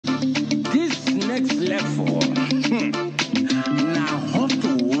next level. Now hot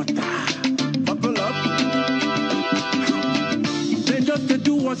water. Buckle up. They just they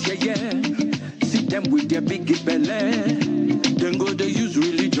do us, yeah. See them with their big belly. Then go they use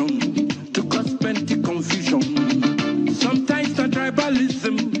religion to cause plenty confusion. Sometimes the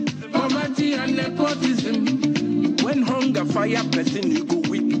tribalism, poverty and nepotism. When hunger fire person, you go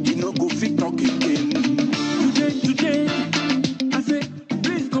weak, you no go fit talk again. Today, I say,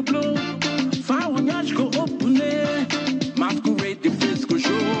 please go blow. Fire go open it. Masquerade the face go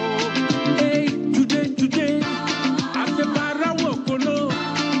show. Hey, today, I say, para walk no.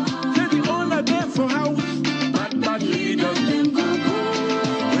 Say the owner there for house. Bad leaders then go.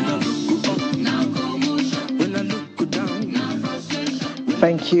 When I look up, now commotion. When I look down, now frustration.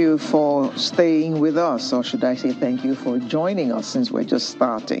 Thank you for staying with us, or should I say thank you for joining us since we're just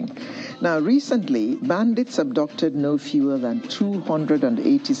starting. Now, recently, bandits abducted no fewer than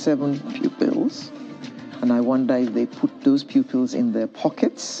 287 pupils, and I wonder if they put those pupils in their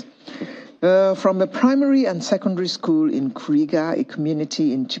pockets, from a primary and secondary school in Kuriga, a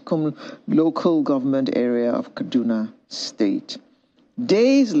community in Chikum local government area of Kaduna State.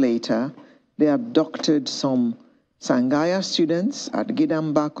 Days later, they abducted some Sangaya students at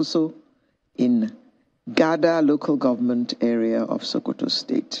Gidambakuso in Gada local government area of Sokoto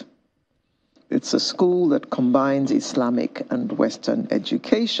State. It's a school that combines Islamic and Western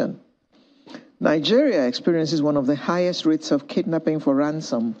education. Nigeria experiences one of the highest rates of kidnapping for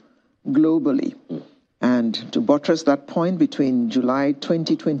ransom globally. And to buttress that point, between July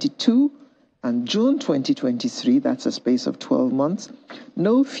 2022 and June 2023, that's a space of 12 months,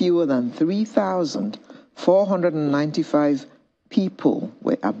 no fewer than 3,495 people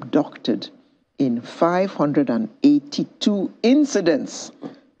were abducted in 582 incidents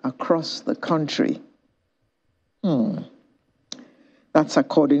across the country. That's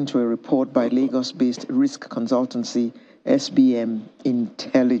according to a report by Lagos-based risk consultancy SBM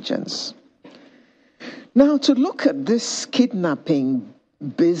Intelligence. Now, to look at this kidnapping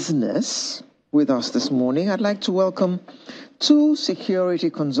business with us this morning, I'd like to welcome two security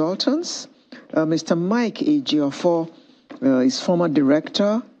consultants. Mr. Mike Ejiofor is former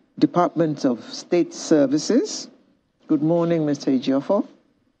director, Department of State Services. Good morning, Mr. Ejiofor.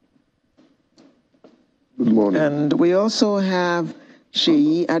 Good morning. And we also have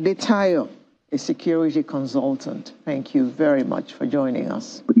Sheyi Adetayo, a security consultant. Thank you very much for joining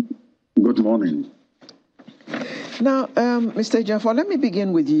us. Good morning. Now, Mr. Ejiofor, let me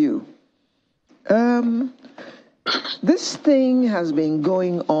begin with you. This thing has been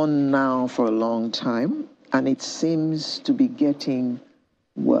going on now for a long time, and it seems to be getting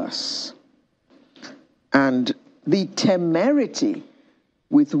worse. And the temerity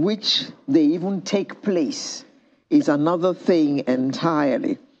with which they even take place is another thing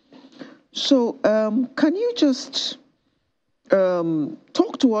entirely. So can you just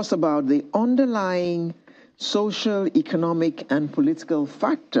talk to us about the underlying social, economic, and political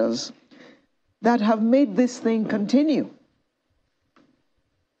factors that have made this thing continue?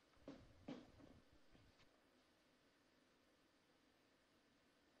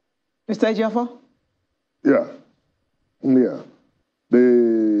 Mr. Ejiofor? Yeah.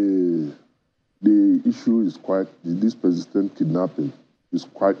 The issue is this persistent kidnapping is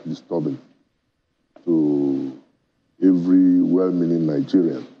quite disturbing to every well-meaning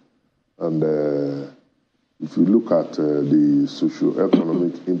Nigerian. And if you look at the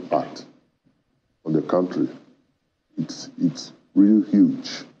socio-economic impact on the country, it's really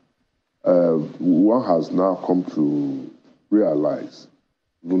huge. One has now come to realize,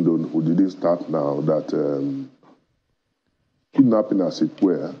 even though we didn't start now, that kidnapping, as it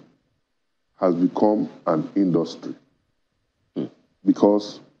were, has become an industry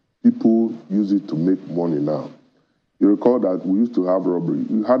because people use it to make money now. You recall that we used to have robbery.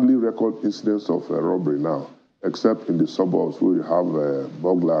 You hardly record incidents of robbery now, except in the suburbs where you have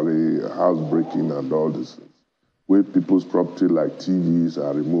burglary, house breaking, and all this, where people's property like TVs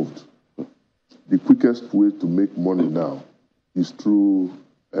are removed. The quickest way to make money now is through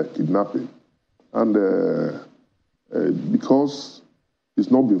kidnapping. And because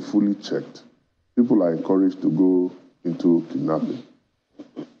it's not been fully checked, people are encouraged to go into kidnapping.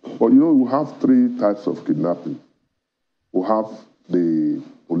 But we have three types of kidnapping. We have the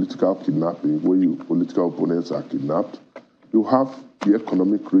political kidnapping, where your political opponents are kidnapped. You have the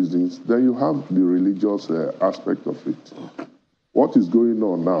economic reasons. Then you have the religious aspect of it. What is going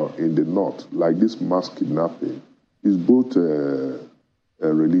on now in the north, like this mass kidnapping, is both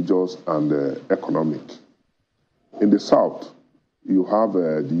religious and economic. In the south, you have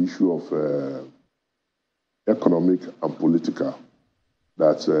the issue of economic and political.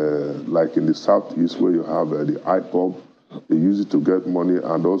 that, like in the southeast, where you have the IPOB, they use it to get money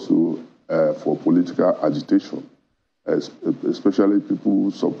and also for political agitation, especially people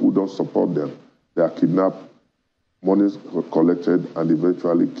who don't support them. They are kidnapped, money is collected, and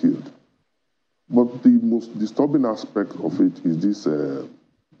eventually killed. But the most disturbing aspect of it is this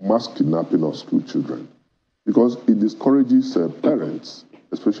mass kidnapping of school children, because it discourages parents,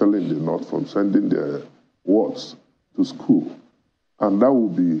 especially in the north, from sending their wards to school. And that will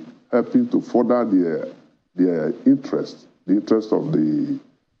be helping to further their interest, the interest of the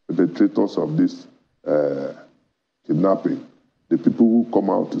perpetrators of this kidnapping. The people who come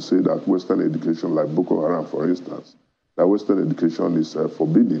out to say that Western education, like Boko Haram, for instance, that Western education is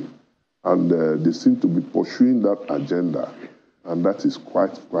forbidden. And they seem to be pursuing that agenda. And that is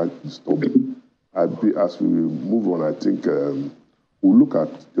quite disturbing. As we move on, I think we'll look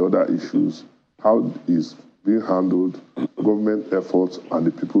at the other issues, how is being handled, government efforts and the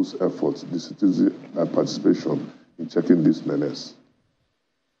people's efforts, the citizen participation in checking this menace.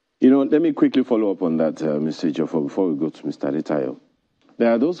 Let me quickly follow up on that, Mr. Ejiofor, before we go to Mr. Adetayo.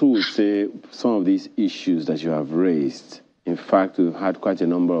 There are those who will say some of these issues that you have raised, in fact, we've had quite a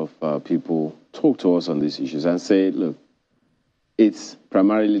number of people talk to us on these issues and say, look, it's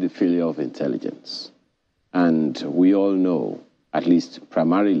primarily the failure of intelligence. And we all know, at least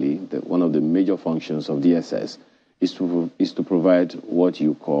primarily, that one of the major functions of DSS is to provide what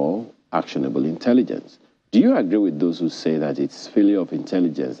you call actionable intelligence. Do you agree with those who say that it's failure of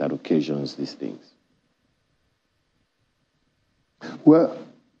intelligence that occasions these things? Well,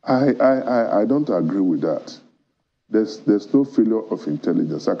 I don't agree with that. There's no failure of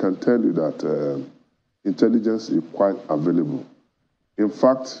intelligence. I can tell you that intelligence is quite available. In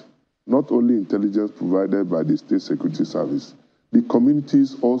fact, not only intelligence provided by the State Security Service, the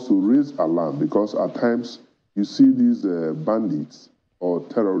communities also raise alarm, because at times you see these bandits or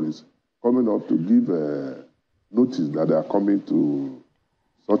terrorists coming up to give notice that they are coming to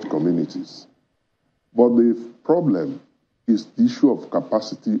such communities. But the problem is the issue of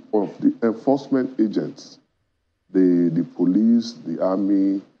capacity of the enforcement agents, the police, the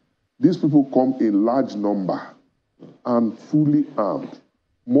army. These people come in large number and fully armed,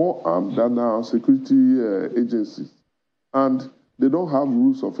 more armed than our security agencies. And they don't have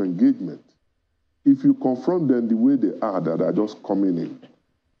rules of engagement. If you confront them the way they are, that are just coming in,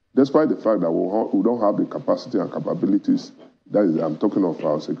 despite the fact that we don't have the capacity and capabilities, that is, I'm talking of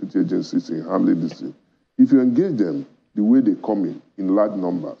our security agencies in handling this thing. If you engage them the way they come in large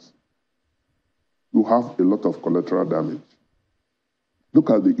numbers, you have a lot of collateral damage. Look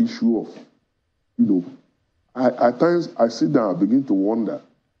at the issue of, at times I sit down and begin to wonder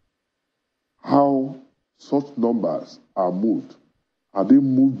how such numbers are moved. Are they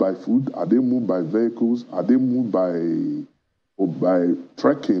moved by food? Are they moved by vehicles? Are they moved by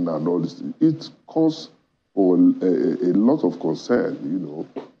trekking and all this? It causes a lot of concern,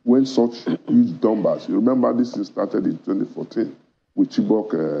 when such huge numbers. You remember this started in 2014 with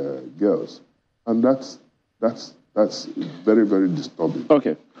Chibok girls. And that's very, very disturbing.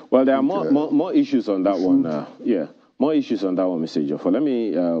 Okay. Well, there are more issues on that one. More issues on that one, Mr. Ejiofor.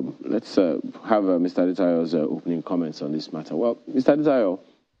 Let's have Mr. Adetayo's opening comments on this matter. Well, Mr. Adetayo,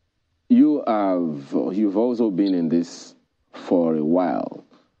 you've also been in this for a while.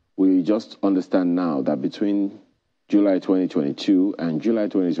 We just understand now that between July 2022 and July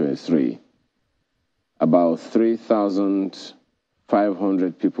 2023, about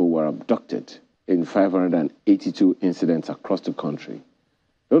 3,500 people were abducted in 582 incidents across the country.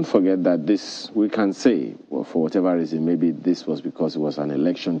 Don't forget that we can say, well, for whatever reason, maybe this was because it was an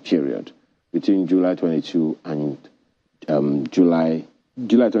election period between July 22 and July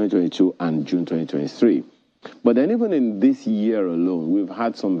 2022 and June 2023. But then even in this year alone, we've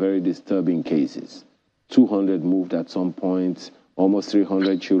had some very disturbing cases. 200 moved at some point, almost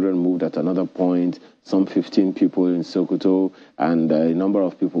 300 children moved at another point, some 15 people in Sokoto, and a number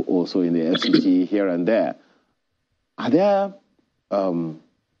of people also in the FCT here and there. Are there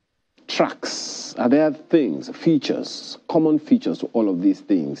tracks? Are there things, features, common features to all of these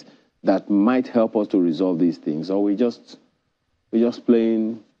things that might help us to resolve these things? Or we're just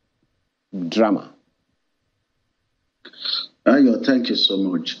playing drama? Thank you so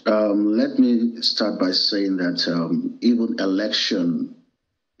much. Let me start by saying that even election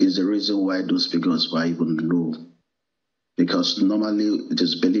is the reason why those figures were even low. Because normally it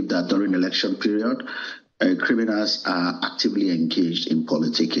is believed that during election period, criminals are actively engaged in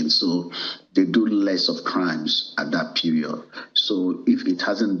politicking, so they do less of crimes at that period. So if it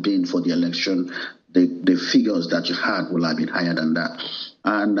hasn't been for the election, the figures that you had will have been higher than that.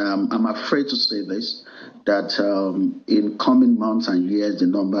 And I'm afraid to say this, that in coming months and years, the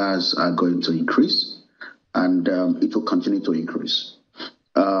numbers are going to increase, and it will continue to increase.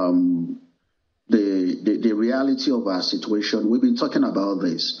 The reality of our situation, we've been talking about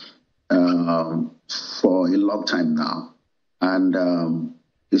this for a long time now, and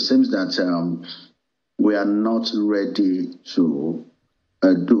it seems that we are not ready to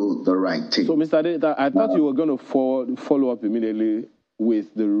do the right thing. So, Mr. Adeta, I thought you were going to follow up immediately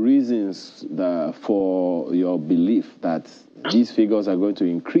with the reasons for your belief that these figures are going to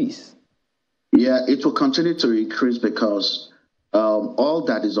increase. Yeah, it will continue to increase because all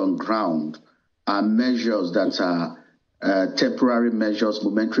that is on ground are measures that are temporary measures,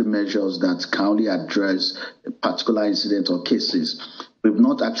 momentary measures that can only address a particular incident or cases. We've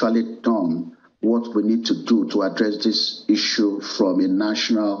not actually done what we need to do to address this issue from a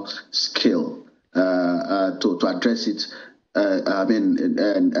national scale, to address it,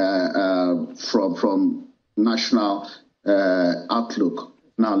 from national outlook.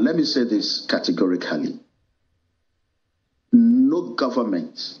 Now, let me say this categorically. No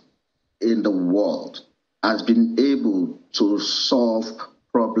government in the world has been able to solve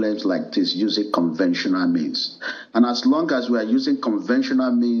problems like this using conventional means. And as long as we are using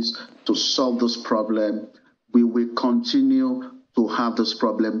conventional means to solve this problem, we will continue to have this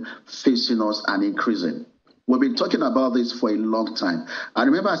problem facing us and increasing. We've been talking about this for a long time. I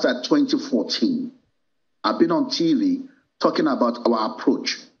remember as at 2014, I've been on TV talking about our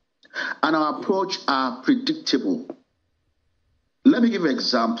approach. And our approach are predictable. Let me give you an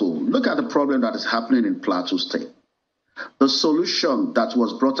example. Look at the problem that is happening in Plateau State. The solution that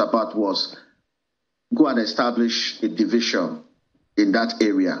was brought about was go and establish a division in that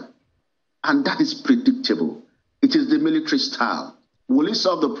area. And that is predictable. It is the military style. Will it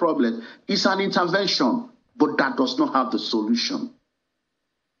solve the problem? It's an intervention, but that does not have the solution.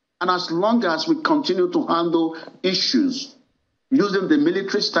 And as long as we continue to handle issues using the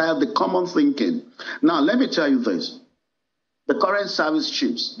military style, the common thinking. Now, let me tell you this. The current service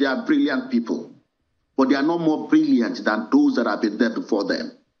chiefs, they are brilliant people, but they are not more brilliant than those that have been there before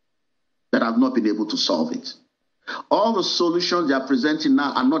them, that have not been able to solve it. All the solutions they are presenting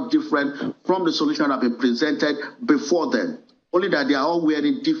now are not different from the solutions that have been presented before them, only that they are all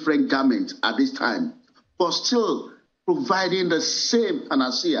wearing different garments at this time, but still providing the same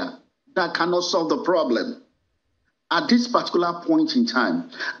panacea that cannot solve the problem at this particular point in time.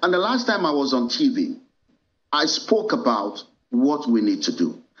 And the last time I was on TV, I spoke about what we need to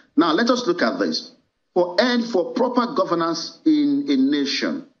do. Now, let us look at this. For proper governance in a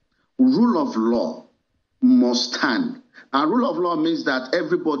nation, rule of law must stand. And rule of law means that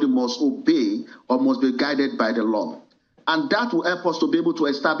everybody must obey or must be guided by the law. And that will help us to be able to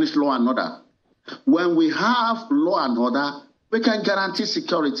establish law and order. When we have law and order, we can guarantee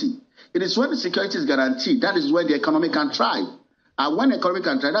security. It is when the security is guaranteed, that is when the economy can thrive. And when the economy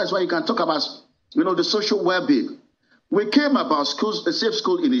can thrive, that's why you can talk about, the social well-being. We came about schools, a safe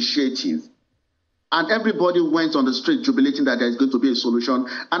school initiative, and everybody went on the street jubilating that there is going to be a solution.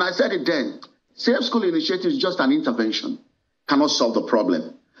 And I said it then, safe school initiative is just an intervention, cannot solve the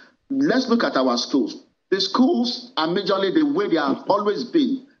problem. Let's look at our schools. The schools are majorly the way they have always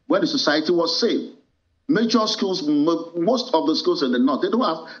been when the society was safe. Major schools, most of the schools in the north, they don't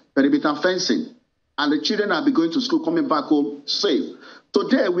have perimeter fencing. And the children are going to school, coming back home safe.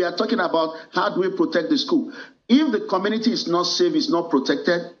 Today, we are talking about how do we protect the school. If the community is not safe, is not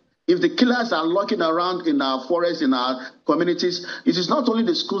protected, if the killers are lurking around in our forests, in our communities, it is not only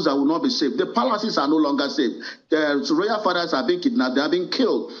the schools that will not be safe. The palaces are no longer safe. The royal fathers are being kidnapped. They are being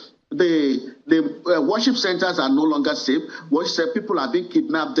killed. The worship centers are no longer safe. People are being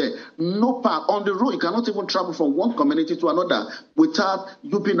kidnapped there. No part on the road. You cannot even travel from one community to another without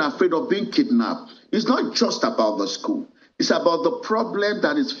you being afraid of being kidnapped. It's not just about the school. It's about the problem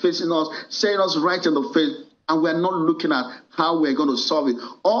that is facing us, saying us right in the face, and we're not looking at how we're going to solve it.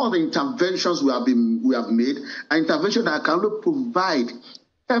 All the interventions we have made are interventions that can only provide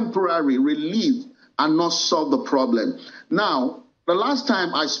temporary relief and not solve the problem. Now, the last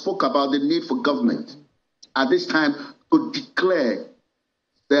time I spoke about the need for government at this time to declare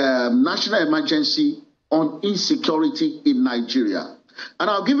the national emergency on insecurity in Nigeria. And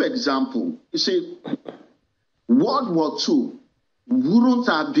I'll give you an example. You see, World War II wouldn't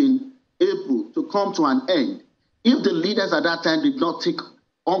have been able to come to an end if the leaders at that time did not take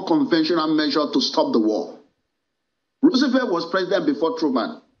unconventional measures to stop the war. Roosevelt was president before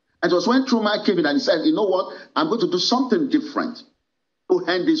Truman. And it was when Truman came in and he said, you know what, I'm going to do something different to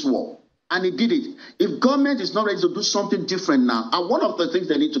end this war. And he did it. If government is not ready to do something different now, and one of the things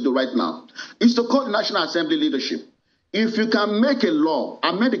they need to do right now is to call the National Assembly leadership. If you can make a law,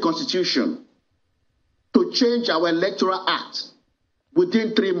 amend the Constitution, to to change our electoral act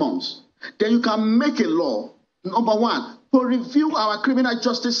within 3 months, then you can make a law, number one, to review our criminal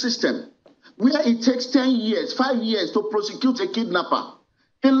justice system, where it takes 10 years, 5 years to prosecute a kidnapper.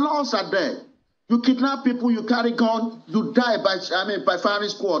 The laws are there. You kidnap people, you carry gun, you die by firing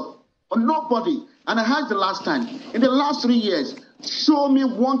squad. But nobody, and I heard the last time, in the last 3 years, show me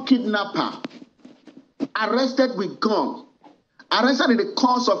one kidnapper arrested with gun, arrested in the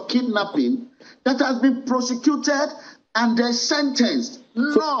course of kidnapping, that has been prosecuted and they're sentenced.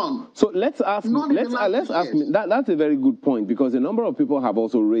 None. So let's ask. Let's ask. That's a very good point, because a number of people have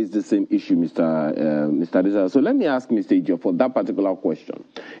also raised the same issue, Mr. Disa. So let me ask Mr. Ijo for that particular question.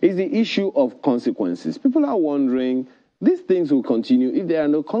 Is the issue of consequences? People are wondering, these things will continue if there are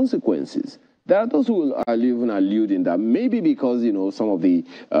no consequences. There are those who are even alluding that maybe because, you know, some of the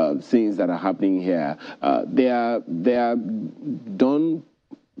things that are happening here, they are done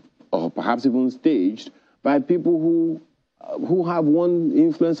or perhaps even staged by people who have one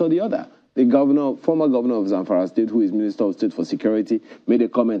influence or the other. The former governor of Zamfara State, who is Minister of State for Security, made a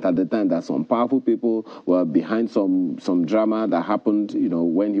comment at the time that some powerful people were behind some drama that happened, you know,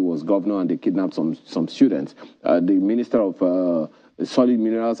 when he was governor, and they kidnapped some students. The Minister of Solid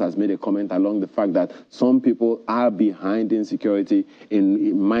Minerals has made a comment along the fact that some people are behind insecurity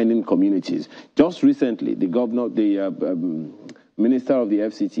in mining communities. Just recently, the Minister of the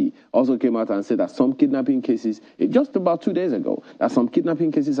FCT also came out and said that some kidnapping cases, just about 2 days ago, that some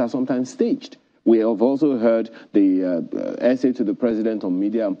kidnapping cases are sometimes staged. We have also heard the essay to the president on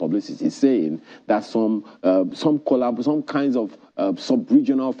media and publicity saying that some kinds of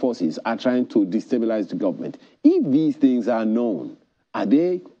sub-regional forces are trying to destabilize the government. If these things are known,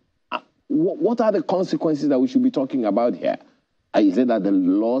 what are the consequences that we should be talking about here? Is it that the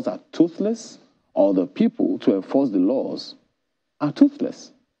laws are toothless, or the people to enforce the laws are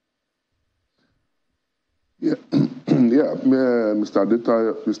toothless? Yeah, yeah. Mr.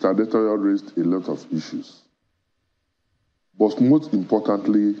 Adetoyo raised a lot of issues, but most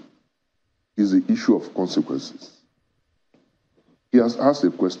importantly is the issue of consequences. He has asked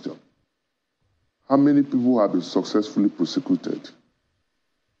a question: how many people have been successfully prosecuted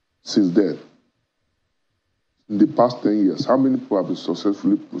since then? In the past 10 years, how many people have been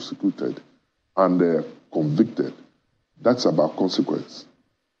successfully prosecuted and convicted? That's about consequence.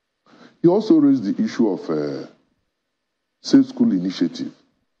 He also raised the issue of Safe School Initiative.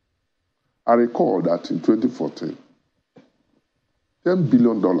 I recall that in 2014, $10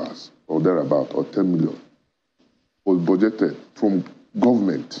 billion or thereabout, or 10 million, was budgeted from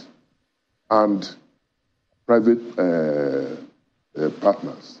government and private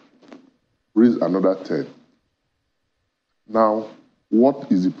partners. Raised another 10. Now,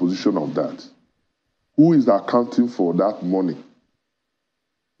 what is the position of that? Who is accounting for that money?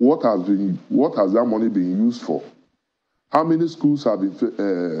 What has that money been used for? How many schools have been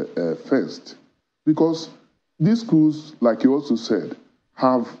fenced? Because these schools, like you also said,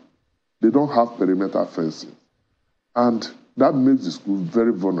 they don't have perimeter fencing. And that makes the schools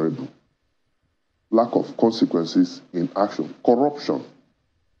very vulnerable. Lack of consequences in action. Corruption.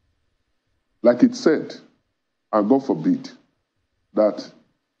 Like it said, and God forbid, that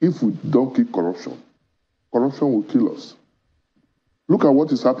if we don't kill corruption, corruption will kill us. Look at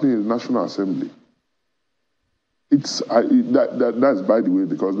what is happening in the National Assembly. That's by the way,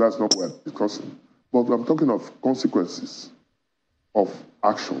 because that's not what I'm discussing. But I'm talking of consequences of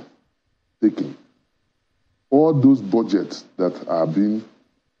action taken. All those budgets that are being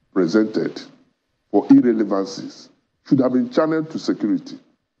presented for irrelevancies should have been channeled to security.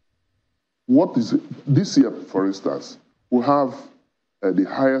 What is it? This year, for instance, we have the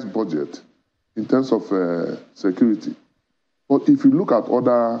highest budget in terms of security. But if you look at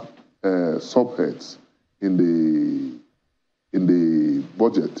other subheads in the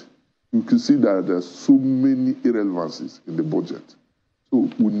budget, you can see that there's so many irrelevancies in the budget. So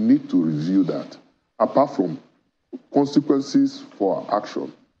we need to review that, apart from consequences for our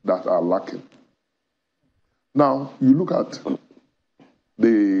action that are lacking. Now, you look at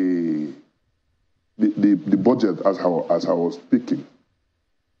the budget as I was speaking.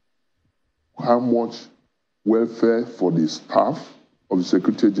 How much welfare for the staff of the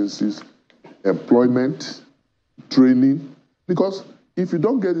security agencies, employment, training? Because if you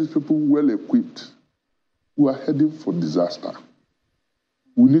don't get these people well equipped, we are heading for disaster.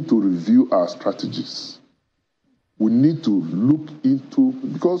 We need to review our strategies. We need to look into,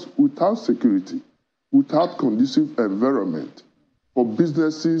 because without security, without conducive environment for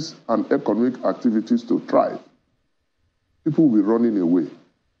businesses and economic activities to thrive, people will be running away.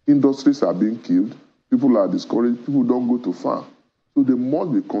 Industries are being killed. People are discouraged. People don't go to farm. So there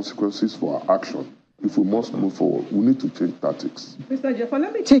must be consequences for our action if we must move forward, we need to change tactics. Mr. Jaffa,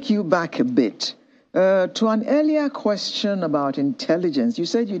 let me take you back a bit to an earlier question about intelligence. You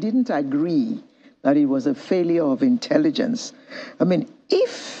said you didn't agree that it was a failure of intelligence. I mean,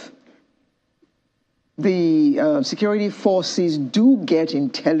 if the security forces do get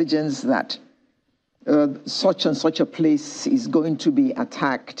intelligence that such and such a place is going to be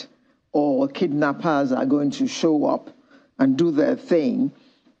attacked or kidnappers are going to show up and do their thing,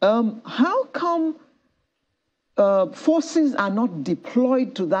 how come forces are not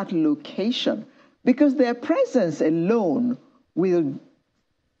deployed to that location? Because their presence alone will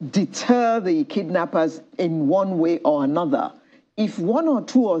deter the kidnappers in one way or another. If 1 or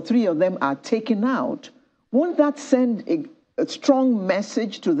 2 or 3 of them are taken out, won't that send a strong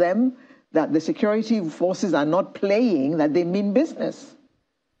message to them that the security forces are not playing, that they mean business?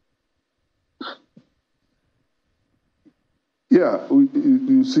 Yeah,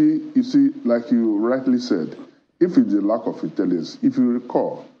 you see, like you rightly said, if it's a lack of intelligence, if you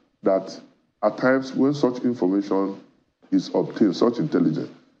recall that at times when such information is obtained, such intelligence,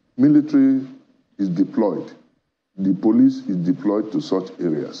 military is deployed, the police is deployed to such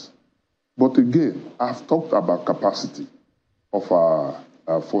areas. But again, I've talked about capacity of our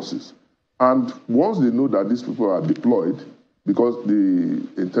forces. And once they know that these people are deployed, because the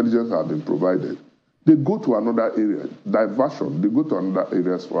intelligence has been provided, they go to another area, diversion, they go to another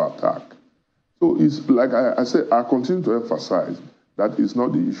areas for attack. So it's like I said, I continue to emphasize that it's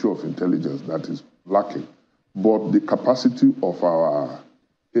not the issue of intelligence that is lacking, but the capacity of our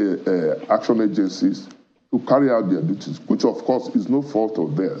action agencies to carry out their duties, which of course is no fault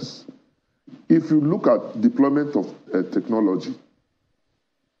of theirs. If you look at deployment of technology,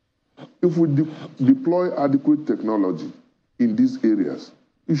 if we deploy adequate technology in these areas,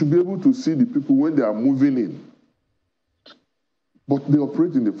 you should be able to see the people when they are moving in. But they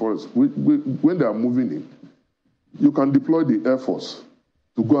operate in the forest. When they are moving in, you can deploy the Air Force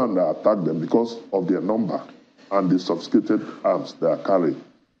to go and attack them because of their number and the sophisticated arms they are carrying.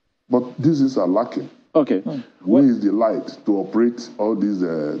 But these are lacking. Okay. Where is the light to operate all these,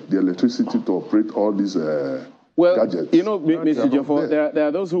 the electricity to operate all these gadgets? You know, Mr. Jaffa, there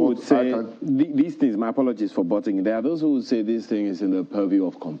are those who would say these things, my apologies for butting in, there are those who would say this thing is in the purview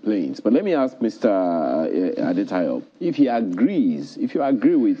of complaints. But let me ask Mr. Adetayo, if you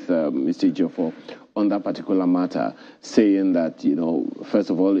agree with Mr. Jaffa on that particular matter, saying that, you know, first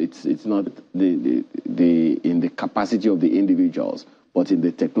of all, it's not in the capacity of the individuals, but in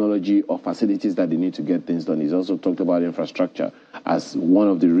the technology or facilities that they need to get things done. He's also talked about infrastructure as one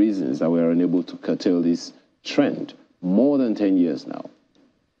of the reasons that we are unable to curtail this trend more than 10 years now.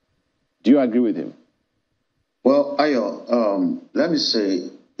 Do you agree with him? Well, Ayo, let me say,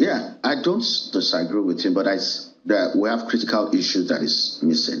 yeah, I don't disagree with him, but that we have critical issues that is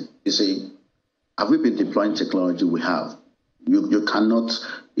missing. You see, have we been deploying technology? We have. It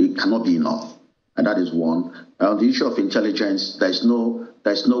cannot be enough. And that is one. The issue of intelligence, there's no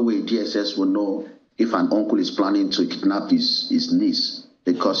way DSS will know if an uncle is planning to kidnap his niece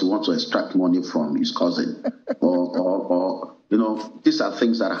because he wants to extract money from his cousin. or you know, these are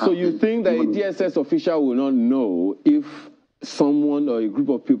things that happen. So you think that a DSS official will not know if someone or a group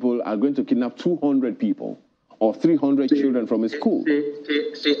of people are going to kidnap 200 people or 300 children from a school?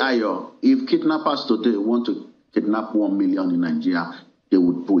 Say, Ayo, if kidnappers today want to kidnap 1 million in Nigeria, they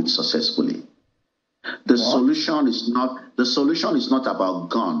would do it successfully. The solution is not about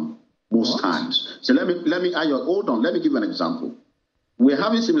gun most times. So let me Ayo, hold on, let me give you an example. We're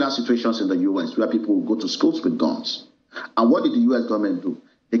having similar situations in the US where people will go to schools with guns. And what did the US government do?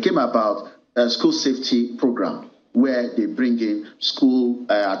 They came about a school safety program where they bring in school,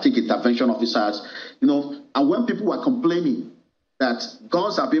 intervention officers, you know, and when people were complaining that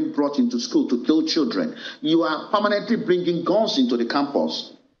guns are being brought into school to kill children, you are permanently bringing guns into the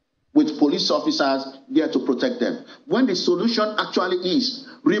campus with police officers there to protect them. When the solution actually is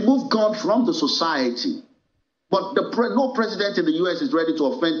remove guns from the society. But no president in the US is ready to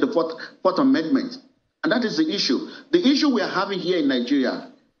offend the Fourth Amendment. And that is the issue. The issue we are having here in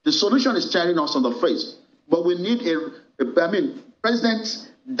Nigeria, the solution is staring us on the face. But we need presidents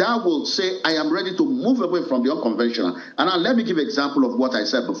that will say, I am ready to move away from the unconventional. And now let me give an example of what I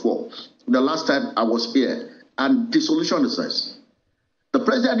said before. The last time I was here. And the solution is this. The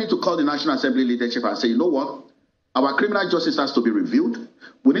president needs to call the National Assembly leadership and say, you know what? Our criminal justice has to be reviewed.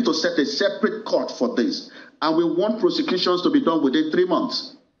 We need to set a separate court for this. And we want prosecutions to be done within 3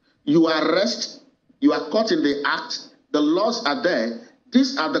 months. You arrest, you are caught in the act, the laws are there.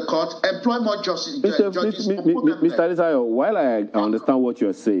 These are the courts, employ more judges. Mr. Adetayo, while I understand what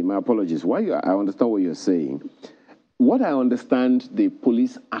you're saying, my apologies, I understand what you're saying, what I understand the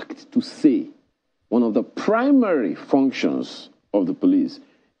Police Act to say one of the primary functions of the police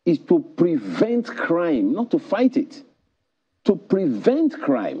is to prevent crime, not to fight it, to prevent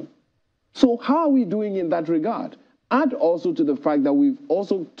crime. So how are we doing in that regard? Add also to the fact that we've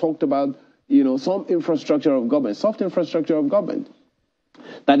also talked about, some infrastructure of government, soft infrastructure of government,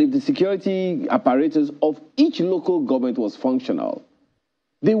 that if the security apparatus of each local government was functional,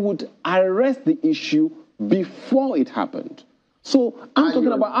 they would arrest the issue before it happened. So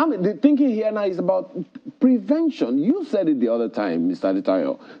the thinking here now is about prevention. You said it the other time, Mr.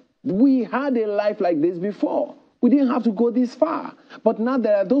 Adetayo. We had a life like this before. We didn't have to go this far. But now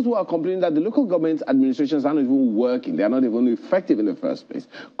there are those who are complaining that the local government administrations are not even working. They are not even effective in the first place.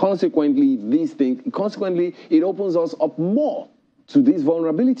 Consequently, it opens us up more to these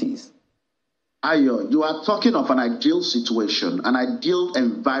vulnerabilities. Ayo, you are talking of an ideal situation, an ideal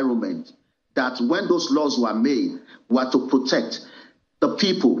environment that when those laws were made, were to protect the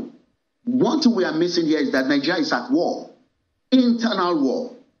people. One thing we are missing here is that Nigeria is at war, internal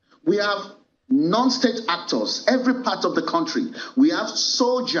war. We have non-state actors, every part of the country. We have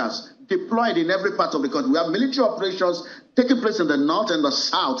soldiers deployed in every part of the country. We have military operations taking place in the north and the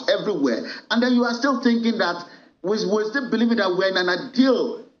south, everywhere. And then you are still thinking that we're still believing that we're in an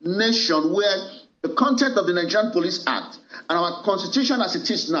ideal nation where the content of the Nigerian Police Act and our constitution as it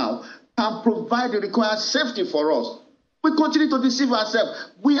is now can provide the required safety for us. We continue to deceive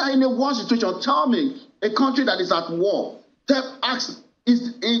ourselves. We are in a war situation. Tell me, a country that is at war,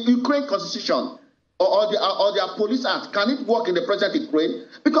 is Ukraine constitution or their police act, can it work in the present Ukraine?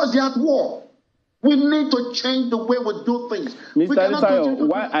 Because they are at war. We need to change the way we do things. Mr.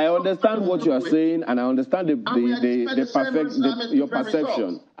 Adetayo, I understand what you are saying, and I understand your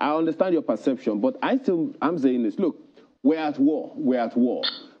perception. I understand your perception, but I'm saying this. Look, we're at war. We're at war.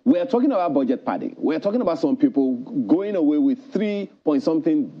 We are talking about budget padding. We are talking about some people going away with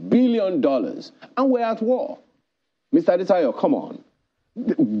 $3-point-something billion, and we're at war. Mr. Adetayo, come on.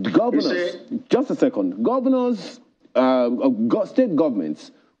 Governors, just a second. Governors, state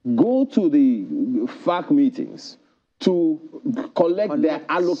governments go to the FAC meetings to collect their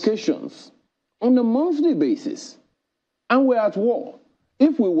allocations on a monthly basis, and we're at war.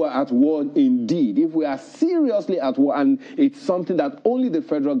 If we were at war indeed, if we are seriously at war, and it's something that only the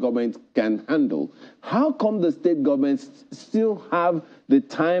federal government can handle, how come the state governments still have the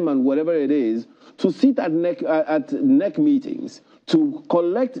time and whatever it is to sit at NEC meetings to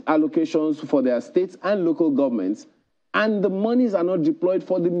collect allocations for their states and local governments, and the monies are not deployed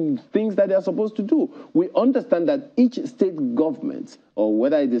for the things that they are supposed to do? We understand that each state government, or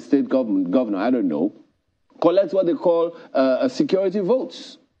whether it's the state governor, I don't know, collects what they call security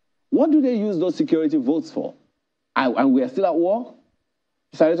votes. What do they use those security votes for? And we are still at war?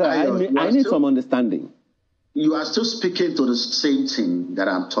 I need some understanding. You are still speaking to the same thing that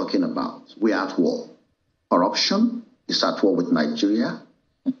I'm talking about. We are at war. Corruption is at war with Nigeria.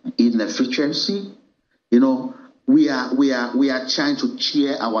 Inefficiency. We are trying to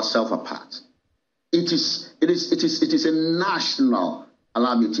tear ourselves apart. It is a national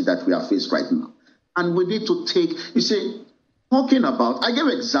calamity that we are faced right now. And we need to take, talking about, I gave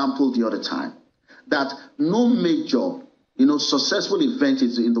an example the other time, that no major, successful event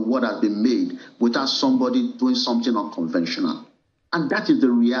in the world has been made without somebody doing something unconventional. And that is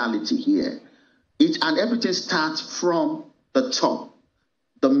the reality here. And everything starts from the top.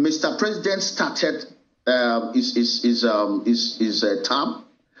 The Mr. President started his term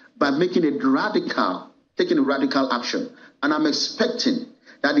by taking a radical action. And I'm expecting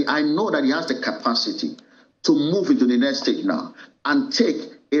that I know that he has the capacity to move into the next stage now and take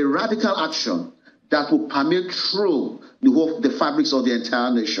a radical action that will permeate through the fabrics of the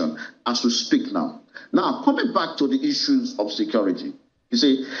entire nation as we speak now. Now, coming back to the issues of security,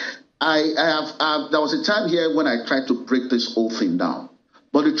 there was a time here when I tried to break this whole thing down.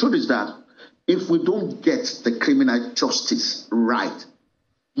 But the truth is that if we don't get the criminal justice right,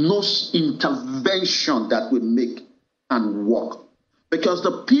 no intervention that we make can work. Because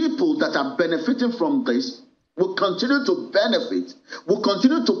the people that are benefiting from this will continue to benefit, will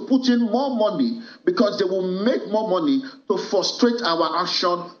continue to put in more money because they will make more money to frustrate our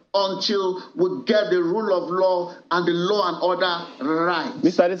action until we get the rule of law and the law and order right.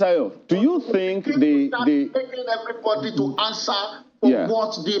 Mr. Adetayo, do you think making everybody to answer for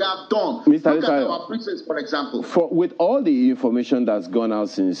what they have done? Mr. Look Adetayo, at our prisons, for example. With all the information that's gone out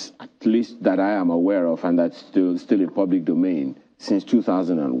since, at least that I am aware of, and that's still in public domain, since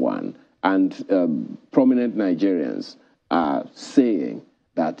 2001, and prominent Nigerians are saying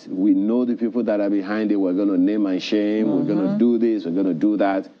that we know the people that are behind it, we're going to name and shame, we're going to do this, we're going to do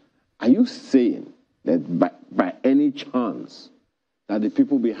that. Are you saying that by any chance that the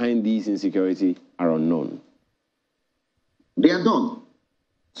people behind these insecurity are unknown? They are known.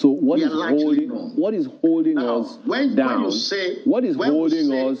 So what They is are largely holding known. what is holding Now, us when down? you say- What is when we holding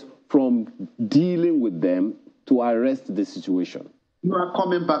say- us from dealing with them to arrest the situation? You are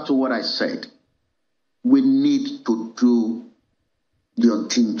coming back to what I said. We need to do the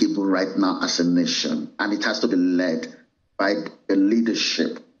unthinkable right now as a nation, and it has to be led by the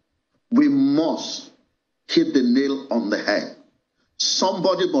leadership. We must hit the nail on the head.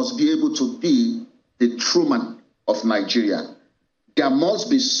 Somebody must be able to be the Truman of Nigeria. There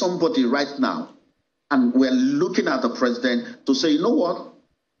must be somebody right now, and we're looking at the president to say, you know what?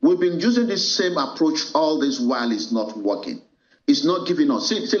 We've been using this same approach all this while. It's not working. It's not giving us.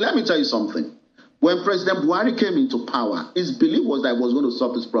 See, let me tell you something. When President Buhari came into power, his belief was that he was going to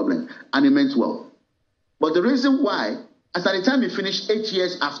solve this problem, and he meant well. But the reason why, as at the time he finished 8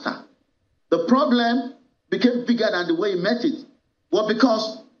 years after, the problem became bigger than the way he met it. Well,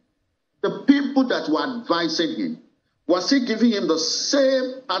 because the people that were advising him were still giving him the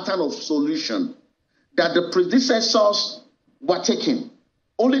same pattern of solution that the predecessors were taking.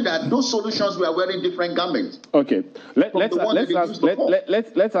 Only that those solutions were wearing different garments. Okay, let's ask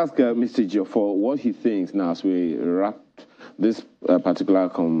Mr. Gio for what he thinks now as we wrap this particular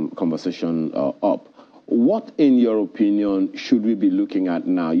conversation up. What, in your opinion, should we be looking at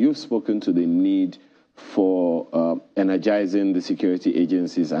now? You've spoken to the need for energizing the security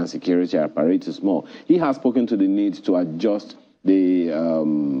agencies and security apparatus more. He has spoken to the need to adjust the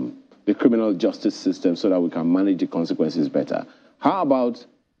criminal justice system so that we can manage the consequences better. How about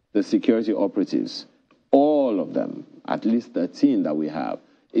the security operatives? All of them, at least 13 that we have.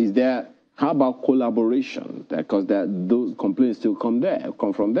 How about collaboration? Because those complaints still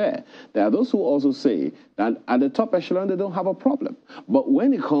come from there. There are those who also say that at the top echelon, they don't have a problem. But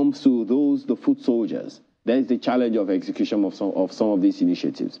when it comes to the foot soldiers, there is the challenge of execution of some of these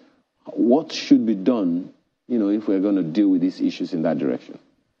initiatives. What should be done, if we're going to deal with these issues in that direction?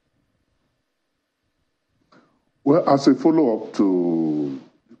 Well, as a follow-up to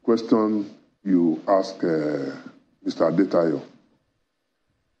the question you asked Mr. Adetayo,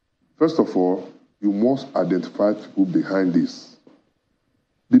 first of all, you must identify people behind this.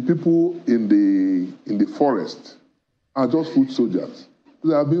 The people in the forest are just foot soldiers.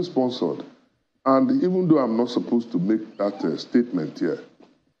 They are being sponsored. And even though I'm not supposed to make that statement here,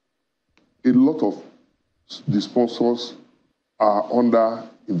 a lot of the sponsors are under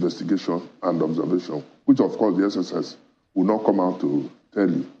investigation and observation, which of course the SSS will not come out to tell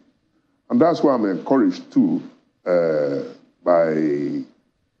you. And that's why I'm encouraged too by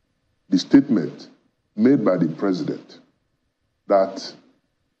the statement made by the president that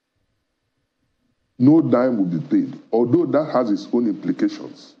no dime will be paid, although that has its own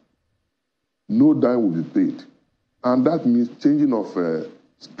implications. No dime will be paid. And that means changing of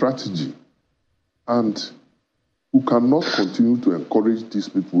strategy. And we cannot continue to encourage these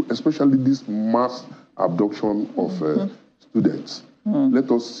people, especially this mass abduction of students. Let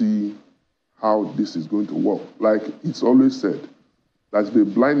us see how this is going to work. Like it's always said, that if a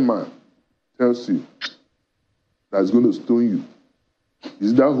blind man tells you that he's going to stone you,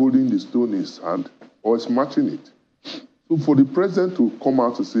 is that holding the stone in his hand or is matching it? So for the president to come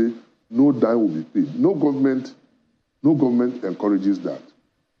out to say no dime will be paid, no government encourages that.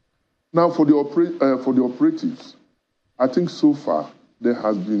 Now for the operatives, I think so far there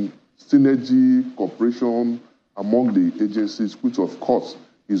has been synergy, cooperation among the agencies, which of course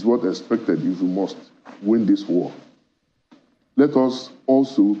is what expected if we must win this war. Let us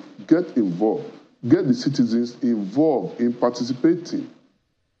also get involved, get the citizens involved in participating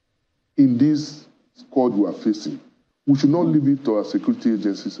in this squad we are facing. We should not leave it to our security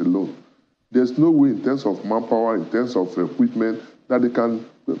agencies alone. There's no way in terms of manpower, in terms of equipment, that they can,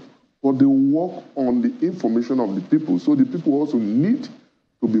 but they work on the information of the people. So the people also need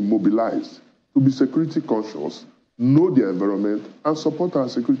to be mobilized, to be security conscious, know their environment, and support our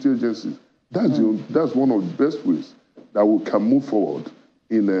security agencies. That's one of the best ways that we can move forward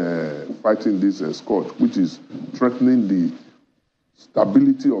in fighting this scourge, which is threatening the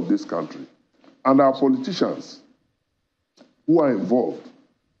stability of this country. And our politicians who are involved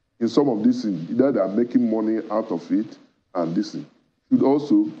in some of these things, either they are making money out of it and this thing, should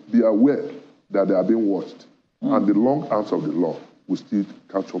also be aware that they are being watched. And the long arms of the law will still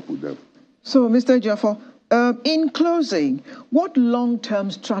catch up with them. So, Mr. Jaffa, in closing, what long-term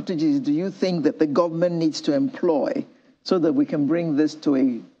strategies do you think that the government needs to employ so that we can bring this to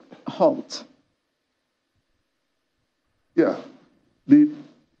a halt? Yeah. The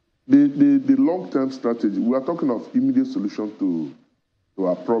long-term strategy, we are talking of immediate solution to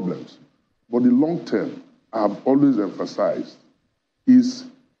our problems. But the long term, I have always emphasized is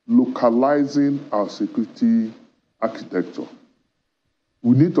localizing our security architecture.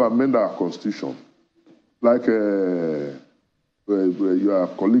 We need to amend our constitution. Like your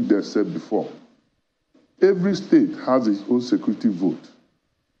colleague there said before, every state has its own security vote.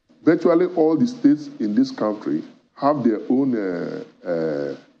 Virtually all the states in this country have their own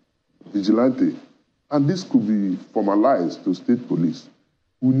vigilante, and this could be formalized to state police.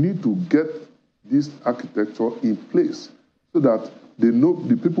 We need to get this architecture in place so that they know,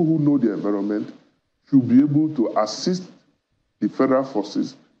 the people who know the environment should be able to assist the federal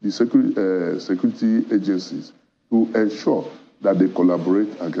forces, the security agencies, to ensure that they collaborate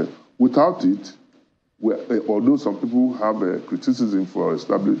again. Without it, although some people have criticism for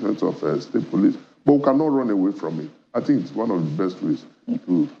establishment of state police, but we cannot run away from it. I think it's one of the best ways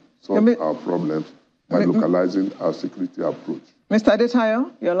to solve our problems by localizing our security approach. Mr.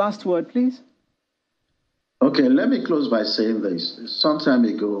 Adetayo, your last word, please. Okay, let me close by saying this. Some time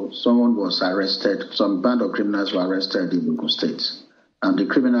ago, someone was arrested, some band of criminals were arrested in Ogun State. And the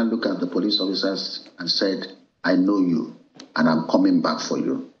criminal looked at the police officers and said, I know you, and I'm coming back for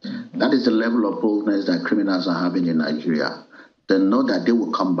you. That is the level of boldness that criminals are having in Nigeria. They know that they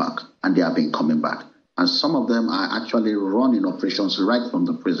will come back, and they have been coming back. And some of them are actually running operations right from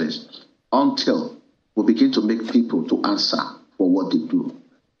the prisons until we begin to make people to answer for what they do.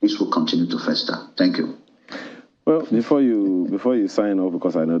 This will continue to fester. Thank you. Well, before you sign off,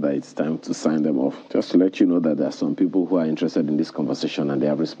 because I know that it's time to sign them off, just to let you know that there are some people who are interested in this conversation and they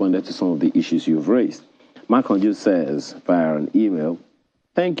have responded to some of the issues you've raised. Mark Onju says via an email,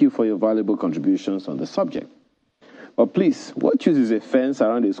 thank you for your valuable contributions on the subject. But please, what use is a fence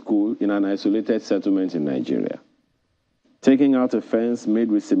around a school in an isolated settlement in Nigeria? Taking out a fence made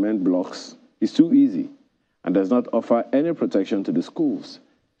with cement blocks is too easy and does not offer any protection to the schools.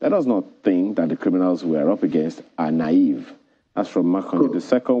 Let us not think that the criminals we are up against are naive. As from Makoni, the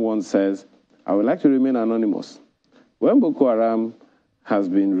second one says, I would like to remain anonymous. When Boko Haram has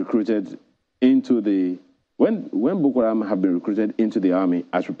been recruited into the, when Boko Haram have been recruited into the army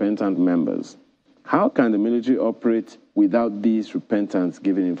as repentant members, how can the military operate without these repentants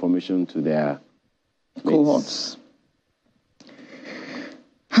giving information to their cohorts?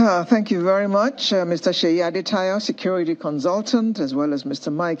 Thank you very much, Mr. Seyi Adetayo, security consultant, as well as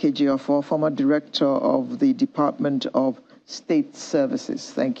Mr. Mike Ejiofor, former director of the Department of State Services.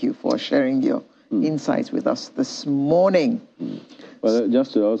 Thank you for sharing your insights with us this morning. Well,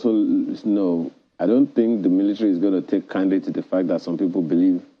 just to also know, I don't think the military is going to take kindly to the fact that some people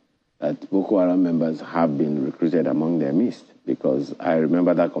believe that Boko Haram members have been recruited among their midst, because I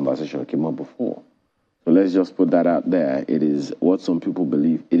remember that conversation came up before. So let's just put that out there. It is what some people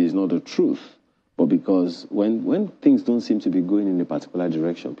believe. It is not the truth. But because when things don't seem to be going in a particular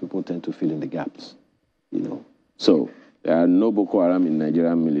direction, people tend to fill in the gaps, you know. So there are no Boko Haram in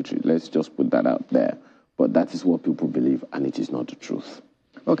Nigerian military. Let's just put that out there. But that is what people believe, and it is not the truth.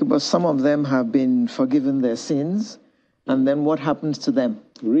 Okay, but some of them have been forgiven their sins, and then what happens to them?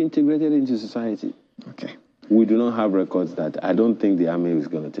 Reintegrated into society. Okay. We do not have records that I don't think the army is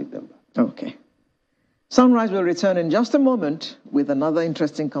going to take them back. Okay. Sunrise will return in just a moment with another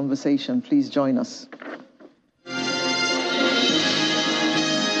interesting conversation. Please join us.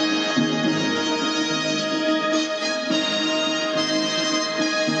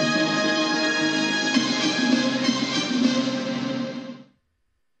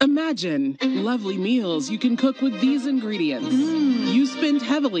 Imagine lovely meals you can cook with these ingredients. You spend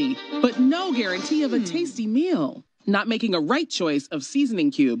heavily, but no guarantee of a tasty meal. Not making a right choice of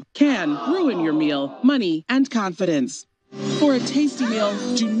seasoning cube can ruin your meal, money, and confidence. For a tasty meal,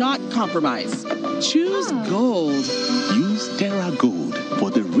 do not compromise. Choose Gold. Use Terra Gold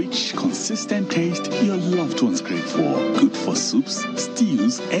for the rich, consistent taste your loved ones crave for. Good for soups,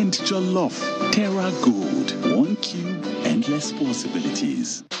 stews, and jollof. Terra Gold. 1 cube, endless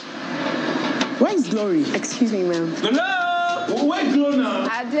possibilities. Where's Glory? Excuse me, ma'am. Hello? Where's Glory now?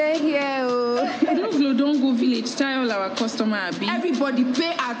 I didn't hear you. Don't don't go village, tell our customer Abi. Everybody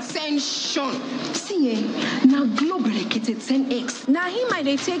pay attention. See, now Globe dedicated 10x. Now he might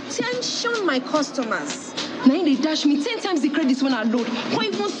they take tension my customers. Now they dash me 10 times the credits when I load. Or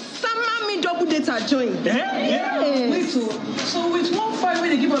even summer me double data join. Yeah. Wait, so with 1.5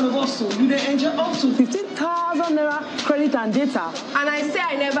 they give all of us, so you they enjoy up to 15,000 naira credit and data. And I say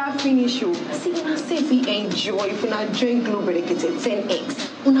I never finish you. See, when I say if we enjoy, if we not join Globe dedicated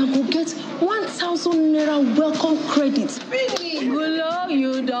 10x, when I go get 1,000 naira welcome credits. Finish. Glo,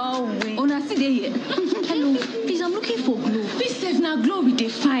 you don't win. Una see they here. Hello, please, I'm looking for Glow. Please save now Glow with the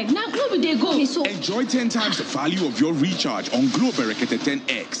fine. Now Glow with the go. Okay, so enjoy 10 times the value of your recharge on Glow Berekete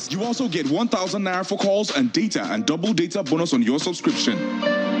 10X. You also get 1,000 naira for calls and data and double data bonus on your subscription.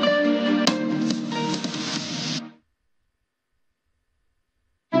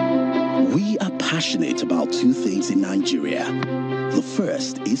 We are passionate about two things in Nigeria. The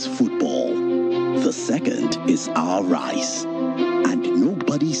first is football. The second is our rice. And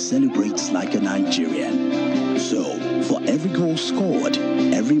nobody celebrates like a Nigerian. So, for every goal scored,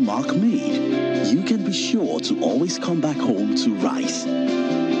 every mark made, you can be sure to always come back home to rice.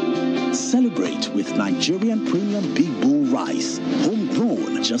 Celebrate with Nigerian Premium Big Bull Rice.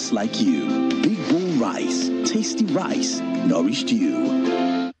 Homegrown just like you. Big Bull Rice. Tasty rice. Nourished you.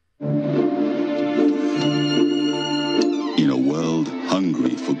 In a world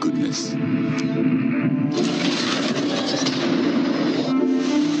hungry for goodness,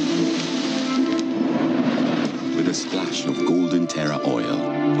 with a splash of golden Terra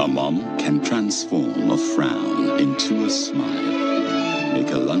oil, a mom can transform a frown into a smile.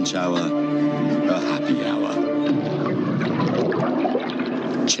 Make a lunch hour a happy hour.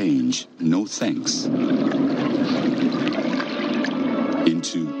 Change no thanks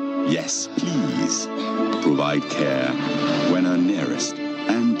into yes please. Provide care when our nearest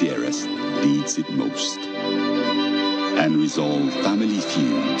and dearest needs it most. And resolve family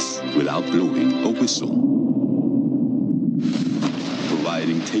feuds without blowing a whistle.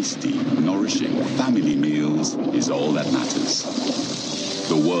 Providing tasty, nourishing family meals is all that matters.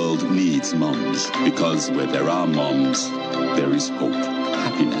 The world needs moms, because where there are moms, there is hope,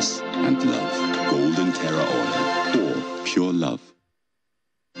 happiness, and love. Golden Terra Oil, or pure love.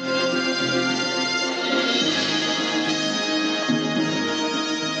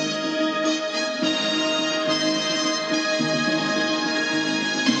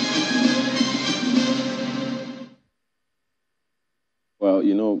 Well,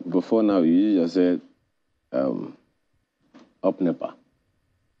 you know, before now, you just said up NEPA.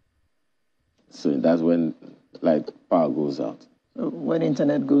 So that's when, like, power goes out. So when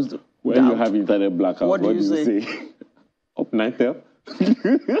internet goes when down, you have internet blackout, what do you say? Up NITEL?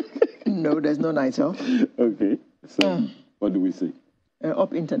 No, there's no NITEL. Okay. So what do we say?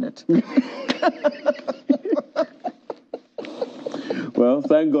 Up internet. Well,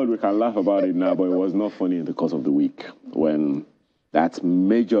 thank God we can laugh about it now, but it was not funny in the course of the week when that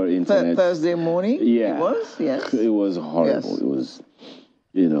major internet... Thursday morning? Yeah. It was, yes. It was horrible. Yes. It was,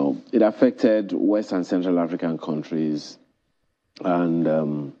 you know, it affected West and Central African countries. And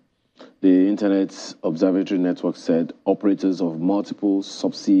the Internet Observatory Network said operators of multiple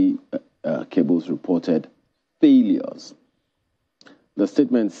subsea cables reported failures. The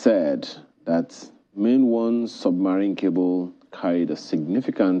statement said that Main 1 submarine cable carried a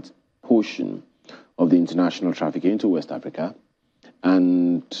significant portion of the international traffic into West Africa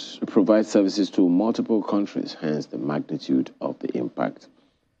and provides services to multiple countries, hence the magnitude of the impact.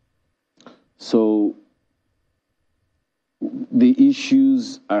 So the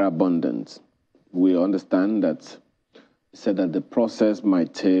issues are abundant. We understand that said that the process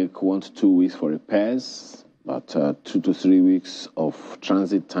might take 1 to 2 weeks for repairs, but 2 to 3 weeks of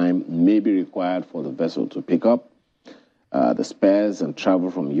transit time may be required for the vessel to pick up the spares and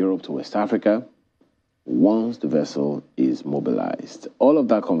travel from Europe to West Africa once the vessel is mobilized. All of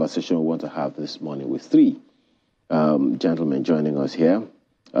that conversation we want to have this morning with three gentlemen joining us here.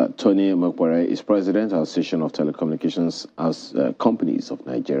 Tony Mokwere is President, Association of Telecommunications Companies of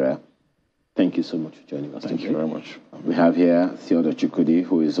Nigeria. Thank you so much for joining us. Thank you very much. We have here Theodore Chukwudi,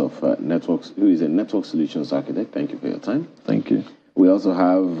 who is of who is a network solutions architect. Thank you for your time. Thank you. We also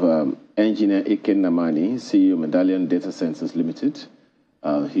have Engineer Iken Namani, CEO Medallion Data Centers Limited.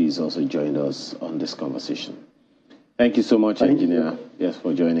 He's also joined us on this conversation. Thank you so much, Engineer, yes,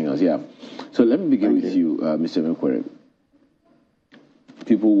 for joining us. Yeah. So let me begin with you, Mr. Mokwere.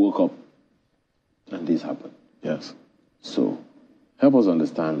 People woke up and this happened. Yes. So help us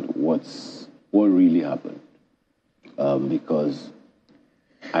understand what really happened. Because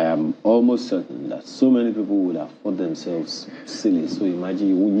I am almost certain that so many people would have thought themselves silly. So imagine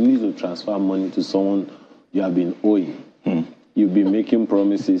you need to transfer money to someone you have been owing. You've been making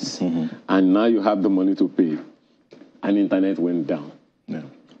promises, and now you have the money to pay, and internet went down. Yeah.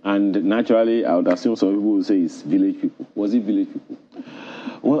 And naturally, I would assume some people would say it's village people. Was it village people?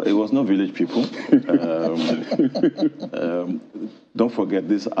 Well, it was not village people. Don't forget,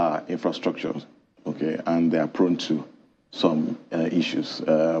 these are infrastructures, okay, and they are prone to some issues.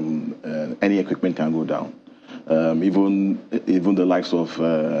 Any equipment can go down. Even the likes of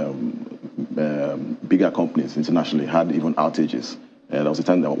bigger companies internationally had even outages. There was a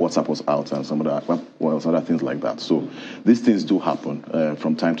time that WhatsApp was out and some other things like that. So these things do happen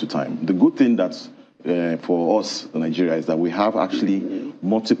from time to time. The good thing that for us in Nigeria is that we have actually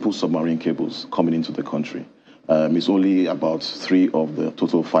multiple submarine cables coming into the country. It's only about 3 of the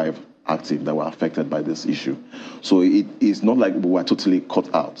total 5 active that were affected by this issue. So it is not like we were totally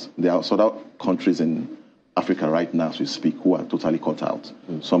cut out. There are other countries in Africa right now, as we speak, who are totally cut out.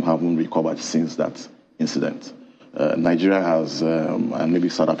 Some haven't recovered since that incident. Nigeria has, and maybe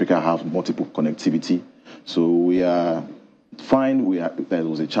South Africa have multiple connectivity. So we are fine. There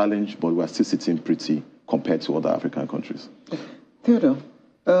was a challenge, but we are still sitting pretty compared to other African countries. Theodore,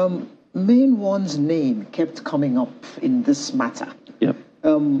 Main One's name kept coming up in this matter. Yep.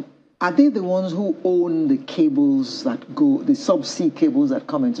 Are they the ones who own the cables that go, the subsea cables that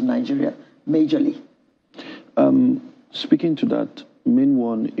come into Nigeria, majorly? Speaking to that, Main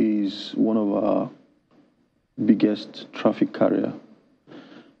One is one of our biggest traffic carrier.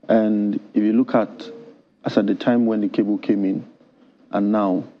 And if you look at, as at the time when the cable came in, and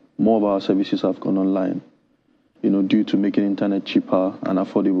now more of our services have gone online, due to making internet cheaper and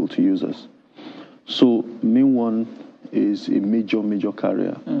affordable to users. So Main One is a major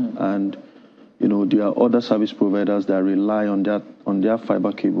carrier. And, there are other service providers that rely on their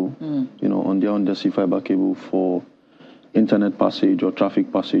fiber cable, on their undersea fiber cable for internet passage or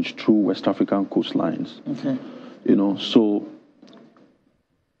traffic passage through West African coastlines. Okay. So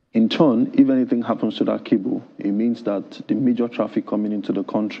in turn, if anything happens to that cable, it means that the major traffic coming into the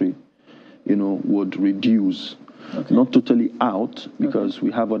country, would reduce. Okay. Not totally out, because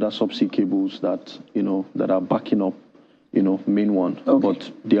we have other subsea cables that, that are backing up, Main One. Okay.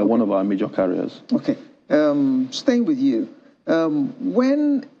 But they are one of our major carriers. Okay. Staying with you,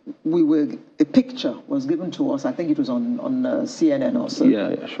 when a picture was given to us, I think it was on CNN also.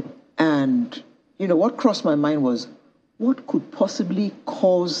 Yeah, sure. And, what crossed my mind was, what could possibly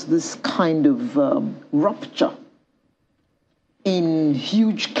cause this kind of rupture in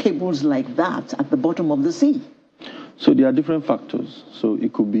huge cables like that at the bottom of the sea? So there are different factors. So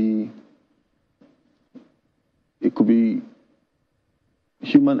it could be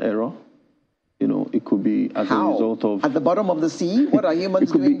human error. It could be as a result of... At the bottom of the sea? What are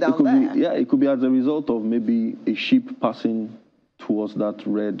humans doing down there? It could be as a result of maybe a ship passing towards that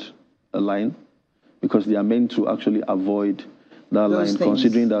red line, because they are meant to actually avoid that line,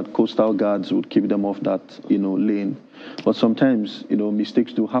 considering that coastal guards would keep them off that, lane. But sometimes,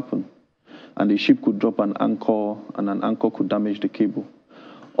 mistakes do happen. And the ship could drop an anchor, and an anchor could damage the cable.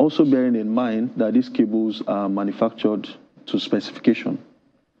 Also bearing in mind that these cables are manufactured to specification,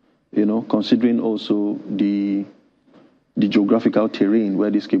 considering also the geographical terrain where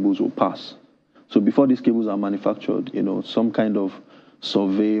these cables will pass. So before these cables are manufactured, some kind of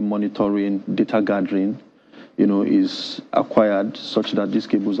survey, monitoring, data gathering, is acquired such that these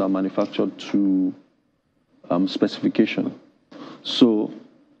cables are manufactured to specification. So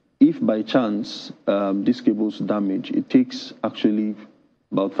if by chance these cables damage, it takes actually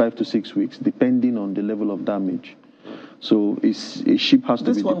about 5 to 6 weeks, depending on the level of damage. So a ship has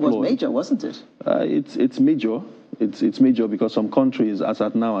to be deployed. This one was major, wasn't it? It's major. It's major because some countries, as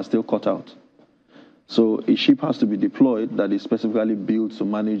at now, are still cut out. So a ship has to be deployed that is specifically built to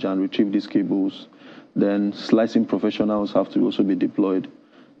manage and retrieve these cables. Then slicing professionals have to also be deployed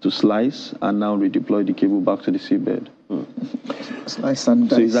to slice and now redeploy the cable back to the seabed. Slice and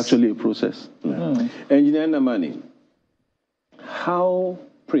dice. So it's actually a process. Engineer Namani, how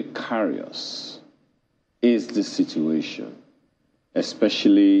precarious is this situation,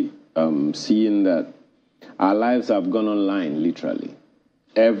 especially seeing that our lives have gone online, literally?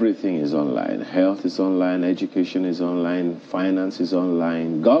 Everything is online. Health is online, education is online, finance is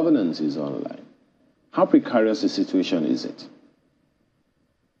online, governance is online. How precarious a situation is it?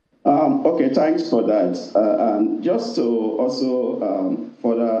 Okay, thanks for that. And just to also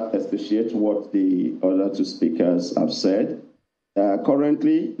further expatiate what the other two speakers have said,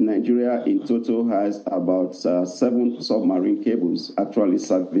 currently Nigeria in total has about 7 submarine cables actually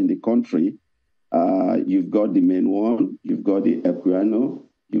serving the country. You've got the Main One, you've got the Akeredolu,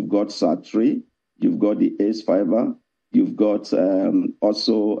 you've got SAT3, you've got the Ace Fiber, you've got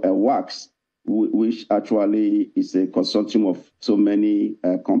also a WAX, which actually is a consortium of so many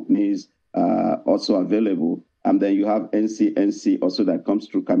companies also available. And then you have NCNC also that comes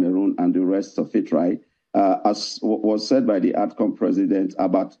through Cameroon and the rest of it, right? As was said by the ADCOM president,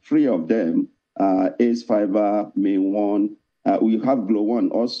 about 3 of them, Ace Fiber, Main One, we have Glow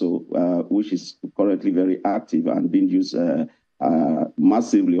One also, which is currently very active and being used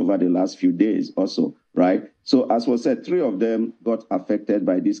massively over the last few days also, right? So as was said, 3 of them got affected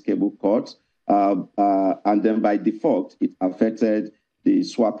by this cable cut. And then by default, it affected the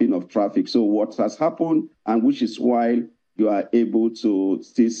swapping of traffic. So what has happened, and which is why you are able to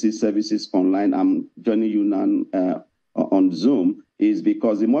still see services online, I'm joining you now on Zoom, is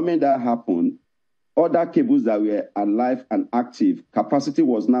because the moment that happened, other cables that were alive and active, capacity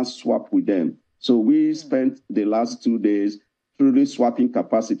was now swapped with them. So we spent the last 2 days truly swapping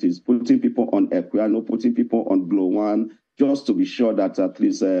capacities, putting people on Equiano, putting people on Glow One, just to be sure that at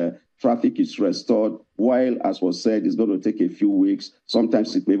least traffic is restored, while, as was said, it's going to take a few weeks.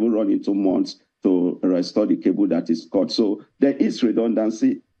 Sometimes it may even run into months to restore the cable that is cut. So there is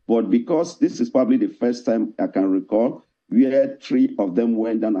redundancy, but because this is probably the first time I can recall where 3 of them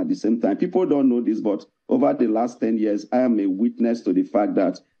went down at the same time. People don't know this, but over the last 10 years, I am a witness to the fact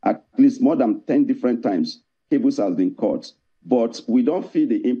that at least more than 10 different times, cables have been cut. But we don't feel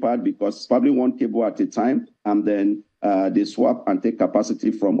the impact because it's probably one cable at a time, and then they swap and take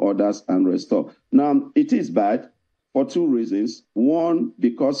capacity from others and restore. Now, it is bad for 2 reasons. One,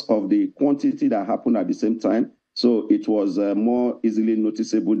 because of the quantity that happened at the same time. So it was more easily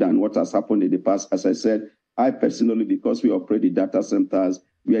noticeable than what has happened in the past. As I said, I personally, because we operate the data centers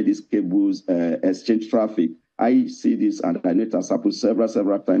where these cables exchange traffic, I see this and I know it has happened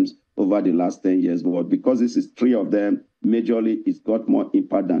several times over the last 10 years. But because this is 3 of them, majorly it's got more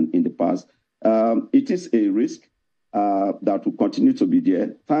impact than in the past. It is a risk that will continue to be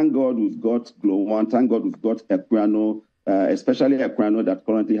there. Thank God we've got Glow One. Thank God we've got Equiano, especially Equiano that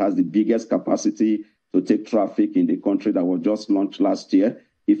currently has the biggest capacity to take traffic in the country that was just launched last year.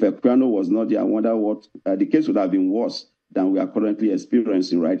 If Equiano was not there, I wonder what the case would have been worse than we are currently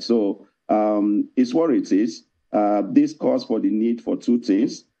experiencing, right? So it's what it is. This calls for the need for 2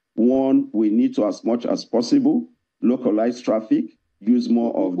 things. One, we need to, as much as possible, localize traffic, use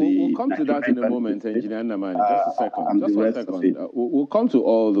more of We'll come to that in a moment, Engineer Namani. Just a second. Just 1 second. We'll come to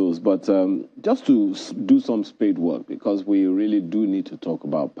all those, but just to do some spade work, because we really do need to talk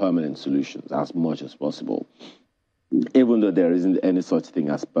about permanent solutions as much as possible, even though there isn't any such thing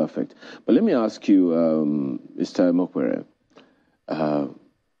as perfect. But let me ask you, Mr. Mokwere,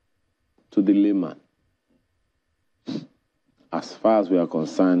 to the layman, as far as we are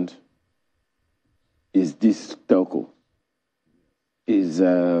concerned, is this telco, is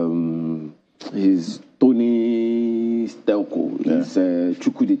Tony's telco, is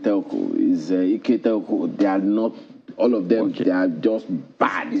Chukudi telco, is Ike telco? They are not, all of them, they are just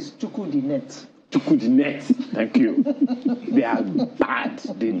bad. It's Chukudi net. Chukudi net, thank you. They are bad.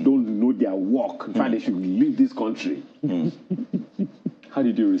 They don't know their work. In fact, they should leave this country. How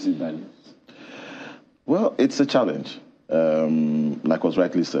did you receive that news? Well, it's a challenge, like was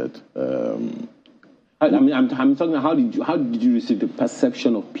rightly said. I'm talking about how did you receive the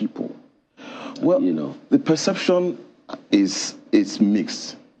perception of people? Well, you know, the perception is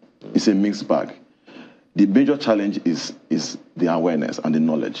mixed. It's a mixed bag. The major challenge is the awareness and the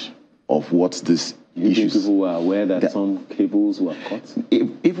knowledge of what this You think people were aware that some cables were cut?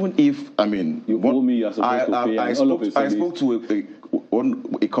 Even if, I mean, you told me you are supposed to pay. I spoke to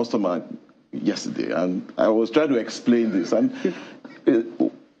a customer yesterday, and I was trying to explain this, and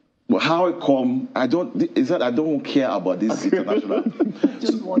how it come, I don't care about this international. I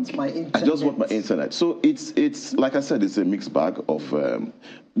just want my internet. I just want my internet. So it's like I said, it's a mixed bag of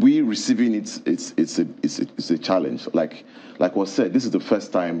we receiving it. It's a challenge. Like was said, this is the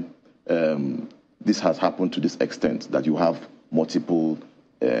first time this has happened to this extent that you have multiple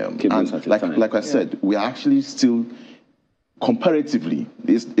cables at a time. Like I said, we are actually still comparatively.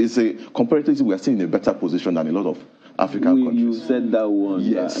 Comparatively we are still in a better position than a lot of African countries. You said that one.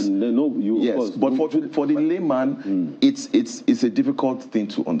 Yes. Yes. But for the layman, it's a difficult thing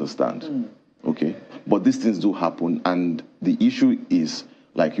to understand. Okay. But these things do happen, and the issue is,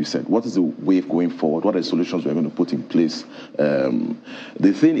 like you said, what is the wave going forward? What are the solutions we're going to put in place?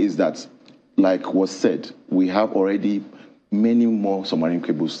 The thing is that, like was said, we have already many more submarine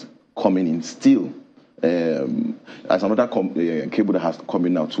cables coming in still. As another cable that has come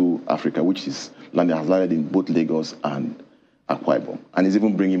in now to Africa, which has landed in both Lagos and Akwa Ibom, and is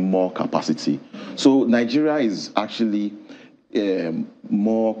even bringing more capacity. So Nigeria is actually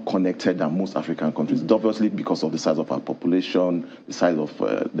more connected than most African countries, obviously because of the size of our population, the size of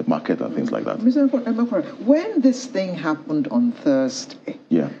the market and things like that. Mr. Mbakura, when this thing happened on Thursday,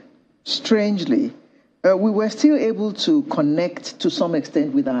 strangely, we were still able to connect to some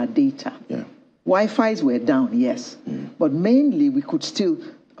extent with our data. Wi-Fi's were down, yes, but mainly we could still.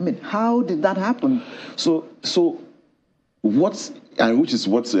 I mean, how did that happen? So which is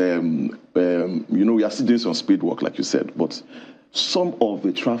what we are still doing some speed work, like you said, but some of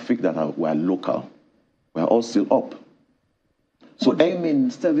the traffic that were local were all still up. So what do you mean,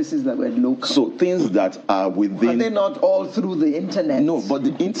 services that were local? So things that are within. Are they not all through the internet? No, but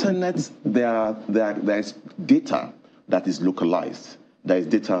the internet, there is data that is localized. There is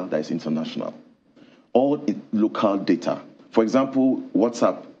data that is international. All local data For example,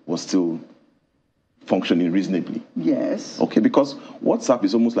 WhatsApp was still functioning reasonably. Yes. Okay, because WhatsApp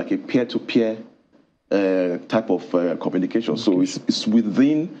is almost like a peer-to-peer type of communication. So it's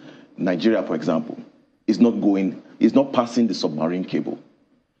within Nigeria, for example. It's not passing the submarine cable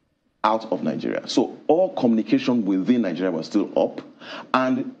out of Nigeria. So all communication within Nigeria was still up.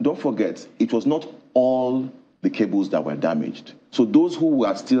 And don't forget, it was not all the cables that were damaged. So those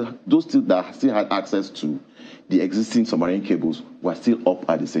that still had access to the existing submarine cables were still up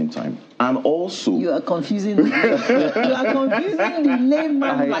at the same time. And also... You are confusing the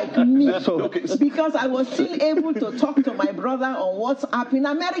layman like me. Because I was still able to talk to my brother on WhatsApp in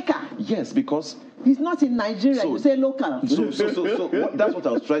America. Yes, because... He's not in Nigeria, you say local. So that's what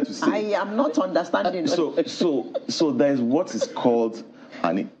I was trying to say. I am not understanding. So there is what is called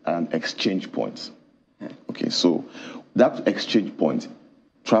an exchange point. Okay, so that exchange point,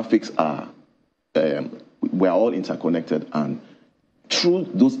 traffics are... we're all interconnected, and through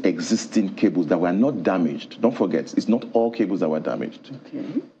those existing cables that were not damaged, don't forget, it's not all cables that were damaged. Okay.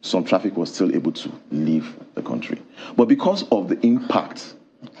 Some traffic was still able to leave the country. But because of the impact,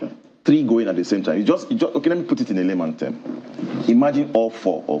 three going at the same time, okay, let me put it in a layman term. Imagine all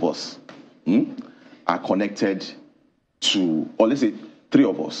four of us are connected to, or let's say three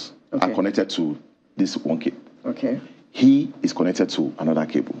of us are connected to this one cable. Okay. He is connected to another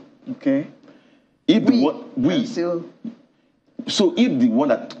cable. Okay. If if the one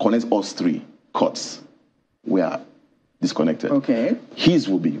that connects us three cuts, we are disconnected. Okay. His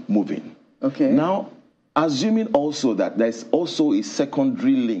will be moving. Okay. Now, assuming also that there's also a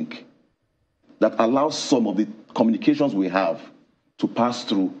secondary link that allows some of the communications we have to pass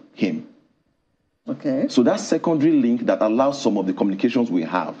through him. Okay. So that secondary link that allows some of the communications we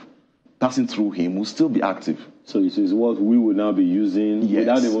have passing through him will still be active. So it is what we will now be using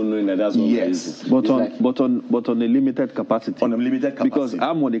without even knowing that that's what we're using. But on a limited capacity. On a limited capacity. Because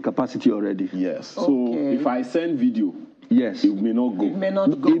I'm on the capacity already. Yes. So if I send video, yes, it may not go. It may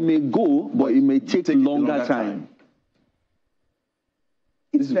not go. It may go, but it may take longer time.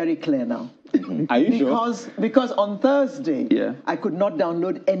 It's very clear now. Are you sure? Because on Thursday, I could not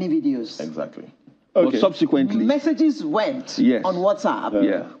download any videos. Exactly. Okay. But subsequently, messages went on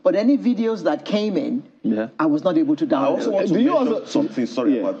WhatsApp, but any videos that came in, I was not able to download. I also want to mention something,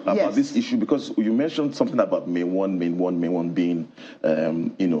 about this issue, because you mentioned something about May 1 being,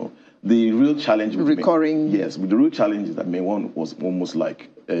 the real challenge with recurring. The real challenge is that May 1 was almost like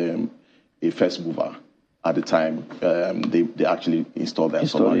a first mover at the time they actually installed their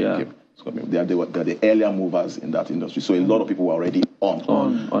submarine cable. They are the earlier movers in that industry. So a lot of people were already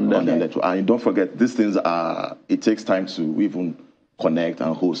on the network. And don't forget, these things it takes time to even connect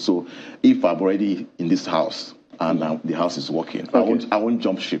and host. So if I'm already in this house and the house is working, I won't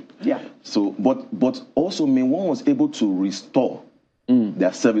jump ship. Yeah. So, but also May 1 was able to restore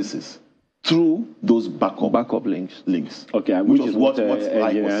their services through those backup links. Okay, which is what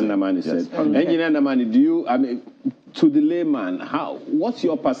Engineer Namani said. Engineer Namani, to the layman, what's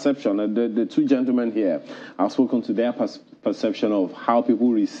your perception? The two gentlemen here have spoken to their perception of how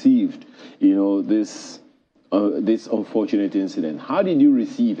people received, this unfortunate incident. How did you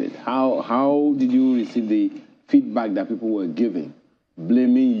receive it? How did you receive the feedback that people were giving,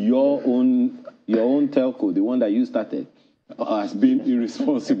 blaming your own telco, the one that you started, as being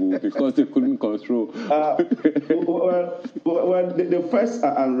irresponsible because they couldn't control? The first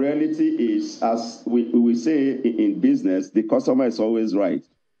reality is, as we say in business, the customer is always right.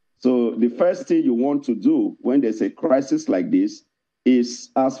 So the first thing you want to do when there's a crisis like this is,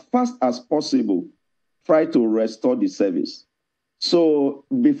 as fast as possible, try to restore the service. So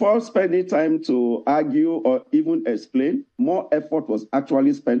before spending time to argue or even explain, more effort was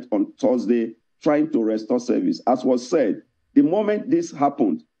actually spent on Thursday trying to restore service. As was said, the moment this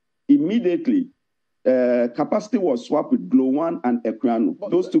happened, immediately capacity was swapped with Glow 1 and Akeredolu.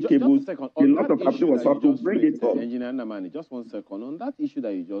 Those two cables, a lot of capacity was swapped to bring it up. Engineer Namani, just 1 second. On that issue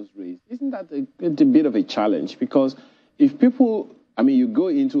that you just raised, isn't that a bit of a challenge? Because if people, you go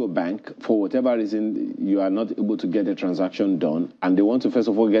into a bank, for whatever reason, you are not able to get a transaction done, and they want to, first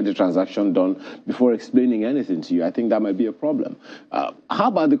of all, get the transaction done before explaining anything to you. I think that might be a problem. How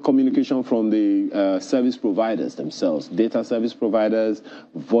about the communication from the service providers themselves, data service providers,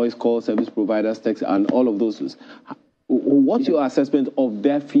 voice call service providers, text, and all of those? What's your assessment of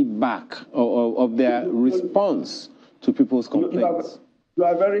their feedback, or of their response to people's complaints? You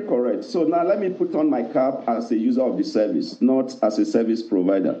are very correct. So now let me put on my cap as a user of the service, not as a service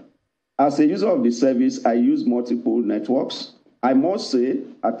provider. As a user of the service, I use multiple networks. I must say,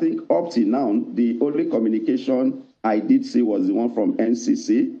 I think up till now, the only communication I did see was the one from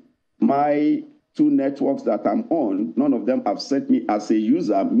NCC. My 2 networks that I'm on, none of them have sent me as a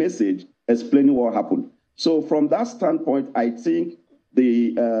user message explaining what happened. So from that standpoint, I think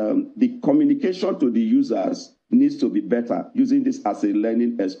the communication to the users needs to be better, using this as a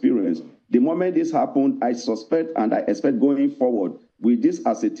learning experience. The moment this happened, I suspect and I expect going forward with this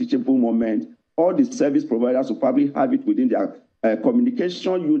as a teachable moment, all the service providers will probably have it within their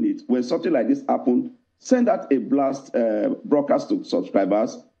communication unit. When something like this happened, send out a blast broadcast to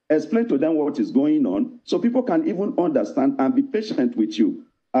subscribers, explain to them what is going on, so people can even understand and be patient with you.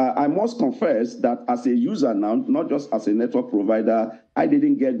 I must confess that as a user now, not just as a network provider, I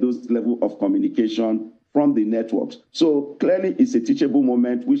didn't get those level of communication from the networks. So clearly it's a teachable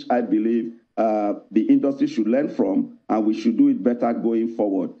moment, which I believe the industry should learn from, and we should do it better going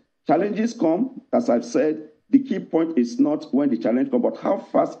forward. Challenges come, as I've said. The key point is not when the challenge comes, but how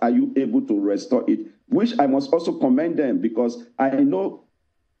fast are you able to restore it, which I must also commend them, because I know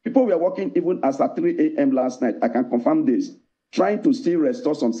people were working even as at 3 a.m. last night. I can confirm this, trying to still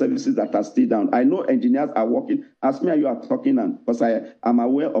restore some services that are still down. I know engineers are working, as me and you are talking, and because I am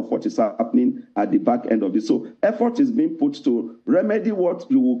aware of what is happening at the back end of this. So effort is being put to remedy what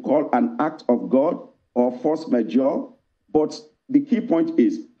you will call an act of God or force majeure. But the key point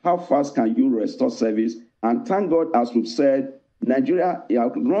is, how fast can you restore service? And thank God, as we've said, Nigeria,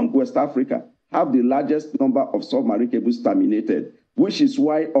 along West Africa, have the largest number of submarine cables terminated, which is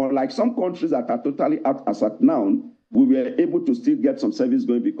why, unlike some countries that are totally out as at now, we were able to still get some service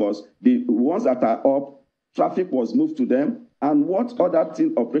going, because the ones that are up, traffic was moved to them. And what other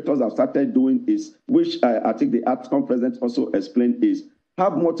thing operators have started doing is, which I think the ATCOM president also explained, is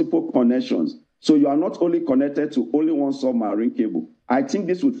have multiple connections. So you are not only connected to only one submarine cable. I think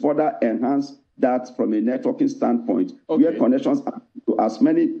this would further enhance that from a networking standpoint, where connections are to as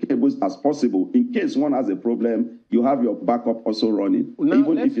many cables as possible. In case one has a problem, you have your backup also running. Now,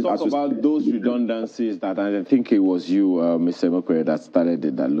 even let's if talk about those redundancies that, I think it was you, Mr. Mokwe, that started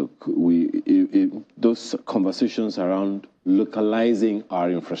it, that look, those conversations around localizing our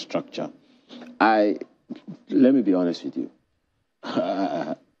infrastructure. Let me be honest with you.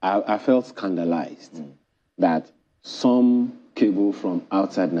 I felt scandalized that some cable from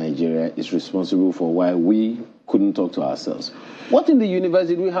outside Nigeria is responsible for why we couldn't talk to ourselves. What in the universe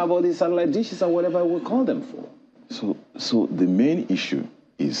did we have all these satellite dishes and whatever we call them for? So the main issue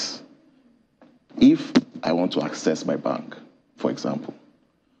is, if I want to access my bank, for example,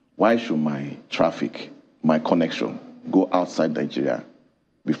 why should my traffic, my connection, go outside Nigeria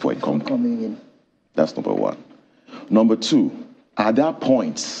before it comes in? That's number one. Number two, are there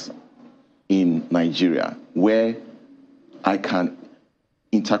points in Nigeria where I can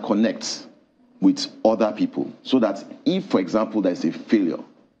interconnect with other people, so that if, for example, there's a failure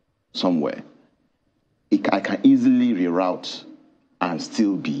somewhere, I can easily reroute and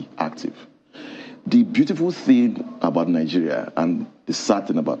still be active? The beautiful thing about Nigeria, and the sad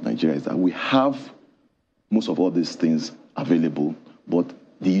thing about Nigeria, is that we have most of all these things available, but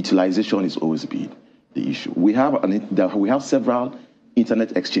the utilization is always been the issue. We have several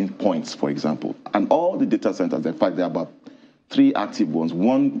internet exchange points, for example, and all the data centers. In fact, there are about 3 active ones,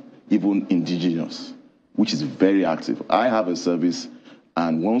 one even indigenous, which is very active. I have a service,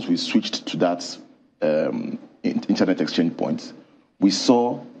 and once we switched to that internet exchange point, we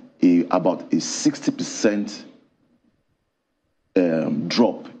saw about a 60%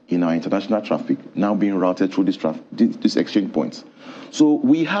 drop in our international traffic now being routed through this exchange points. So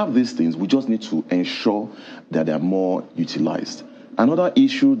we have these things. We just need to ensure that they are more utilized. Another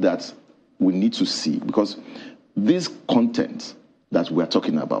issue that we need to see, because this content that we're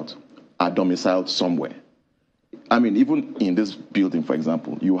talking about are domiciled somewhere. I mean, even in this building, for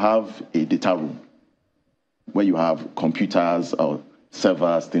example, you have a data room where you have computers or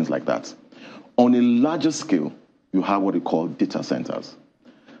servers, things like that. On a larger scale, you have what we call data centers.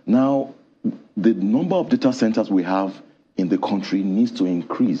 Now, the number of data centers we have in the country needs to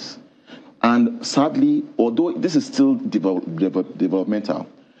increase. And sadly, although this is still developmental,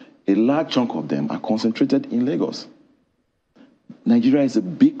 a large chunk of them are concentrated in Lagos. Nigeria is a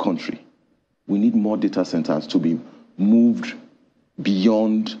big country. We need more data centers to be moved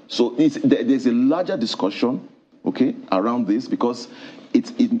beyond. So there's a larger discussion, okay, around this, because it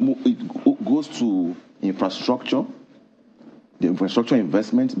goes to infrastructure, the infrastructure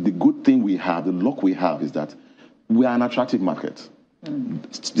investment. The good thing we have, the luck we have, is that we are an attractive market.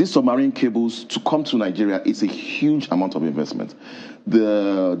 These submarine cables, to come to Nigeria, it's a huge amount of investment.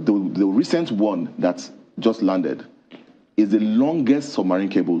 The recent one that just landed is the longest submarine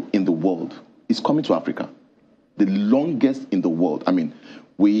cable in the world. It's coming to Africa. The longest in the world. I mean,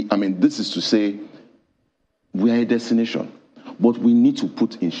 this is to say we are a destination, but we need to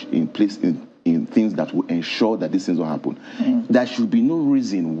put in place in things that will ensure that these things will happen. There should be no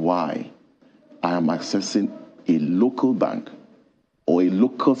reason why I am accessing a local bank or a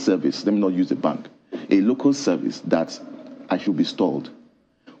local service, let me not use a bank, a local service that I should be stalled.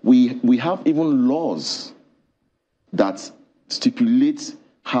 We have even laws that stipulate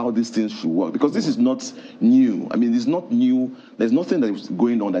how these things should work, because this is not new. I mean, it's not new. There's nothing that is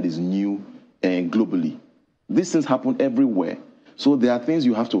going on that is new globally. These things happen everywhere. So there are things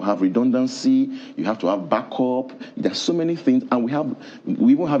you have to have redundancy, you have to have backup. There's so many things, and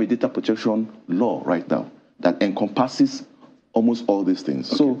we even have a data protection law right now that encompasses almost all these things.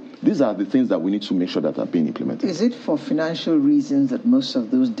 Okay. So these are the things that we need to make sure that are being implemented. Is it for financial reasons that most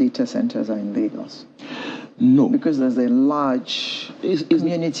of those data centers are in Lagos? No. Because there's a large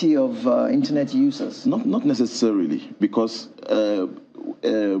community of internet users? Not necessarily, because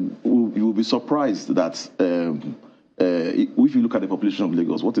you will be surprised that if you look at the population of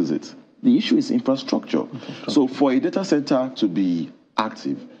Lagos, what is it? The issue is infrastructure. So for a data center to be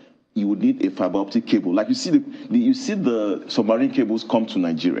active, you would need a fiber optic cable. Like you see the submarine cables come to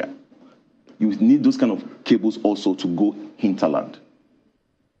Nigeria. You need those kind of cables also to go hinterland.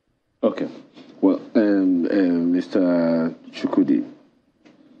 Okay. Well, Mr. Chukwudi,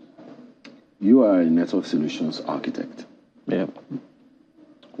 you are a network solutions architect. Yeah.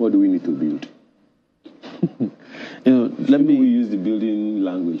 What do we need to build? Let me use the building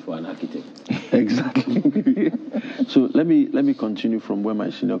language for an architect. Exactly. So let me continue from where my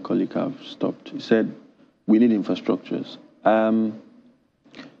senior colleague have stopped. He said we need infrastructures. I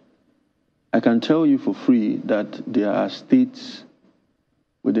can tell you for free that there are states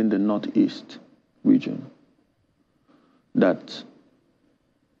within the Northeast region that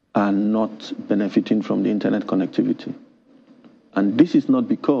are not benefiting from the internet connectivity. And this is not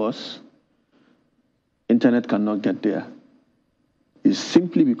because internet cannot get there. It's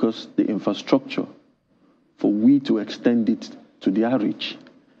simply because the infrastructure for we to extend it to their reach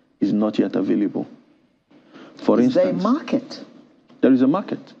is not yet available. For instance, is there a market? There is a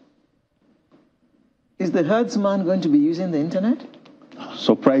market. Is the herdsman going to be using the internet?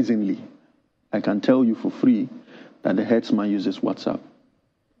 Surprisingly, I can tell you for free that the herdsman uses WhatsApp.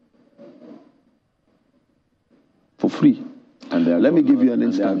 For free. And let me give you an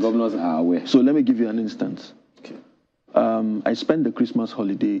instance. And governors are aware. So let me give you an instance. Okay. I spent the Christmas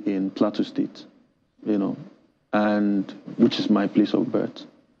holiday in Plateau State, and which is my place of birth.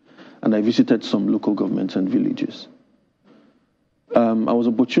 And I visited some local governments and villages. I was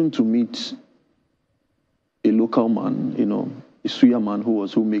opportune to meet a local man, a Suya man who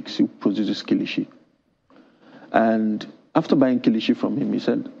produces kilishi. And after buying kilishi from him,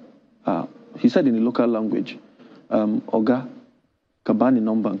 he said in a local language, Oga, Kabani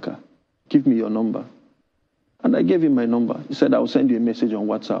Nombanka, give me your number. And I gave him my number. He said, I'll send you a message on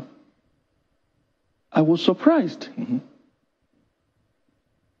WhatsApp. I was surprised. Mm-hmm.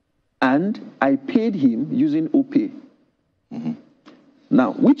 And I paid him using OPay. Mm-hmm.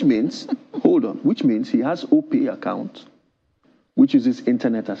 Now, which means he has OPay account, which uses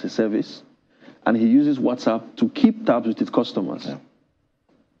internet as a service, and he uses WhatsApp to keep tabs with his customers. Yeah.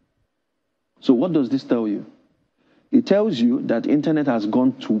 So what does this tell you? It tells you that internet has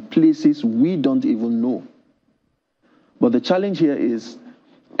gone to places we don't even know. But the challenge here is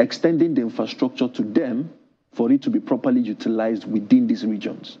extending the infrastructure to them for it to be properly utilized within these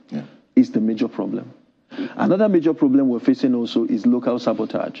regions is the major problem. Another major problem we're facing also is local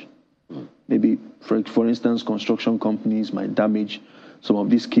sabotage. Maybe, for instance, construction companies might damage some of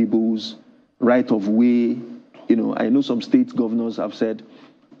these cables, right of way. I know some state governors have said,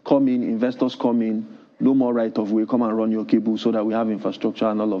 come in, investors come in, no more right of way, come and run your cable so that we have infrastructure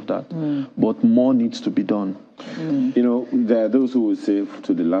and all of that. But more needs to be done. There are those who will say,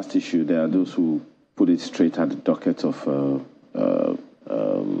 to the last issue, there are those who put it straight at the docket of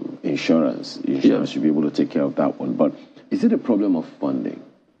insurance. Insurance should be able to take care of that one. But is it a problem of funding,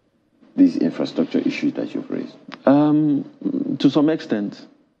 these infrastructure issues that you've raised? To some extent,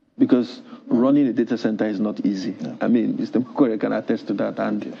 because running a data center is not easy. Yeah. I mean, Mr. Mokore can attest to that,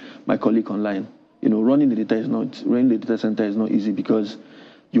 and my colleague online. Running the data center is not easy because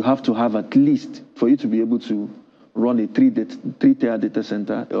you have to have at least, for you to be able to run a three-tier data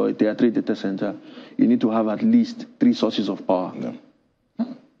center or a tier 3 data center, you need to have at least 3 sources of power. Yeah.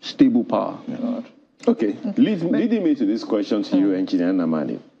 Stable power. Yeah. Okay. Leading me to this question to you, Engineer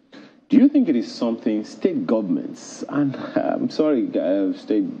Namani. Do you think it is something state governments, and I'm sorry, they are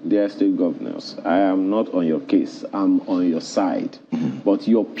state governors, I am not on your case, I'm on your side, but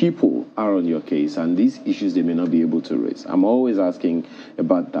your people are on your case, and these issues they may not be able to raise. I'm always asking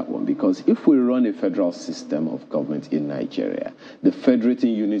about that one, because if we run a federal system of government in Nigeria, the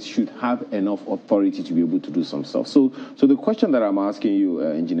federating units should have enough authority to be able to do some stuff. So the question that I'm asking you,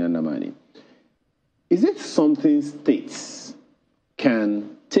 Engineer Namani, is it something states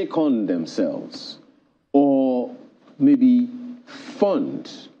can take on themselves, or maybe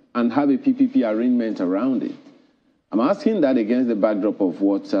fund and have a PPP arrangement around it? I'm asking that against the backdrop of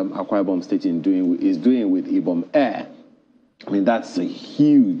what Akwa Ibom State is doing with Ibom Air. I mean, that's a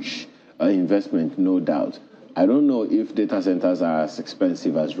huge investment, no doubt. I don't know if data centers are as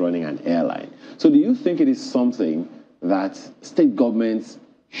expensive as running an airline. So do you think it is something that state governments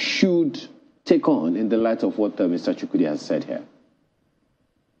should take on in the light of what Mr. Chukwudi has said here?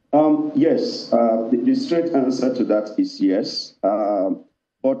 Yes, the straight answer to that is yes.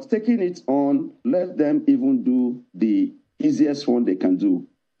 But taking it on, let them even do the easiest one they can do,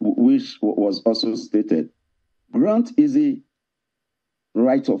 which was also stated. Grant easy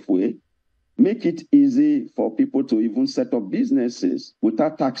right of way, make it easy for people to even set up businesses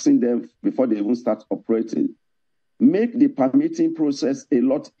without taxing them before they even start operating. Make the permitting process a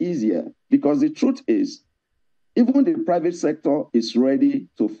lot easier, because the truth is, even the private sector is ready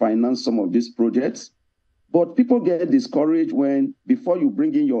to finance some of these projects, but people get discouraged when, before you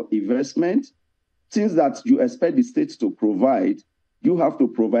bring in your investment, things that you expect the state to provide, you have to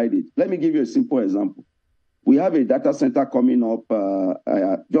provide it. Let me give you a simple example. We have a data center coming up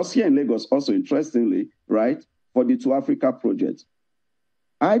just here in Lagos, also interestingly, right, for the 2 Africa project.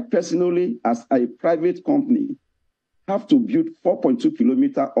 I personally, as a private company, have to build 4.2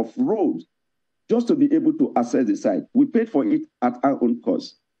 kilometers of road just to be able to access the site. We paid for it at our own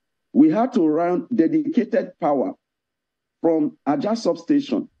cost. We had to run dedicated power from Aja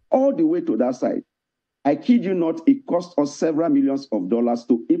substation all the way to that site. I kid you not, it cost us several millions of dollars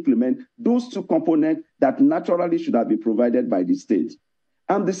to implement those 2 components that naturally should have been provided by the state.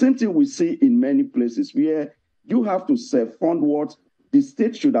 And the same thing we see in many places where you have to self-fund what the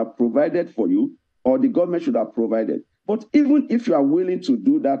state should have provided for you or the government should have provided. But even if you are willing to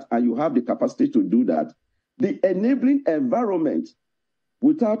do that and you have the capacity to do that, the enabling environment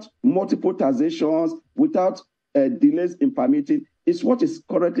without multiple taxations, without delays in permitting, is what is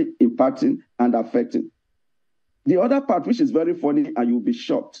currently impacting and affecting. The other part, which is very funny, and you'll be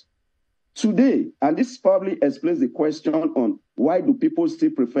shocked. Today, and this probably explains the question on why do people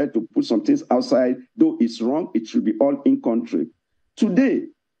still prefer to put some things outside, though it's wrong, it should be all in country. Today,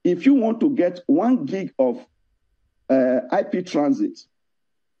 if you want to get 1 gig of IP transit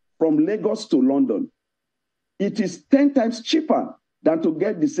from Lagos to London, it is 10 times cheaper than to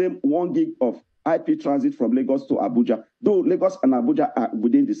get the same 1 gig of IP transit from Lagos to Abuja, though Lagos and Abuja are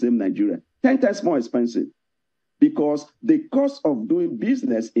within the same Nigeria. 10 times more expensive, because the cost of doing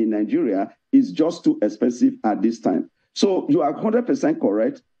business in Nigeria is just too expensive at this time. So you are 100%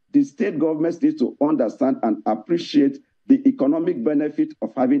 correct. The state governments need to understand and appreciate the economic benefit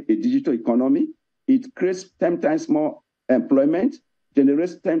of having a digital economy. It creates 10 times more employment,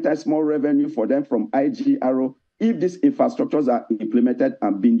 generates 10 times more revenue for them from IGRO if these infrastructures are implemented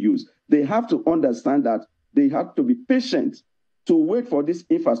and being used. They have to understand that they have to be patient to wait for these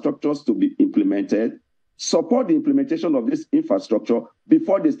infrastructures to be implemented, support the implementation of this infrastructure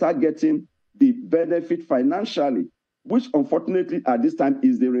before they start getting the benefit financially, which unfortunately at this time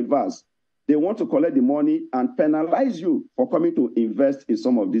is the reverse. They want to collect the money and penalize you for coming to invest in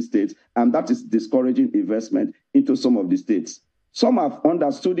some of these states, and that is discouraging investment into some of the states. Some have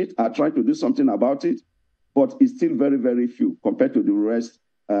understood it, are trying to do something about it, but it's still very, very few compared to the rest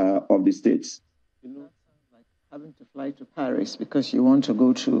of the states. You know, like having to fly to Paris because you want to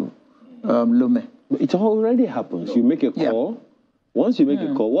go to Lomé. It already happens. You make a call. Yeah. Once you make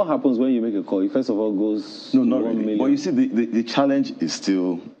a call, what happens when you make a call? It first of all goes no, not really. But you see, the challenge is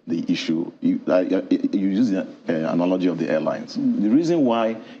still the issue. You use the analogy of the airlines. The reason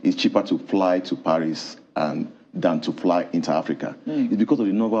why it's cheaper to fly to Paris than to fly into Africa is because of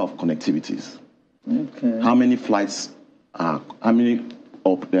the number of connectivities. Okay. How many flights how many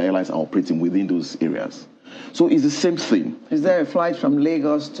of the airlines are operating within those areas? So it's the same thing. Is there a flight from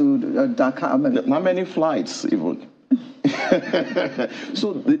Lagos to Dakar? Not many flights even.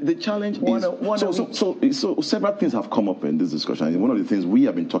 So the challenge is so several things have come up in this discussion. And one of the things we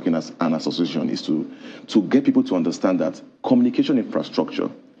have been talking as an association is to get people to understand that communication infrastructure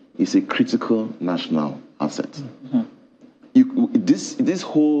is a critical national asset. This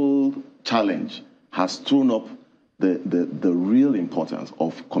whole challenge has thrown up the real importance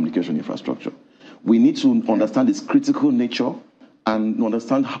of communication infrastructure. We need to understand its critical nature and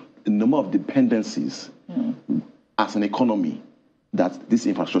understand the number of dependencies as an economy that this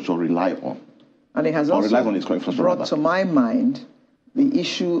infrastructure rely on. And it has also brought to my mind the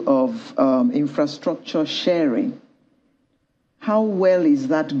issue of infrastructure sharing. How well is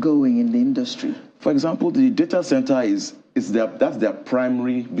that going in the industry? For example, the data center that's their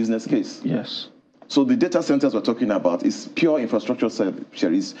primary business case. Yes. So the data centers we're talking about is pure infrastructure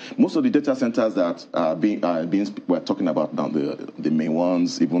sharing. Most of the data centers that we're talking about now, the main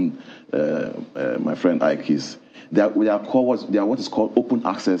ones, even my friend Ike they are what is called open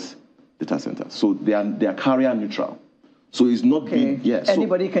access data centers. So they are carrier neutral. So it's not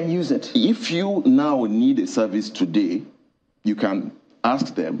anybody can use it. If you now need a service today, you can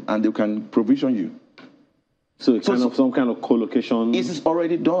ask them and they can provision you. So some kind of co-location. It is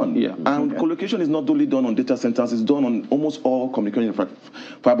already done. Yeah. And co-location is not only done on data centers, it's done on almost all communication.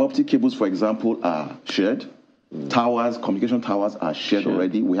 Fiber optic cables, for example, are shared. Towers, communication towers are shared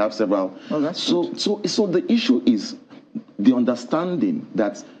already. We have several. So the issue is the understanding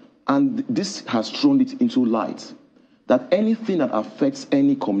that, and this has thrown it into light, that anything that affects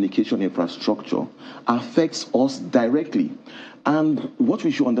any communication infrastructure affects us directly. And what we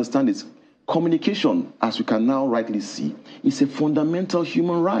should understand is communication, as we can now rightly see, is a fundamental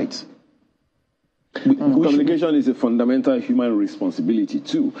human right. Communication is a fundamental human responsibility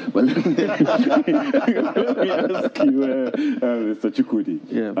too. But let me ask you, Mr. Chukwudi.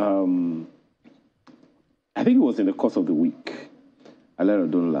 Yeah. I think it was in the course of the week.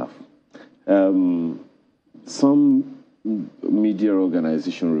 Don't laugh. Some media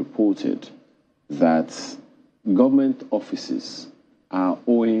organization reported that government offices are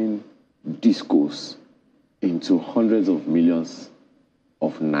owing discos into hundreds of millions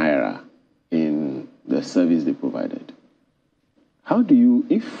of naira in the service they provided. How do you,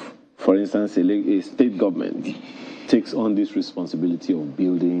 if, for instance, a state government takes on this responsibility of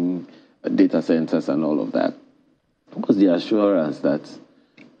building data centers and all of that, what's the assurance that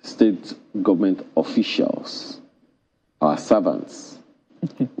state government officials, our servants,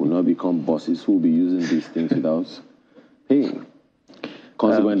 will not become bosses who will be using these things without paying?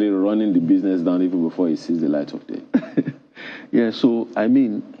 Consequently, running the business down even before it sees the light of day. Yeah. So I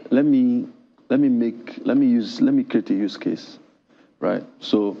mean, let me create a use case, right?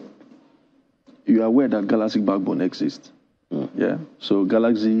 So you are aware that Galaxy Backbone exists, yeah. So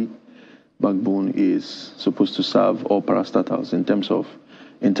Galaxy Backbone is supposed to serve all parastatals in terms of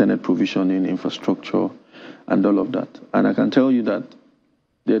internet provisioning, infrastructure, and all of that. And I can tell you that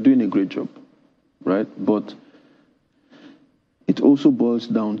they're doing a great job, right? But it also boils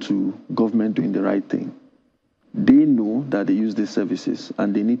down to government doing the right thing. They know that they use these services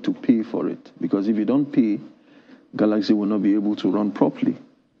and they need to pay for it, because if you don't pay, Galaxy will not be able to run properly,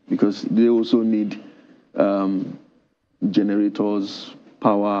 because they also need generators,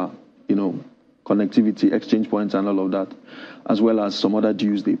 power, connectivity, exchange points, and all of that, as well as some other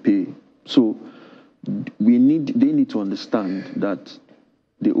dues they pay. So they need to understand that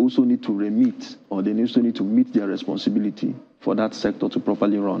they also need to remit, or they also need to meet their responsibility for that sector to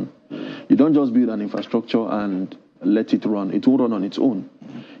properly run. You don't just build an infrastructure and let it run. It won't run on its own.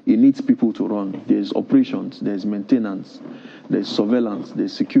 It needs people to run. There's operations, there's maintenance, there's surveillance,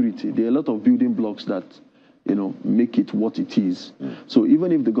 there's security. There are a lot of building blocks that make it what it is. So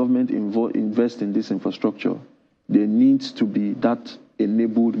even if the government invests in this infrastructure, there needs to be that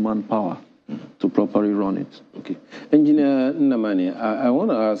enabled manpower to properly run it. Okay. Engineer Nnamani, I want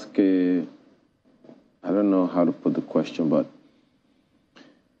to ask, I don't know how to put the question, but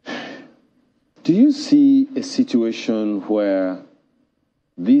do you see a situation where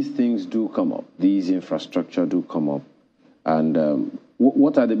these things do come up, these infrastructure do come up, and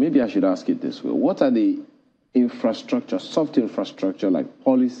what are the, maybe I should ask it this way, what are the infrastructure, soft infrastructure like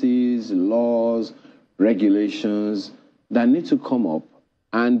policies, laws, regulations that need to come up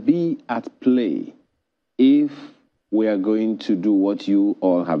and be at play if we are going to do what you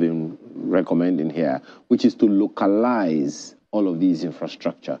all have been recommending here, which is to localize all of these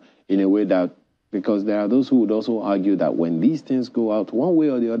infrastructure in a way that, because there are those who would also argue that when these things go out one way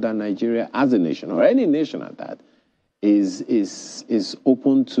or the other, Nigeria as a nation, or any nation at that, is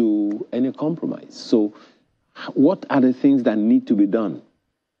open to any compromise. So what are the things that need to be done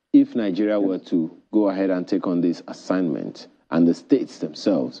if Nigeria were to go ahead and take on this assignment, and the states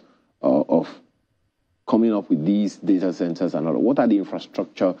themselves of coming up with these data centers and all? What are the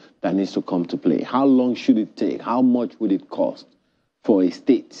infrastructure that needs to come to play? How long should it take? How much would it cost for a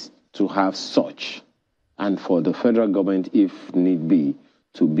state to have such, and for the federal government, if need be,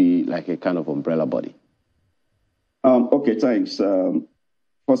 to be like a kind of umbrella body? Okay, thanks.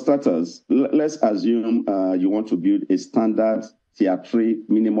 For starters, let's assume you want to build a standard Tier 3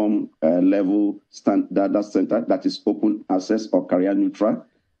 minimum level data center that is open access or carrier neutral.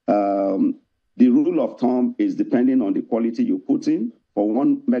 The rule of thumb is depending on the quality you put in. For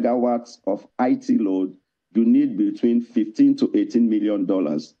 1 megawatt of IT load, you need between $15 to $18 million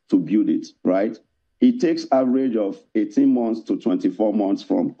to build it, right? It takes average of 18 months to 24 months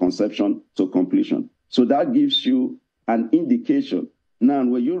from conception to completion. So that gives you an indication. Now,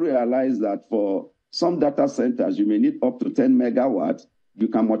 when you realize that for some data centers, you may need up to 10 megawatts, you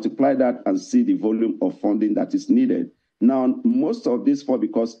can multiply that and see the volume of funding that is needed. Now, most of this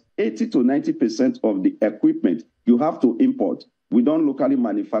because 80 to 90% of the equipment you have to import. We don't locally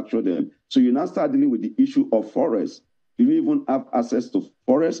manufacture them. So you now start dealing with the issue of forest. Do you even have access to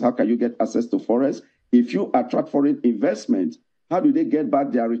forest? How can you get access to forest? If you attract foreign investment, how do they get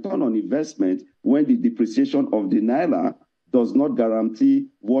back their return on investment when the depreciation of the naira does not guarantee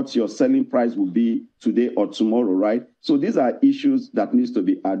what your selling price will be today or tomorrow, right? So these are issues that needs to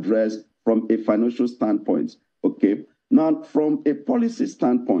be addressed from a financial standpoint, okay? Now, from a policy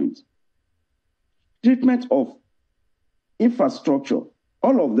standpoint, treatment of infrastructure,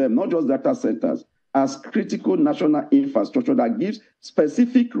 all of them, not just data centers, as critical national infrastructure that gives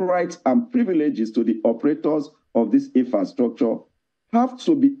specific rights and privileges to the operators of this infrastructure have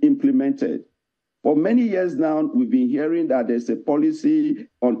to be implemented. For many years now, we've been hearing that there's a policy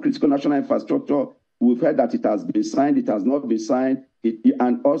on critical national infrastructure. We've heard that it has been signed, it has not been signed,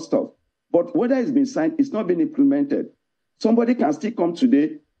 and all stuff. But whether it's been signed, it's not been implemented. Somebody can still come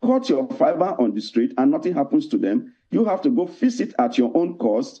today, cut your fiber on the street, and nothing happens to them. You have to go fix it at your own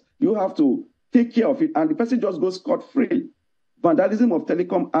cost. You have to take care of it, and the person just goes scot-free. Vandalism of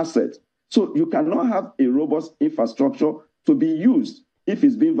telecom assets. So you cannot have a robust infrastructure to be used if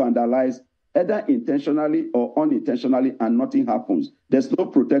it's being vandalized, either intentionally or unintentionally, and nothing happens. There's no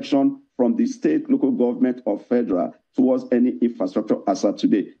protection from the state, local government, or federal towards any infrastructure as of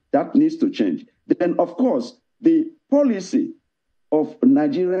today. That needs to change. Then, of course, the policy of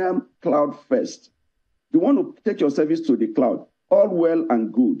Nigerian cloud first. You want to take your service to the cloud, all well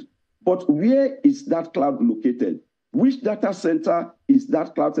and good. But where is that cloud located? Which data center is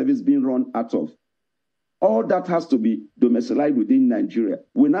that cloud service being run out of? All that has to be domiciled within Nigeria.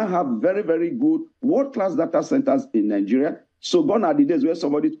 We now have very, very good world-class data centers in Nigeria. So gone are the days where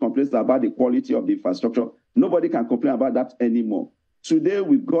somebody complains about the quality of the infrastructure. Nobody can complain about that anymore. Today,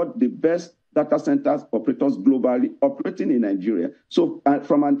 we've got the best data centers operators globally operating in Nigeria. So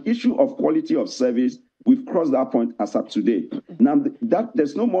from an issue of quality of service, we've crossed that point as of today. Now,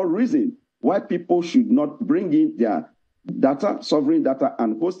 there's no more reason why people should not bring in their data, sovereign data,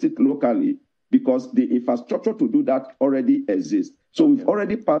 and host it locally, because the infrastructure to do that already exists. So we've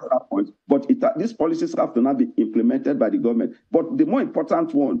already passed that point, but these policies have to now be implemented by the government. But the more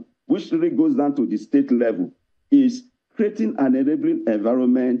important one, which really goes down to the state level, is creating an enabling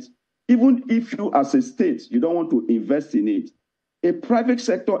environment. Even if you as a state, you don't want to invest in it, a private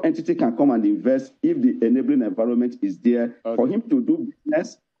sector entity can come and invest if the enabling environment is there for him to do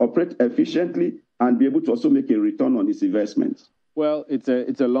business, operate efficiently, and be able to also make a return on his investments. Well, it's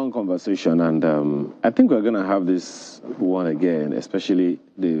a long conversation, and I think we're going to have this one again, especially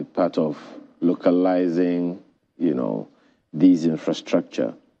the part of localizing, these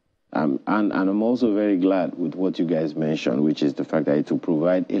infrastructure. And I'm also very glad with what you guys mentioned, which is the fact that it will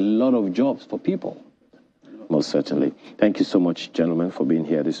provide a lot of jobs for people. Most certainly. Thank you so much, gentlemen, for being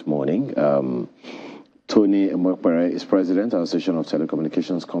here this morning. Tony Mokpere is President, Association of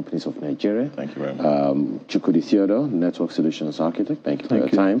Telecommunications Companies of Nigeria. Thank you very much. Chukudi Theodore, Network Solutions Architect. Thank you for your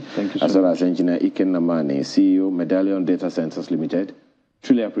time. Thank you so much. As well as Engineer Iken Namani, CEO, Medallion Data Centers Limited.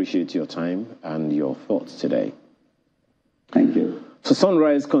 Truly appreciate your time and your thoughts today. Thank you. So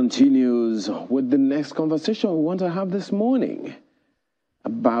Sunrise continues with the next conversation we want to have this morning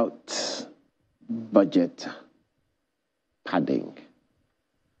about budget padding.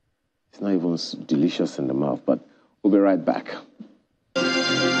 It's not even delicious in the mouth, but we'll be right back.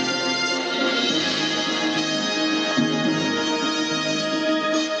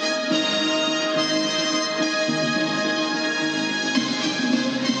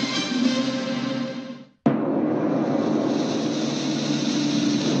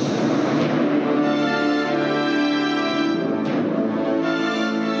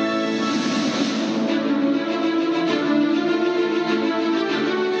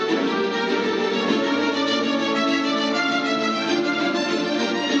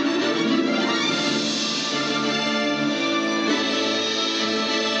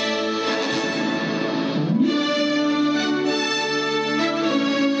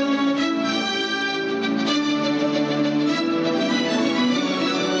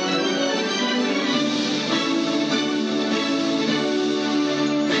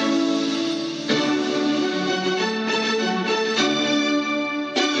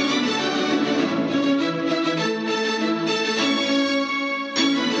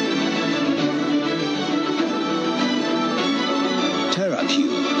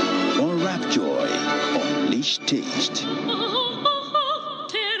 fresh taste.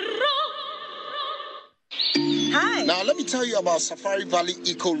 Hi. Now, let me tell you about Safari Valley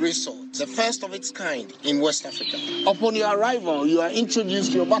Eco Resort, the first of its kind in West Africa. Upon your arrival, you are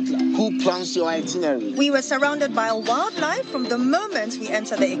introduced to your butler, who plans your itinerary. We were surrounded by wildlife from the moment we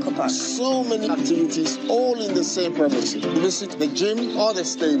entered the eco park. So many activities, all in the same premises. Visit the gym or the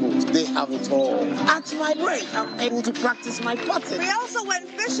stables, they have it all. At my break, I'm able to practice my putting. We also went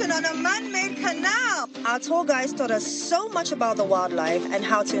fishing on a man-made canal. Our tour guides taught us so much about the wildlife and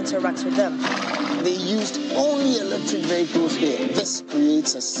how to interact with them. They used only electric vehicles here. This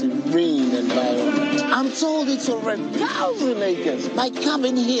creates a serene environment. I'm told it's over 1,000 acres. My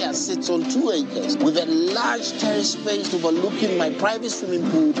cabin here sits on 2 acres with a large terrace space overlooking my private swimming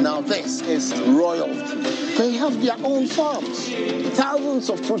pool. Now this is royalty. They have their own farms, thousands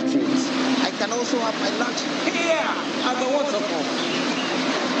of fruit trees. I can also have my lunch here at the waterfall.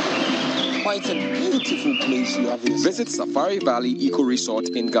 Quite a beautiful place you have here. Visit Safari Valley Eco Resort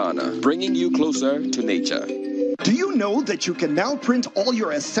in Ghana, bringing you closer to nature. Do you know that you can now print all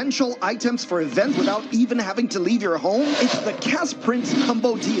your essential items for events without even having to leave your home? It's the Print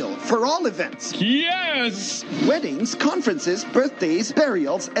Combo Deal for all events. Yes! Weddings, conferences, birthdays,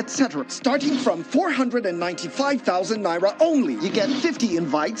 burials, etc. Starting from 495,000 Naira only. You get 50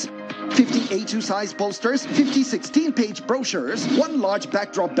 invites, 50 A2 size posters, 50 16-page brochures, 1 large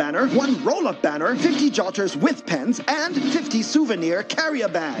backdrop banner, 1 roll-up banner, 50 jotters with pens, and 50 souvenir carrier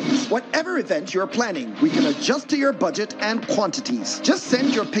bags. Whatever event you're planning, we can adjust to your budget and quantities. Just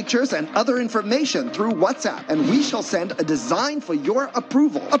send your pictures and other information through WhatsApp, and we shall send a design for your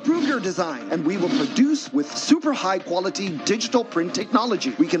approval. Approve your design, and we will produce with super high-quality digital print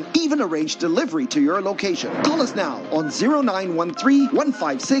technology. We can even arrange delivery to your location. Call us now on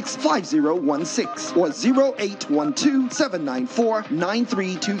 0913-156-5016 or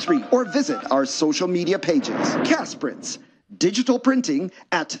 0812-794-9323 or visit our social media pages. Prints, digital printing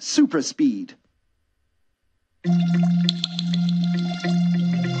at super speed.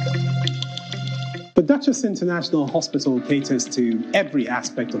 The Duchess International Hospital caters to every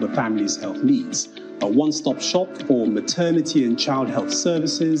aspect of the family's health needs. A one-stop shop for maternity and child health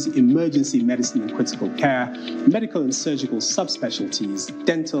services, emergency medicine and critical care, medical and surgical subspecialties,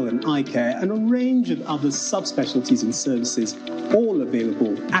 dental and eye care, and a range of other subspecialties and services, all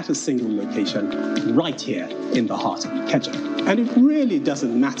available at a single location right here in the heart of Ikeja. And it really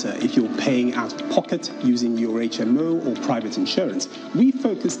doesn't matter if you're paying out of pocket using your HMO or private insurance. We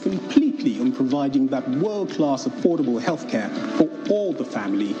focus completely on providing that world-class affordable healthcare for all the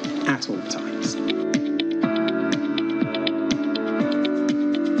family at all times.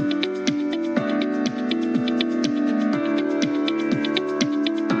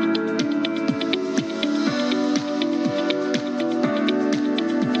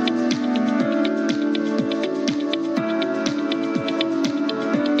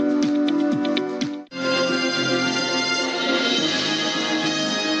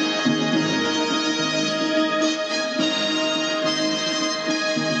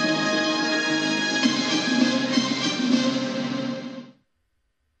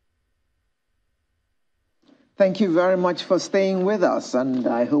 Thank you very much for staying with us, and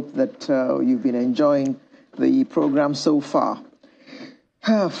I hope that you've been enjoying the program so far.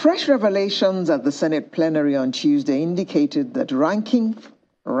 Fresh revelations at the Senate plenary on Tuesday indicated that ranking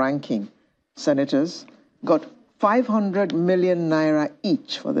senators got 500 million naira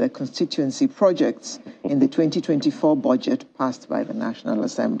each for their constituency projects in the 2024 budget passed by the National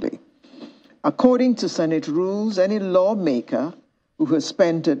Assembly. According to Senate rules, any lawmaker who has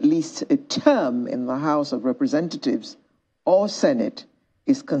spent at least a term in the House of Representatives or Senate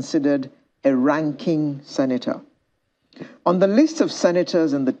is considered a ranking senator. On the list of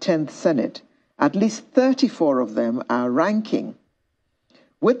senators in the 10th Senate, at least 34 of them are ranking.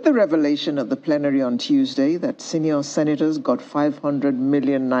 With the revelation at the plenary on Tuesday that senior senators got 500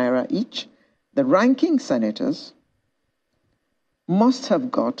 million naira each, the ranking senators must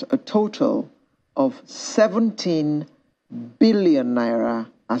have got a total of 17 billion naira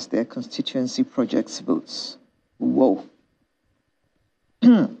as their constituency projects votes. Whoa.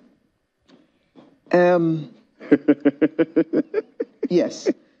 Yes.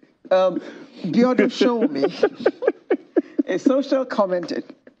 Biodo show me a social commentator.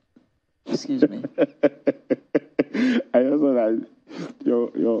 Excuse me. I also that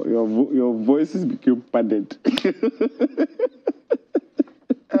your voices became padded.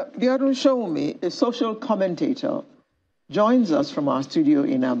 Biodo show me a social commentator joins us from our studio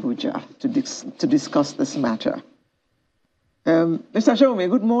in Abuja to discuss this matter. Mr. Shomi,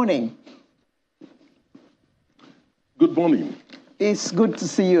 good morning. Good morning. It's good to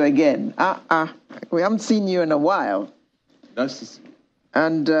see you again. We haven't seen you in a while. Nice to see you.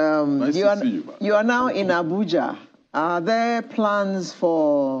 And Nice to see you, you are now in Abuja. Are there plans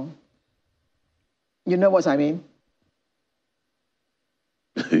for, you know what I mean?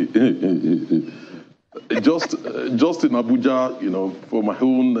 just in Abuja, you know, for my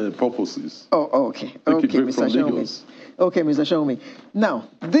own purposes. Oh, okay. Okay, Mr. Shomi. Okay, Mr. Shomi. Now,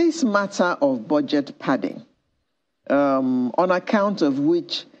 this matter of budget padding, on account of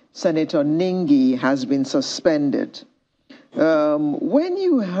which Senator Ningi has been suspended, when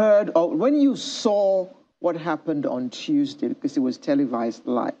you heard or when you saw what happened on Tuesday, because it was televised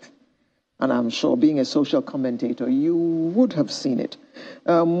live, and I'm sure being a social commentator, you would have seen it.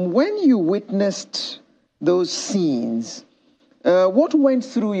 When you witnessed those scenes, what went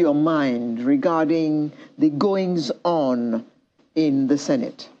through your mind regarding the goings on in the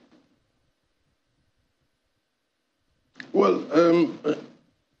Senate? Well,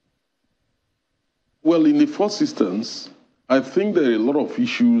 in the first instance, I think there are a lot of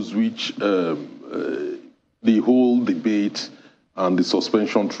issues which the whole debate and the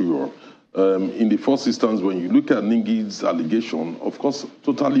suspension trigger. In the first instance, when you look at Ningi's allegation, of course,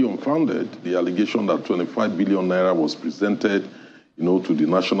 totally unfounded, the allegation that 25 billion naira was presented, you know, to the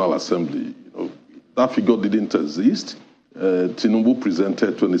National Assembly. You know, that figure didn't exist. Tinubu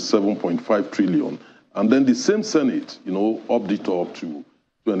presented 27.5 trillion. And then the same Senate, you know, upped it up to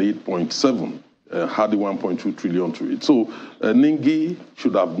 28.7, had the 1.2 trillion to it. So Ningi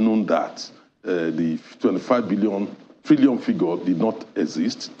should have known that the 25 trillion figure did not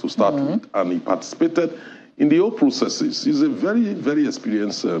exist to start with, and he participated in the whole processes. He's a very, very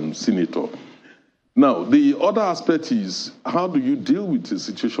experienced senator. Now, the other aspect is, how do you deal with a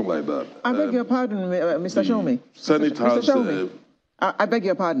situation like that? I beg your pardon, Mr. Shomi. Senate has... Mr. Shomi, I beg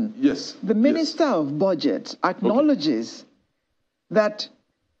your pardon. Yes. The Minister of Budget acknowledges that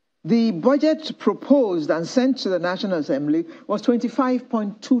the budget proposed and sent to the National Assembly was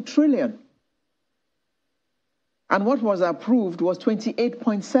 25.2 trillion. And what was approved was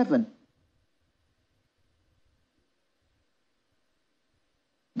 28.7.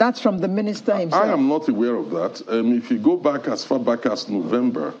 That's from the minister himself. I am not aware of that. If you go back as far back as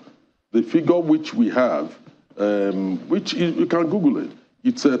November, the figure which we have, which is, you can Google it,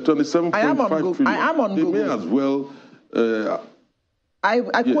 it's 27.5 trillion. I am on Google. They may as well...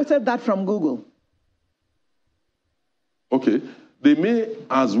 I quoted that from Google. Okay. They may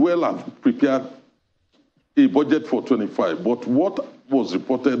as well have prepared a budget for 25, but what was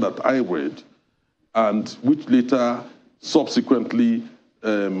reported that I read, and which later subsequently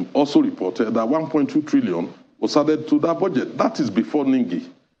also reported that 1.2 trillion was added to that budget. That is before Ningi.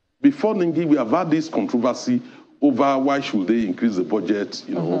 Before Ningi, we have had this controversy over why should they increase the budget,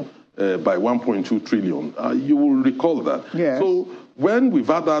 you know, by 1.2 trillion. You will recall that. Yes. So when we've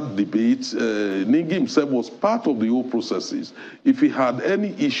had that debate, Ningi himself was part of the whole processes. If he had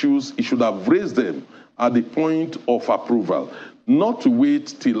any issues, he should have raised them at the point of approval, not to wait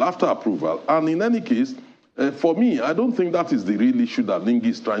till after approval. And in any case, for me, I don't think that is the real issue that Ningi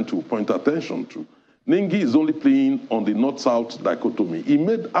is trying to point attention to. Ningi is only playing on the North-South dichotomy. He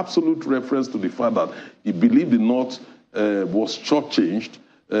made absolute reference to the fact that he believed the North was shortchanged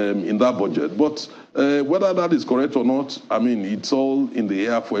in that budget. But whether that is correct or not, I mean, it's all in the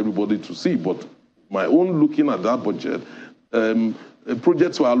air for everybody to see. But my own looking at that budget,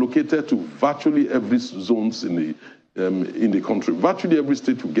 projects were allocated to virtually every zones in the country. Virtually every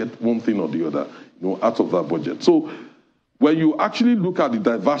state will get one thing or the other, you know, out of that budget. So when you actually look at the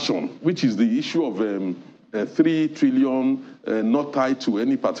diversion, which is the issue of 3 trillion not tied to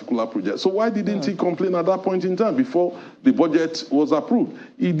any particular project. So why didn't he complain at that point in time before the budget was approved?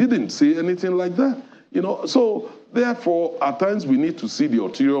 He didn't say anything like that. You know, so therefore, at times we need to see the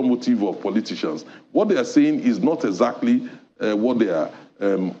ulterior motive of politicians. What they are saying is not exactly what they are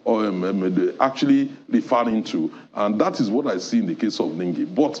actually referring to. And that is what I see in the case of Ningi.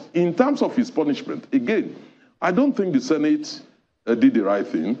 But in terms of his punishment, again, I don't think the Senate did the right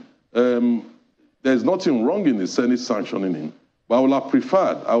thing. There's nothing wrong in the Senate sanctioning him. But I would have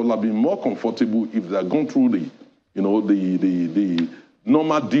preferred, I would have been more comfortable if they had gone through the, you know, the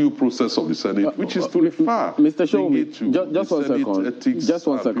normal due process of the Senate, which is to refer Mr. Shomi, just 1 second. Just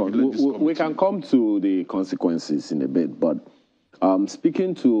 1 second. We can come to the consequences in a bit, but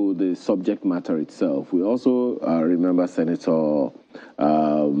speaking to the subject matter itself, we also remember Senator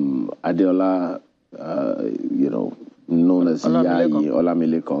Adeola, you know, known as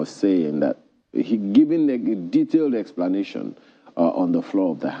Olamileko, saying that he giving a detailed explanation on the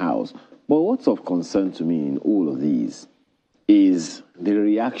floor of the House. But what's of concern to me in all of these is the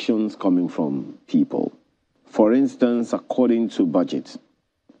reactions coming from people. For instance, according to budget,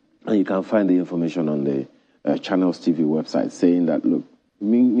 And you can find the information on the Channels TV website saying that, look,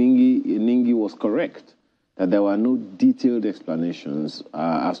 Ningi was correct, that there were no detailed explanations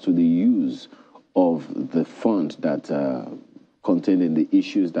as to the use of the fund that contained in the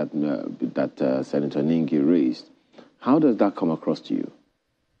issues that, Senator Ningi raised. How does that come across to you?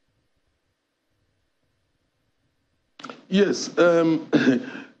 Yes,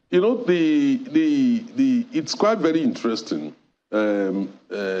 you know, it's quite very interesting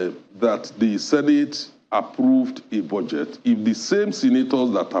that the Senate approved a budget. If the same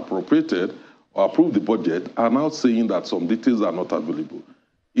senators that appropriated or approved the budget are now saying that some details are not available,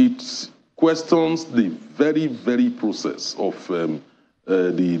 it questions the very, very process of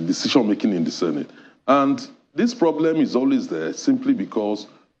the decision-making in the Senate. And this problem is always there simply because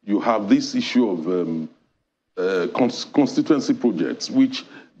you have this issue of constituency projects, which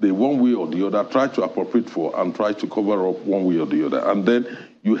they one way or the other try to appropriate for and try to cover up one way or the other. And then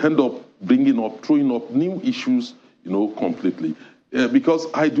you end up throwing up new issues, you know, completely. Because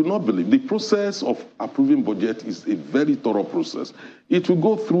I do not believe the process of approving budget is a very thorough process. It will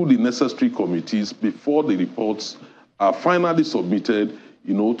go through the necessary committees before the reports are finally submitted,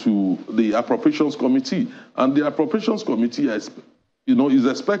 you know, to the appropriations committee. And the appropriations committee, is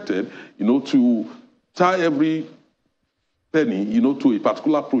expected, you know, to tie every penny, you know, to a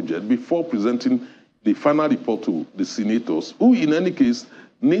particular project before presenting the final report to the senators, who in any case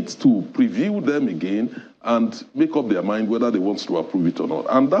needs to preview them again and make up their mind whether they want to approve it or not.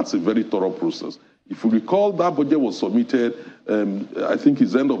 And that's a very thorough process. If you recall, that budget was submitted, I think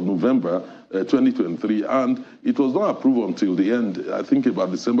it's end of November 2023, and it was not approved until the end, I think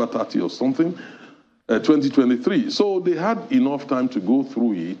about December 30 or something, 2023. So they had enough time to go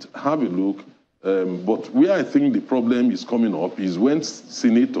through it, have a look. But where I think the problem is coming up is when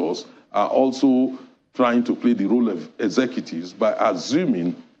senators are also trying to play the role of executives by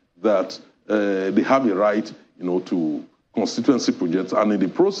assuming that they have a right, you know, to constituency projects, and in the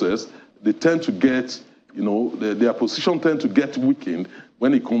process, they tend to get, you know, their position tend to get weakened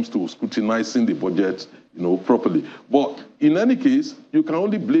when it comes to scrutinizing the budget, you know, properly. But in any case, you can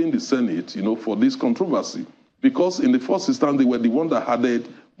only blame the Senate, you know, for this controversy, because in the first instance, they were the one that added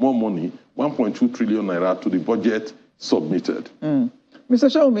more money, 1.2 trillion naira, to the budget submitted. Mr.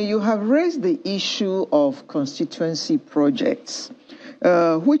 Shoumi, you have raised the issue of constituency projects,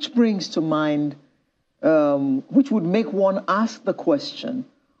 which brings to mind, which would make one ask the question,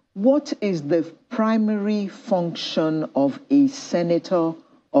 what is the primary function of a senator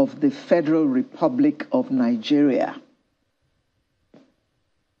of the Federal Republic of Nigeria?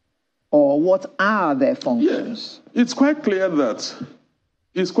 Or what are their functions? Yeah, it's quite clear that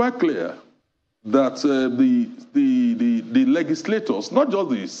the legislators, not just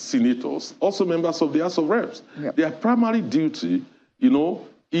the senators, also members of the House of Reps, their primary duty, you know,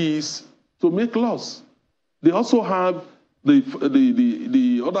 is to make laws. They also have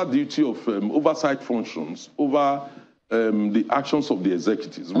the other duty of oversight functions over the actions of the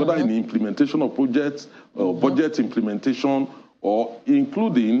executives, whether in the implementation of projects or budget implementation, or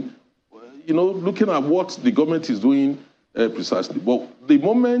including, you know, looking at what the government is doing precisely. But the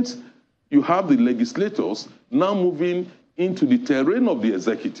moment you have the legislators now moving into the terrain of the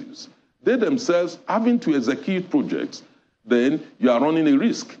executives, they themselves having to execute projects, then you are running a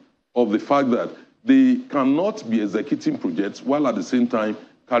risk of the fact that they cannot be executing projects while at the same time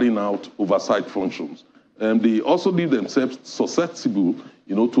carrying out oversight functions. And they also leave themselves susceptible,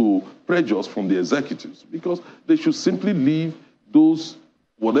 you know, to pressures from the executives, because they should simply leave those,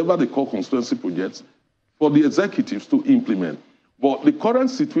 whatever they call constituency projects, for the executives to implement. But the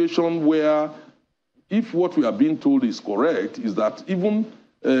current situation where, if what we are being told is correct, is that even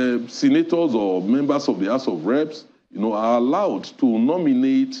senators or members of the House of Reps, you know, are allowed to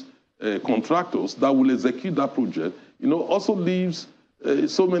nominate contractors that will execute that project, you know, also leaves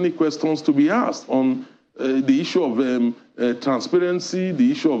so many questions to be asked on the issue of transparency,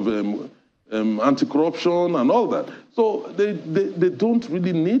 the issue of anti-corruption and all that. So they don't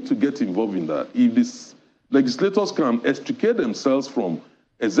really need to get involved in that. If these legislators can extricate themselves from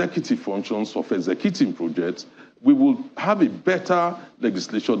executive functions of executing projects, we will have a better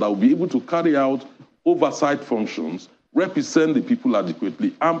legislature that will be able to carry out oversight functions, represent the people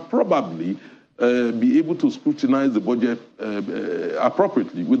adequately, and probably be able to scrutinize the budget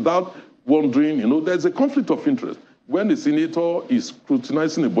appropriately without wondering, you know, there's a conflict of interest when the senator is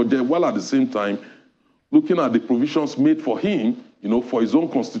scrutinizing the budget while at the same time looking at the provisions made for him, you know, for his own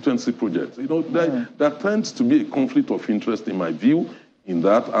constituency project. You know, there tends to be a conflict of interest, in my view, in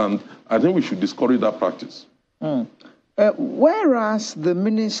that, and I think we should discourage that practice. Whereas the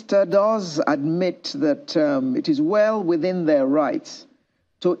minister does admit that it is well within their rights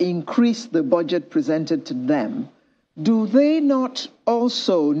to increase the budget presented to them, do they not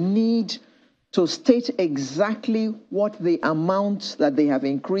also need to state exactly what the amount that they have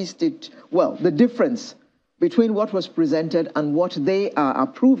increased it, well, the difference between what was presented and what they are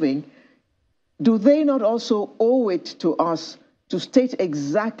approving? Do they not also owe it to us to state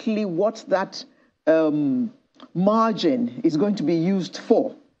exactly what that margin is going to be used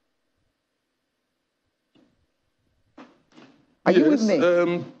for? Are you with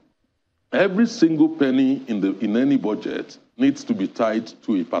me? Every single penny in any budget needs to be tied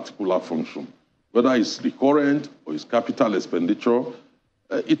to a particular function, whether it's recurrent or it's capital expenditure.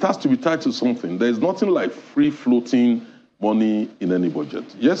 It has to be tied to something. There's nothing like free-floating money in any budget.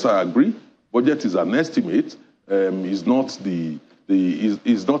 Yes, I agree. Budget is an estimate. Is not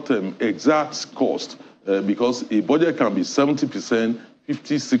exact cost because a budget can be 70%,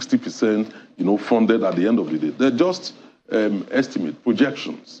 50, 60%, funded at the end of the day. They're just estimate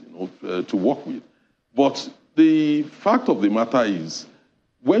projections, to work with. But the fact of the matter is,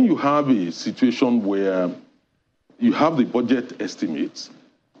 when you have a situation where you have the budget estimates,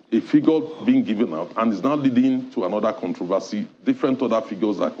 a figure being given out, and it's now leading to another controversy, different other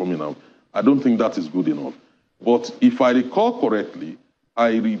figures are coming out, I don't think that is good enough. But if I recall correctly,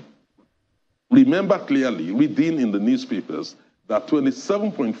 I remember clearly reading in the newspapers that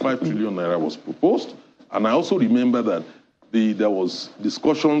 27.5 trillion naira was proposed, and I also remember that there was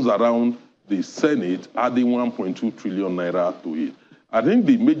discussions around the Senate adding 1.2 trillion naira to it. I think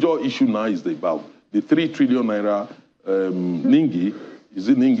the major issue now is about the 3 trillion naira Ningi, is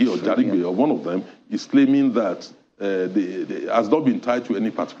it Ningi or Jarigbe, or one of them, is claiming that has not been tied to any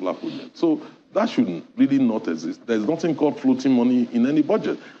particular project. So that should really not exist. There's nothing called floating money in any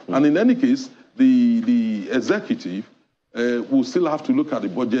budget. And in any case, the executive will still have to look at the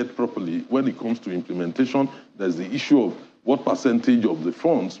budget properly when it comes to implementation. There's the issue of what percentage of the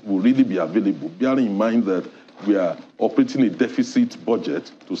funds will really be available, bearing in mind that we are operating a deficit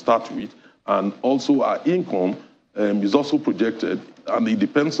budget to start with, and also our income is also projected, and it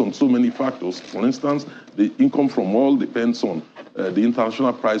depends on so many factors. For instance, the income from oil depends on the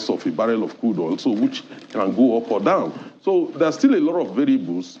international price of a barrel of crude oil, so which can go up or down. So there's still a lot of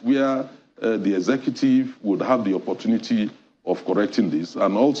variables where the executive would have the opportunity of correcting this.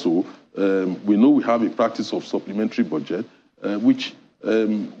 And also, we know we have a practice of supplementary budget, which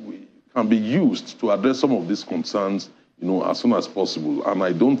can be used to address some of these concerns, as soon as possible. And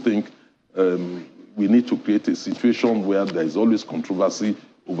I don't think we need to create a situation where there is always controversy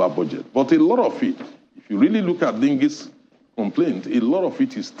over budget. But a lot of it, if you really look at Dingy's complaint, a lot of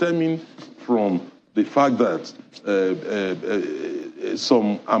it is stemming from the fact that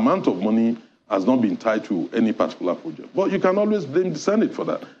some amount of money has not been tied to any particular project. But you can always blame the Senate for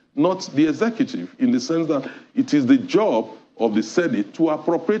that, not the executive, in the sense that it is the job of the Senate to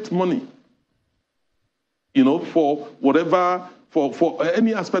appropriate money, for whatever, for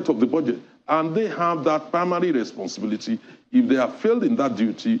any aspect of the budget. And they have that primary responsibility. If they have failed in that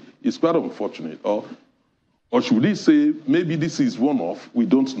duty, it's quite unfortunate. Or should we say, maybe this is one-off, we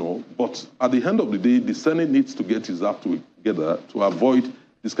don't know. But at the end of the day, the Senate needs to get its act together to avoid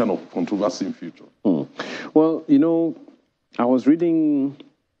this kind of controversy in future. Well, I was reading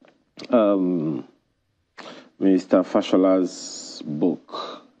Mr. Fashola's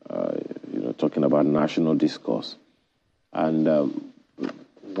book, talking about national discourse. And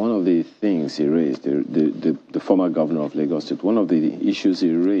one of the things he raised, the former governor of Lagos State, one of the issues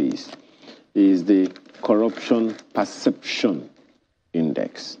he raised is the corruption perception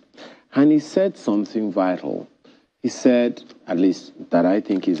index. And he said something vital. He said, at least that I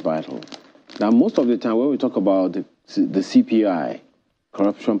think is vital. Now, most of the time when we talk about the CPI,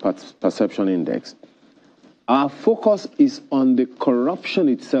 corruption perception index, our focus is on the corruption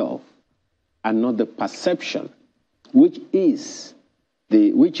itself and not the perception, which is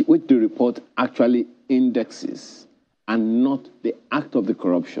which the report actually indexes, and not the act of the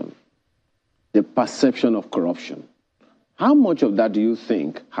corruption, the perception of corruption. How much of that do you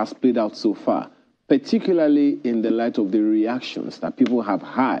think has played out so far, particularly in the light of the reactions that people have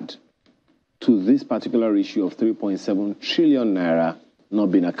had to this particular issue of 3.7 trillion naira not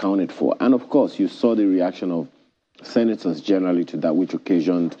being accounted for? And of course, you saw the reaction of senators generally to that, which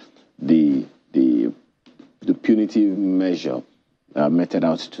occasioned the punitive measure meted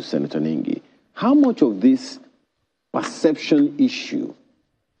out to Senator Ningi. How much of this perception issue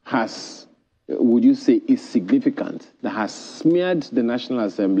would you say is significant, that has smeared the National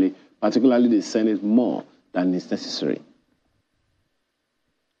Assembly, particularly the Senate, more than is necessary?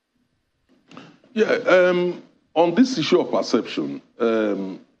 Yeah, on this issue of perception,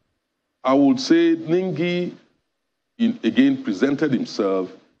 I would say Ningi, again presented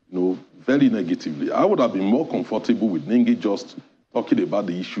himself, very negatively. I would have been more comfortable with Nengi just talking about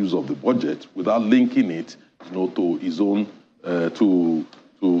the issues of the budget without linking it, to his own to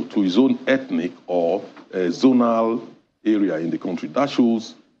his own ethnic or zonal area in the country. That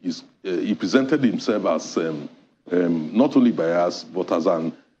shows he presented himself as not only biased but as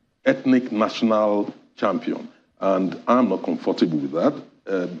an ethnic national champion, and I'm not comfortable with that.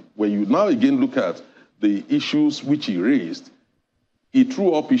 When you now again look at the issues which he raised, he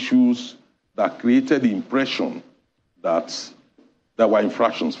threw up issues that created the impression that there were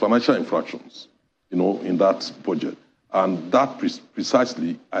infractions, financial infractions, in that budget. And that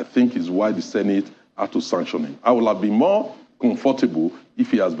precisely, I think, is why the Senate had to sanction him. I would have been more comfortable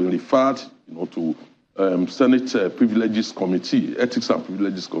if he has been referred, to Senate Privileges Committee, Ethics and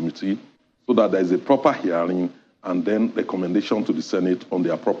Privileges Committee, so that there is a proper hearing and then recommendation to the Senate on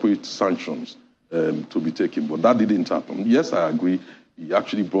the appropriate sanctions to be taken. But that didn't happen. Yes, I agree. He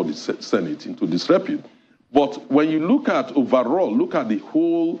actually brought the Senate into disrepute. But when you look at the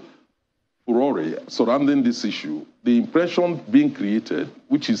whole furore surrounding this issue, the impression being created,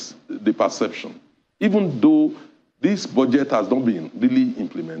 which is the perception, even though this budget has not been really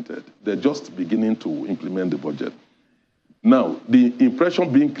implemented, they're just beginning to implement the budget. Now, the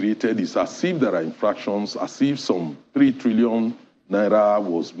impression being created is as if there are infractions, as if some 3 trillion naira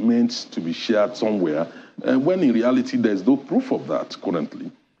was meant to be shared somewhere, when in reality there's no proof of that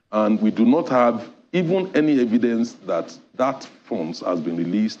currently. And we do not have even any evidence that that funds has been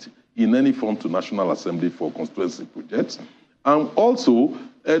released in any form to National Assembly for constituency projects. And also,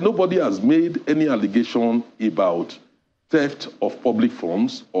 nobody has made any allegation about theft of public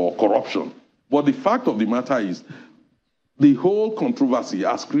funds or corruption. But the fact of the matter is, the whole controversy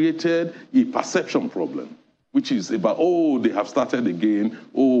has created a perception problem, which is about, they have started again,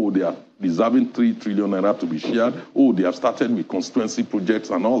 they are deserving 3 trillion naira to be shared, they have started with constituency projects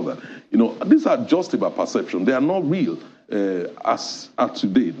and all that. These are just about perception. They are not real as at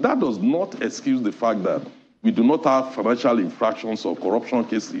today. That does not excuse the fact that we do not have financial infractions or corruption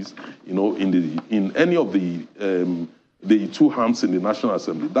cases, in any of the two arms in the National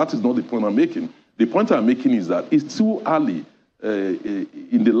Assembly. That is not the point I'm making. The point I'm making is that it's too early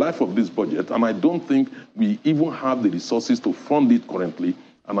in the life of this budget, and I don't think we even have the resources to fund it currently.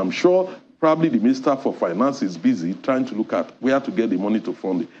 And I'm sure probably the Minister for Finance is busy trying to look at where to get the money to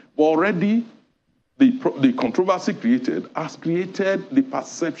fund it. But already, the controversy created has created the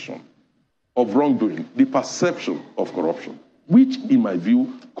perception of wrongdoing, the perception of corruption, which, in my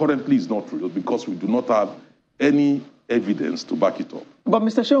view, currently is not real because we do not have any evidence to back it up. But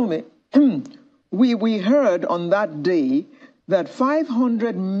Mr. Shome, we heard on that day that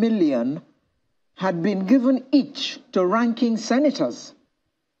 500 million had been given each to ranking senators,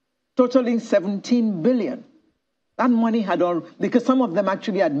 totaling 17 billion. That money had all, because some of them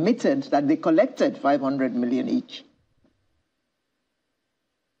actually admitted that they collected 500 million each.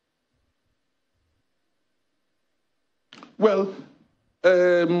 Well,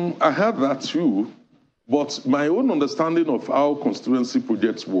 I had that too, but my own understanding of how constituency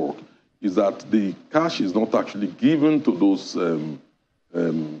projects work is that the cash is not actually given to those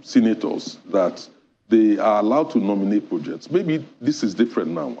senators, that they are allowed to nominate projects. Maybe this is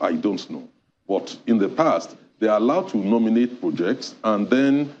different now, I don't know. But in the past, they are allowed to nominate projects and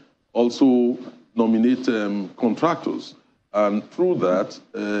then also nominate contractors. And through that,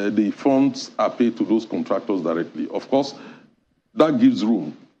 the funds are paid to those contractors directly. Of course, that gives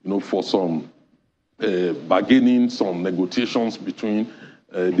room, for some bargaining, some negotiations between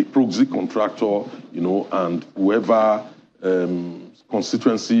the proxy contractor, and whoever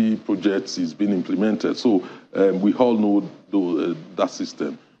constituency projects is being implemented. So we all know that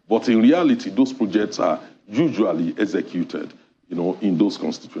system. But in reality, those projects are usually executed, in those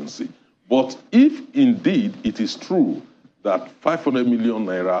constituencies. But if indeed it is true that 500 million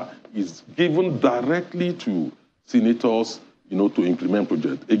naira is given directly to senators, to implement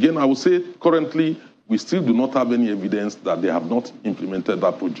projects. Again, I would say currently we still do not have any evidence that they have not implemented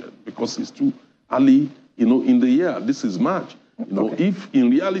that project because it's too early, in the year. This is March. Okay. If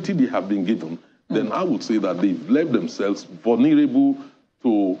in reality they have been given, then I would say that they've left themselves vulnerable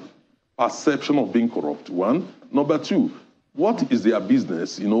to perception of being corrupt, one. Number two, what is their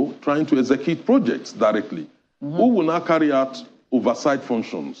business, trying to execute projects directly? Who will now carry out oversight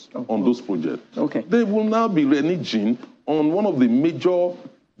functions on those projects? Okay. They will now be reneging on one of the major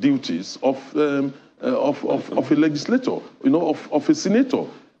duties of a legislator, of a senator.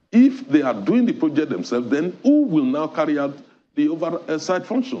 If they are doing the project themselves, then who will now carry out the oversight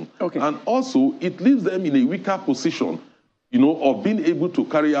function? Okay. And also, it leaves them in a weaker position of being able to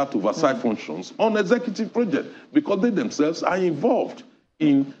carry out oversight functions on executive projects because they themselves are involved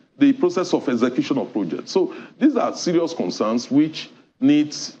in the process of execution of projects. So these are serious concerns which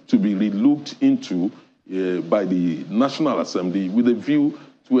need to be relooked into by the National Assembly with a view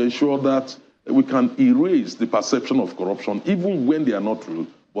to ensure that we can erase the perception of corruption even when they are not real,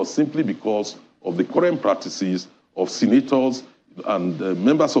 but simply because of the current practices of senators and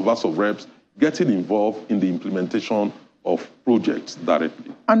members of House of Reps getting involved in the implementation of projects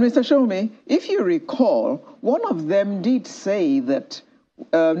directly. And Mr. Shomi, if you recall, one of them did say that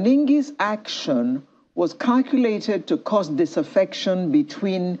Ningi's action was calculated to cause disaffection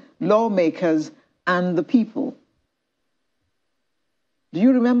between lawmakers and the people. Do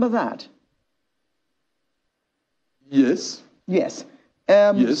you remember that? Yes. Yes.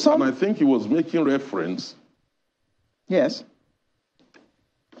 Yes, and I think he was making reference. Yes.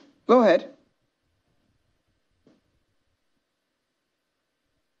 Go ahead.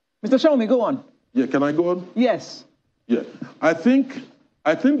 Mr. Shomi, go on. Yeah, can I go on? Yes. Yeah, I think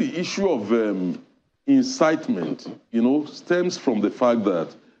the issue of incitement, stems from the fact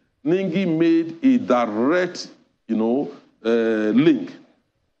that Ningi made a direct, link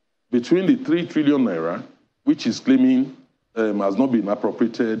between the 3 trillion naira, which is claiming has not been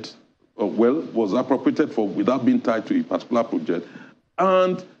appropriated, was appropriated for without being tied to a particular project,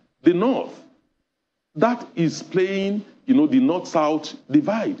 and the North. That is playing, the North-South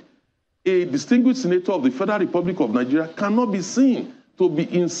divide. A distinguished senator of the Federal Republic of Nigeria cannot be seen to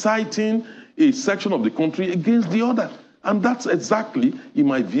be inciting a section of the country against the other. And that's exactly, in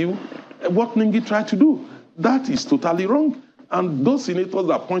my view, what Ningi tried to do. That is totally wrong. And those senators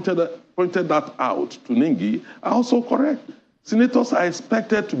that pointed that out to Ningi are also correct. Senators are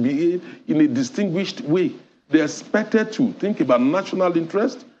expected to behave in a distinguished way. They're expected to think about national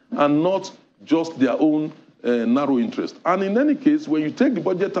interest and not just their own narrow interest. And in any case, when you take the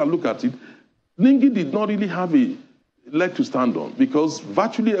budget and look at it, Ningi did not really have a leg to stand on because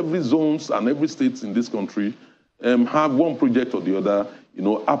virtually every zones and every states in this country have one project or the other,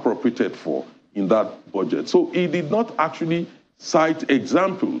 appropriated for in that budget. So he did not actually cite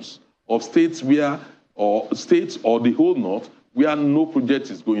examples of states or the whole North where no project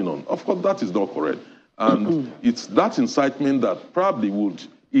is going on. Of course, that is not correct. And it's that incitement that probably would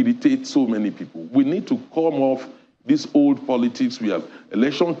irritate so many people. We need to come off this old politics. We have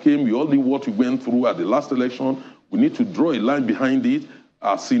election came, we all knew what we went through at the last election. We need to draw a line behind it.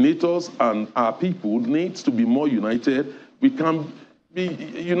 Our senators and our people need to be more united. We can be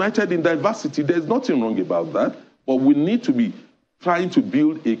united in diversity. There's nothing wrong about that. But we need to be trying to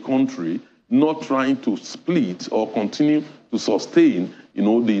build a country, not trying to split or continue to sustain, the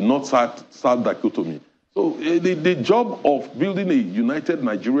North-South dichotomy. So the job of building a united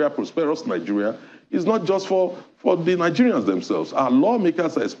Nigeria, prosperous Nigeria, is not just for the Nigerians themselves. Our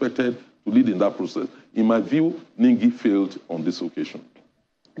lawmakers are expected to lead in that process. In my view, Ningi failed on this occasion.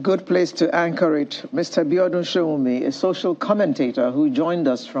 Good place to anchor it. Mr. Biodun Shoumi, a social commentator who joined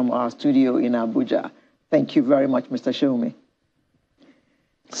us from our studio in Abuja. Thank you very much, Mr. Shoumi.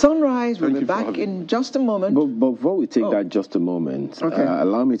 Sunrise will be back in just a moment. But before we take that just a moment, okay.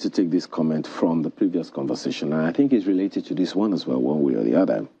 Allow me to take this comment from the previous conversation, and I think it's related to this one as well, one way or the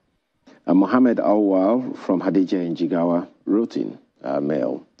other. Mohammed Awal from Hadija in Jigawa, Rotimi,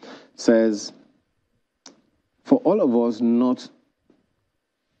 mail, says, for all of us,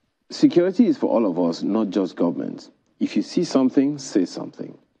 security is for all of us, not just government. If you see something, say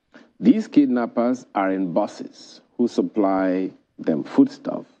something. These kidnappers are in buses who supply them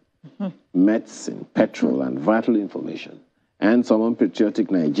foodstuff, medicine, petrol, and vital information. And some unpatriotic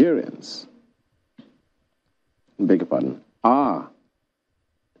Nigerians, beg your pardon, are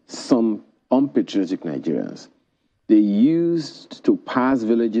some unpatriotic Nigerians. They used to pass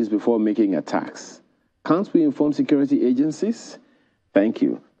villages before making attacks. Can't we inform security agencies? Thank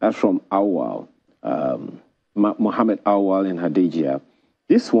you. That's from Awal, Mohammed Awal in Hadijia.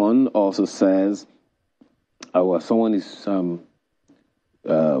 This one also says, someone is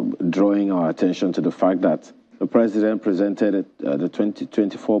drawing our attention to the fact that the president presented the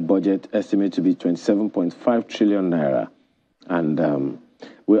 2024 budget estimated to be 27.5 trillion naira. And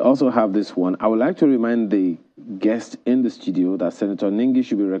we also have this one. I would like to remind the guest in the studio that Senator Ningi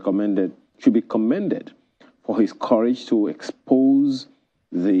should be commended for his courage to expose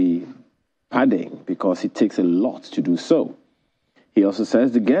the padding because it takes a lot to do so. He also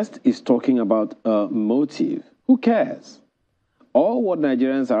says the guest is talking about a motive. Who cares? All what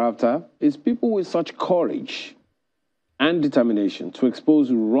Nigerians are after is people with such courage and determination to expose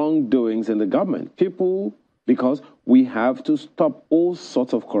wrongdoings in the government. People, because we have to stop all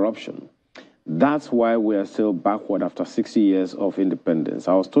sorts of corruption. That's why we are still backward after 60 years of independence.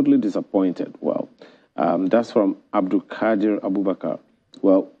 I was totally disappointed. Well, that's from Abdul Qadir Abubakar.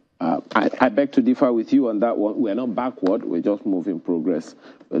 Well, I beg to differ with you on that one. We're not backward. We're just moving progress.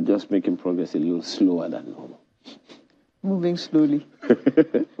 We're just making progress a little slower than normal. Moving slowly.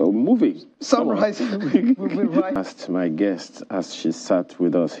 Well, moving. Summarizing. Moving right. Asked my guest as she sat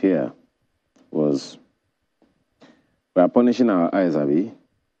with us here was, we are punishing our eyes, Abby?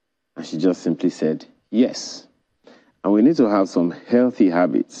 And she just simply said, yes. And we need to have some healthy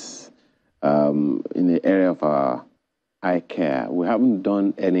habits in the area of our eye care. We haven't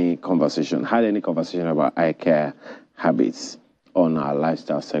had any conversation about eye care habits on our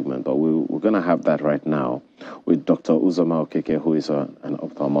lifestyle segment, but we're going to have that right now with Dr. Uzoma Okeke, who is an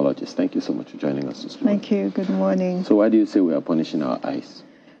ophthalmologist. Thank you so much for joining us this morning. Thank you. Good morning. So why do you say we are punishing our eyes?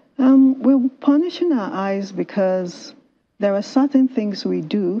 We're punishing our eyes because there are certain things we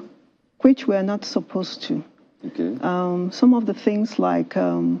do which we're not supposed to. Okay. Some of the things like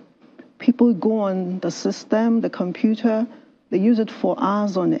people go on the system, the computer, they use it for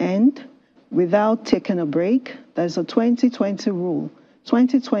hours on end without taking a break. There's a 20-20 rule,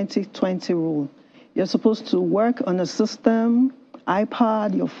 20-20-20 rule. You're supposed to work on a system,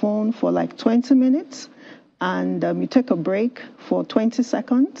 iPad, your phone for like 20 minutes, and you take a break for 20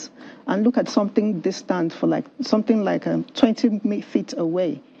 seconds and look at something distant for like something like 20 feet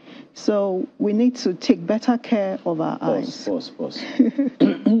away. So we need to take better care of our eyes. Pause.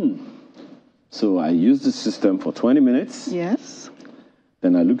 So I use the system for 20 minutes. Yes.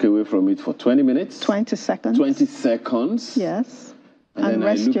 Then I look away from it for 20 minutes. 20 seconds. 20 seconds. Yes. And then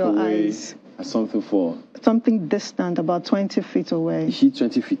rest I look your away eyes. At something for... Something distant, about 20 feet away. Is she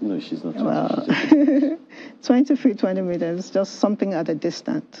 20 feet? No, she's not 20 well, feet. 20 feet, 20 meters, just something at a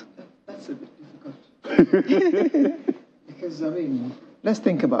distance. That's a bit difficult. Because, I mean, let's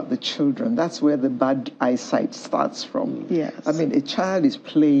think about the children. That's where the bad eyesight starts from. Yes. I mean, a child is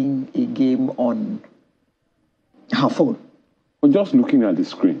playing a game on her phone. Or just looking at the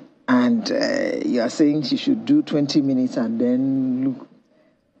screen. And you are saying she should do 20 minutes and then look.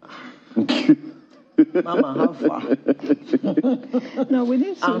 Mama, how far? No, we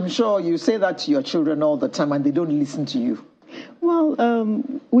need to... I'm sure you say that to your children all the time and they don't listen to you. Well,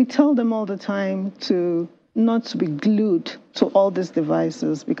 we tell them all the time to not to be glued to all these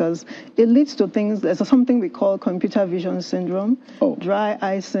devices because it leads to things. There's something we call computer vision syndrome, dry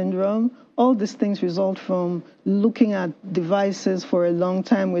eye syndrome. All these things result from looking at devices for a long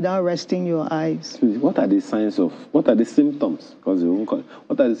time without resting your eyes. What are the symptoms? Because what are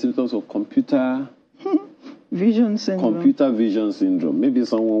the symptoms of computer vision syndrome? Computer vision syndrome. Maybe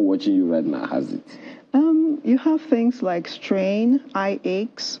someone watching you right now has it. You have things like strain, eye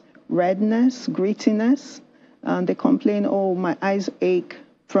aches, redness, grittiness. They complain, oh, my eyes ache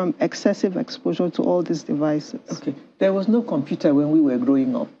from excessive exposure to all these devices. Okay. There was no computer when we were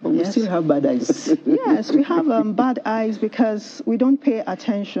growing up, but we still have bad eyes. Yes, we have bad eyes because we don't pay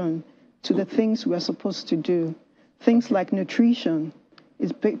attention to the things we're supposed to do. Things like nutrition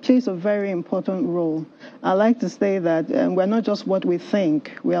plays a very important role. I like to say that we're not just what we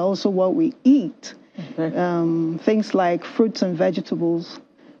think, we are also what we eat. Okay. Things like fruits and vegetables,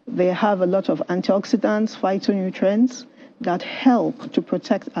 they have a lot of antioxidants, phytonutrients that help to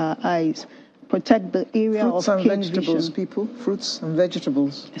protect our eyes, protect the area fruits of and keen vegetables, vision. people. Fruits and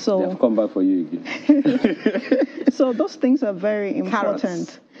vegetables. So they've come back for you again. So those things are very important.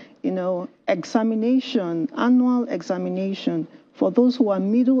 Carrots. You know, examination, annual examination for those who are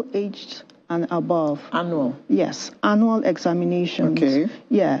middle-aged and above. Annual? Yes, annual examinations. Okay.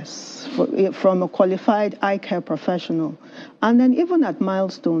 Yes, from a qualified eye care professional. And then even at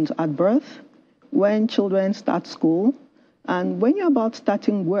milestones at birth, when children start school, and when you're about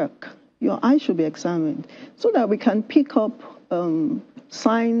starting work, your eyes should be examined so that we can pick up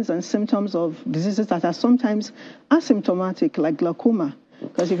signs and symptoms of diseases that are sometimes asymptomatic, like glaucoma.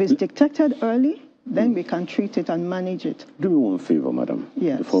 Because if it's detected early, then we can treat it and manage it. Do me one favor, madam.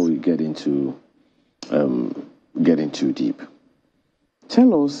 Yes. Before we get into getting too deep,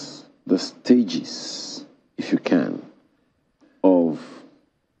 tell us the stages, if you can, of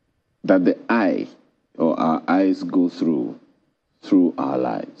that the eye or our eyes go through our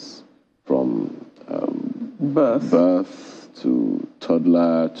lives, from birth to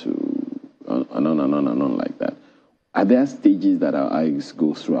toddler to and on like that. Are there stages that our eyes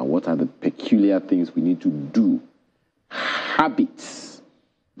go through, and what are the peculiar things we need to do, habits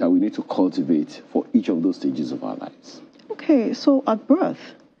that we need to cultivate for each of those stages of our lives? Okay, so at birth,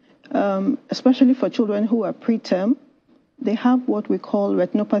 especially for children who are preterm, they have what we call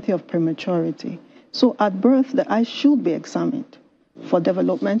retinopathy of prematurity. So at birth, the eyes should be examined. for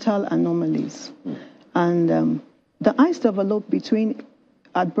developmental anomalies. And the eyes develop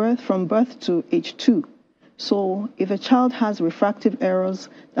from birth to age 2. So if a child has refractive errors,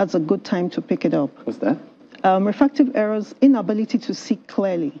 that's a good time to pick it up. What's that? Refractive errors, inability to see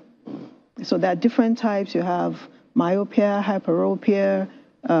clearly. So there are different types. You have myopia, hyperopia,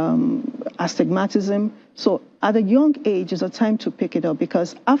 astigmatism. So at a young age is a time to pick it up,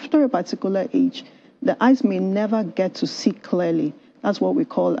 because after a particular age, the eyes may never get to see clearly. That's what we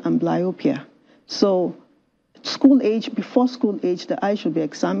call amblyopia. So before school age, the eye should be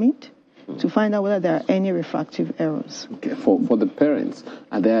examined to find out whether there are any refractive errors. Okay. For the parents,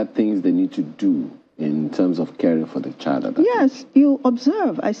 are there things they need to do in terms of caring for the child? Yes, you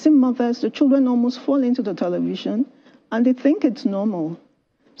observe. I see mothers, the children almost fall into the television and they think it's normal.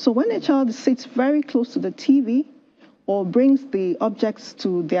 So when a child sits very close to the TV or brings the objects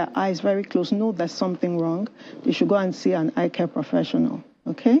to their eyes very close, know there's something wrong, they should go and see an eye care professional,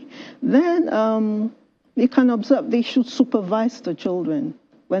 okay? Then you can observe, they should supervise the children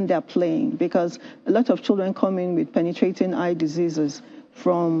when they're playing, because a lot of children come in with penetrating eye diseases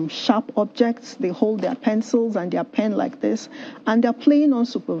from sharp objects. They hold their pencils and their pen like this, and they're playing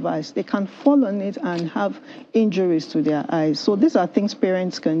unsupervised. They can fall on it and have injuries to their eyes. So these are things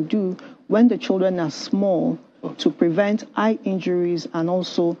parents can do when the children are small to prevent eye injuries and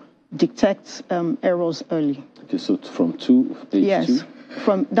also detect errors early. Okay, so from age 2? Yes,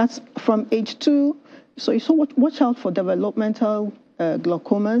 from age 2. So watch out for developmental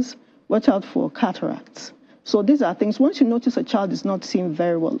glaucomas, watch out for cataracts. So these are things, once you notice a child is not seeing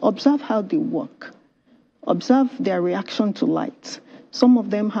very well, observe how they walk. Observe their reaction to light. Some of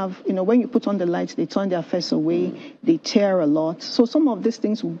them have, when you put on the lights, they turn their face away, they tear a lot. So some of these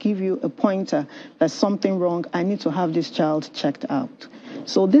things will give you a pointer, there's something wrong, I need to have this child checked out.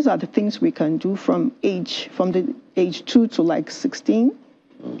 So these are the things we can do from the age 2 to like 16,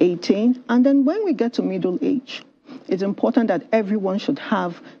 18. And then when we get to middle age, it's important that everyone should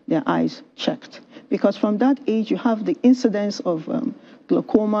have their eyes checked. Because from that age, you have the incidence of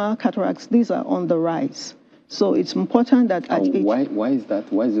glaucoma, cataracts. These are on the rise. So it's important that at age... Why is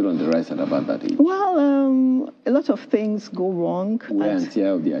that? Why is it on the rise at about that age? Well, a lot of things go wrong. Wear and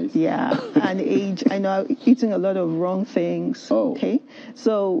tear of the eyes? Yeah, and age. I know, eating a lot of wrong things. Oh. Okay.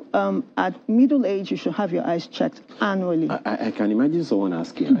 So at middle age, you should have your eyes checked annually. I can imagine someone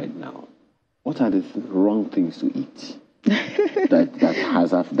asking right now, what are the wrong things to eat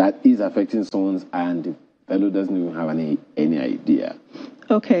that is affecting someone's eye and the fellow doesn't even have any idea?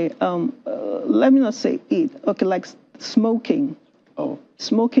 Okay, let me not say eat. Okay, like smoking. Oh.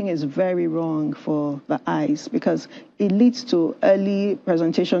 Smoking is very wrong for the eyes because it leads to early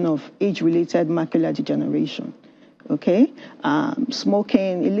presentation of age-related macular degeneration. Okay,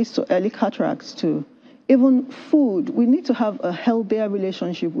 smoking, it leads to early cataracts too. Even food, we need to have a healthier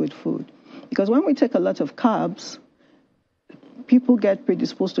relationship with food. Because when we take a lot of carbs, people get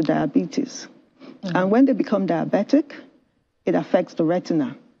predisposed to diabetes. Mm-hmm. And when they become diabetic, it affects the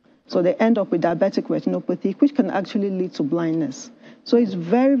retina. So they end up with diabetic retinopathy, which can actually lead to blindness. So it's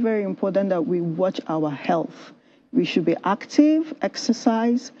very, very important that we watch our health. We should be active,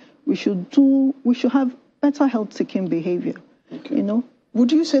 exercise. We should have better health-seeking behavior. Okay.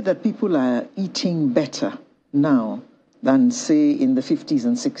 Would you say that people are eating better now than, say, in the 50s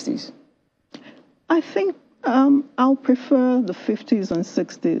and 60s? I think I'll prefer the 50s and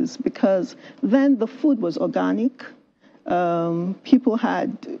 60s because then the food was organic. People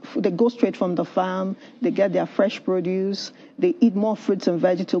they go straight from the farm, they get their fresh produce, they eat more fruits and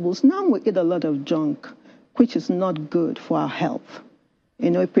vegetables. Now we eat a lot of junk, which is not good for our health.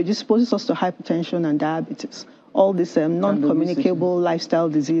 It predisposes us to hypertension and diabetes, all these non-communicable lifestyle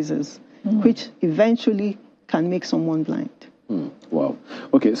diseases, which eventually can make someone blind. Wow.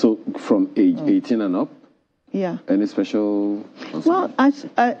 Okay, so from age 18 and up? Yeah. Any special... Well,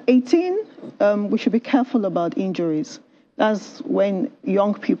 at 18, we should be careful about injuries. That's when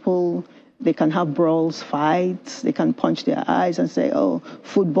young people, they can have brawls, fights, they can punch their eyes and say, oh,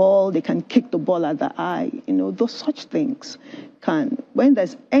 football, they can kick the ball at the eye. Those such things can... When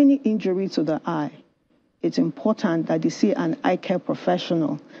there's any injury to the eye, it's important that you see an eye care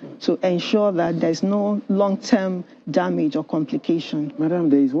professional to ensure that there's no long-term damage or complication. Madam,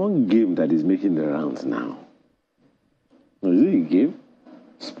 there is one game that is making the rounds now. Is it a game?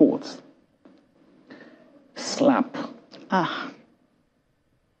 Sports. Slap. Have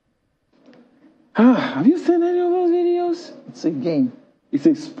you seen any of those videos? It's a game. It's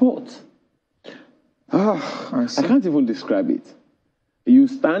a sport. I can't even describe it. You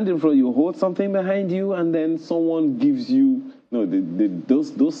stand in front, you hold something behind you, and then someone gives you No,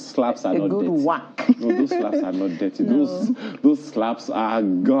 those slaps are not dirty. A good whack. No, those slaps are not dirty. No. Those slaps are,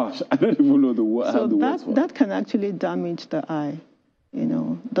 gosh, I don't even know the words for. That can actually damage the eye. You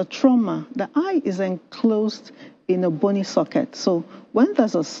know, the trauma. The eye is enclosed in a bony socket. So when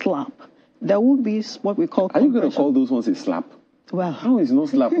there's a slap, there will be what we call compression. Are you going to call those ones a slap? Well, no, it's no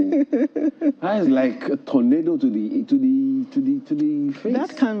slap. That is like a tornado to the face.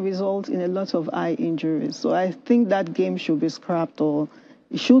 That can result in a lot of eye injuries. So I think that game should be scrapped or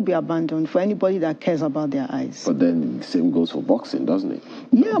it should be abandoned for anybody that cares about their eyes. But then the same goes for boxing, doesn't it?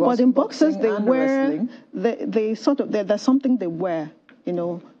 Yeah, but in boxers they wear they sort of there's something they wear, you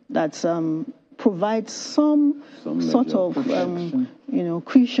know, that provides some sort of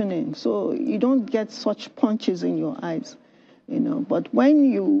cushioning, so you don't get such punches in your eyes. You know, but when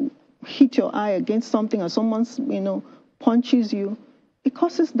you hit your eye against something or someone's, punches you, it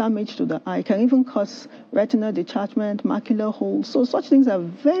causes damage to the eye. It can even cause retinal detachment, macular holes. So such things are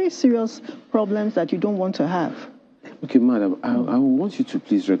very serious problems that you don't want to have. Okay, madam, I want you to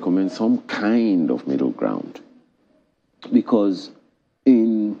please recommend some kind of middle ground. Because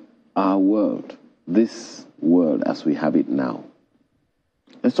in our world, this world as we have it now,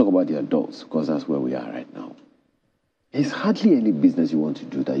 let's talk about the adults, because that's where we are right now. There's hardly any business you want to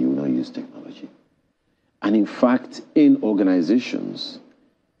do that you will not use technology. And in fact, in organizations,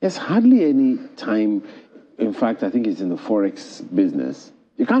 there's hardly any time. In fact, I think it's in the Forex business.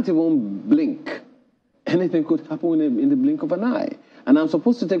 You can't even blink. Anything could happen in the blink of an eye. And I'm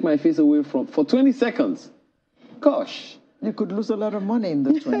supposed to take my face away for 20 seconds. Gosh. You could lose a lot of money in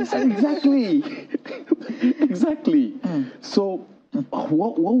the 20 seconds. Exactly. Exactly. So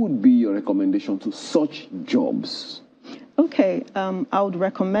what would be your recommendation to such jobs? Okay, I would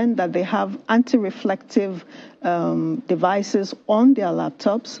recommend that they have anti-reflective devices on their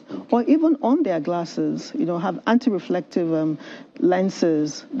laptops or even on their glasses. You know, have anti-reflective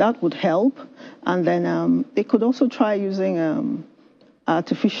lenses. That would help. And then they could also try using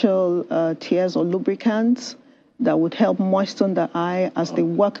artificial tears or lubricants that would help moisten the eye as they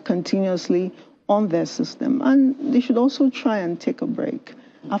work continuously on their system. And they should also try and take a break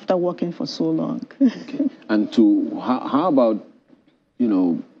after working for so long. Okay. And how about,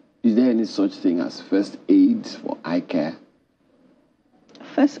 is there any such thing as first aid for eye care?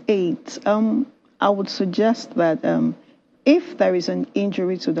 First aid, I would suggest that if there is an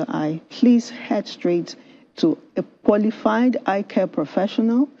injury to the eye, please head straight to a qualified eye care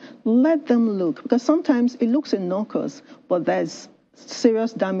professional. Let them look, because sometimes it looks innocuous, but there's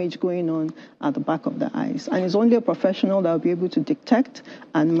serious damage going on at the back of the eyes. And it's only a professional that will be able to detect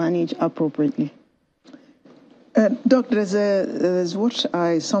and manage appropriately. Doctor, there's what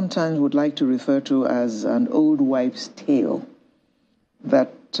I sometimes would like to refer to as an old wives' tale,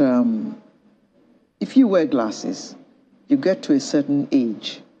 that if you wear glasses, you get to a certain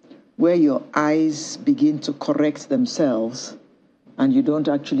age where your eyes begin to correct themselves and you don't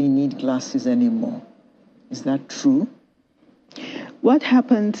actually need glasses anymore. Is that true? What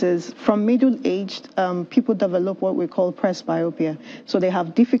happens is, from middle-aged, people develop what we call presbyopia. So they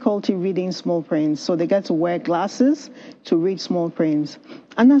have difficulty reading small prints. So they get to wear glasses to read small prints.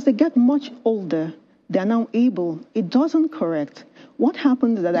 And as they get much older, they're now able, it doesn't correct. What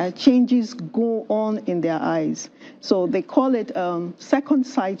happens is that changes go on in their eyes. So they call it second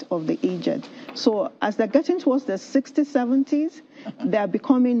sight of the aged. So as they're getting towards their 60s, 70s, they're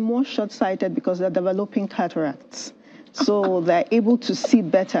becoming more short-sighted because they're developing cataracts. So they're able to see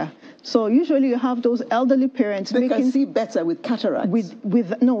better. So usually you have those elderly parents they can see better with cataracts.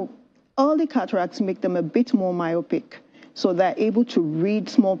 Early cataracts make them a bit more myopic. So they're able to read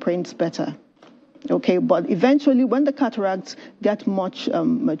small prints better. Okay, but eventually when the cataracts get much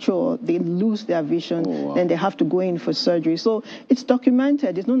mature, they lose their vision, then they have to go in for surgery. So it's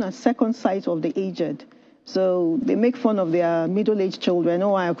documented. It's known as second sight of the aged. So they make fun of their middle-aged children.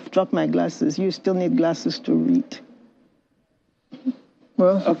 Oh, I've dropped my glasses. You still need glasses to read.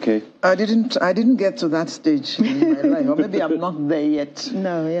 Well, okay. I didn't get to that stage in my life, or maybe I'm not there yet.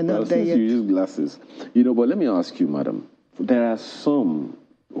 No, you're not there yet. You use glasses, but let me ask you, madam. There are some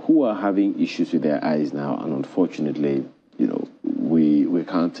who are having issues with their eyes now, and unfortunately, we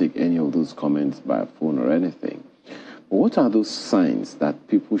can't take any of those comments by phone or anything. But what are those signs that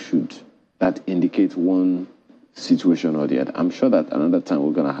people that indicate one situation or the other? I'm sure that another time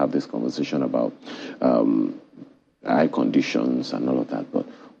we're going to have this conversation about eye conditions and all of that. But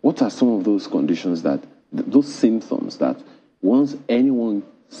what are some of those conditions those symptoms that once anyone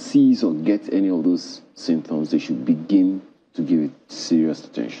sees or gets any of those symptoms, they should begin to give it serious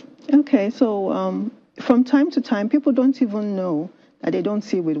attention? Okay, so from time to time, people don't even know that they don't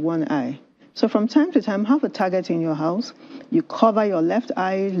see with one eye. So from time to time, have a target in your house. You cover your left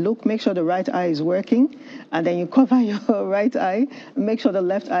eye, make sure the right eye is working, and then you cover your right eye, make sure the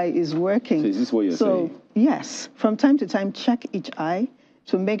left eye is working. So is this what you're saying? Yes. From time to time, check each eye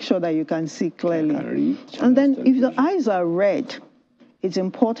to make sure that you can see clearly. And then if the eyes are red, it's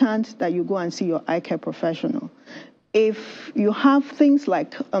important that you go and see your eye care professional. If you have things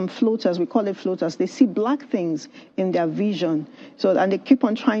like floaters, we call it floaters, they see black things in their vision, and they keep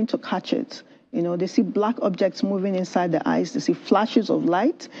on trying to catch it. They see black objects moving inside the eyes. They see flashes of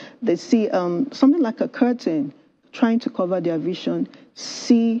light. They see something like a curtain trying to cover their vision.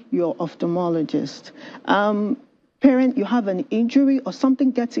 See your ophthalmologist. Parent, you have an injury or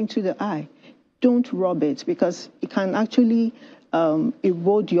something gets into the eye. Don't rub it because it can actually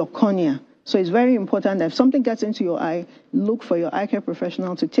erode your cornea. So it's very important that if something gets into your eye, look for your eye care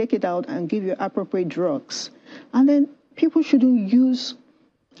professional to take it out and give you appropriate drugs. And then people shouldn't use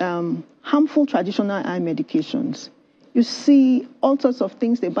harmful traditional eye medications. You see all sorts of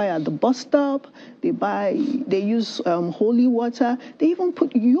things they buy at the bus stop. They use holy water. They even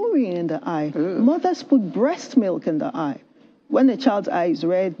put urine in the eye. Mothers put breast milk in the eye. When a child's eye is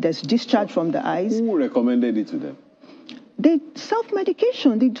red, there's discharge from the eyes. Who recommended it to them? They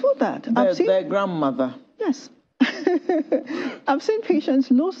self-medication, they do that. Their grandmother. Yes. I've seen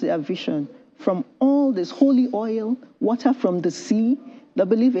patients lose their vision from all this holy oil, water from the sea. They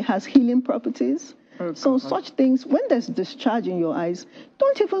believe it has healing properties. So such things, when there's discharge in your eyes,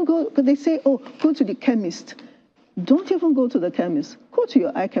 don't even go, because they say, go to the chemist. Don't even go to the chemist. Go to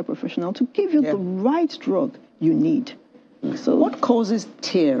your eye care professional to give you the right drug you need. So, what causes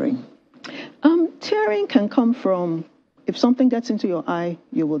tearing? Tearing can come from, if something gets into your eye,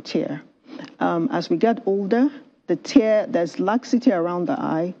 you will tear. As we get older, there's laxity around the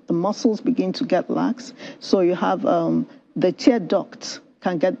eye. The muscles begin to get lax. So you have the tear ducts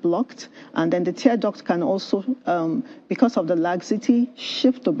can get blocked. And then the tear duct can also, because of the laxity,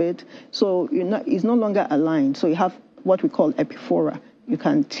 shift a bit. So it's no longer aligned. So you have what we call epiphora. You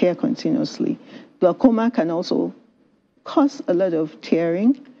can tear continuously. Glaucoma can also cause a lot of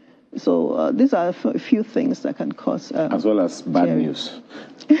tearing. So these are a few things that can cause as well as bad tearing. News.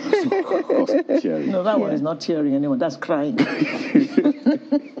 No, that one is not tearing anymore. That's crying.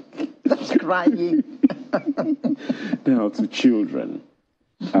 That's crying. Now to children.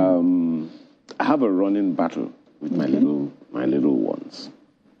 I have a running battle with my little ones.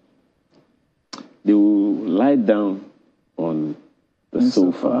 They will lie down on the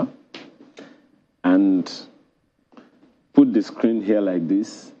sofa and put the screen here like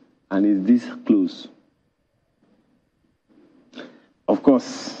this, and it's this close. Of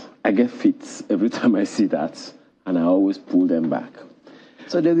course, I get fits every time I see that, and I always pull them back.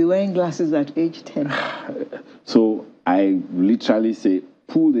 So they'll be wearing glasses at age 10. So I literally say,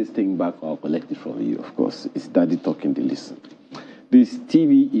 pull this thing back, I'll collect it from you. Of course, it's daddy talking, they listen. This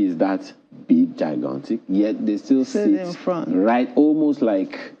TV is that big, gigantic, yet they still sit in front. Right, almost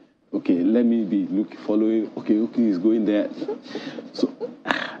like, okay, let me be following, okay, he's going there. So,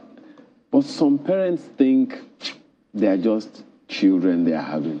 but some parents think they are just children, they are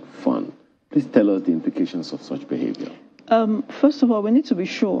having fun. Please tell us the implications of such behavior. First of all, we need to be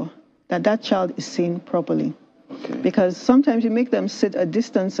sure that that child is seen properly. Okay. Because sometimes you make them sit a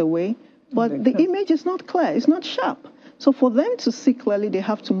distance away, but the image is not clear, it's not sharp. So for them to see clearly, they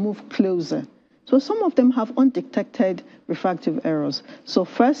have to move closer. So some of them have undetected refractive errors. So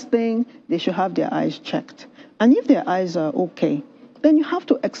first thing, they should have their eyes checked. And if their eyes are okay, then you have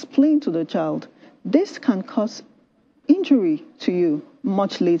to explain to the child, this can cause injury to you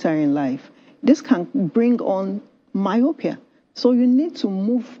much later in life. This can bring on myopia. So you need to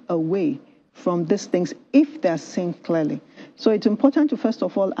move away from these things if they're seen clearly. So it's important to first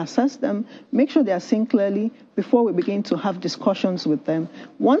of all assess them, make sure they are seen clearly before we begin to have discussions with them.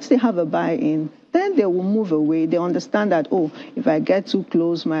 Once they have a buy-in, then they will move away. They understand that, oh, if I get too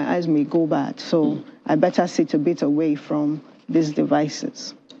close, my eyes may go bad. So I better sit a bit away from these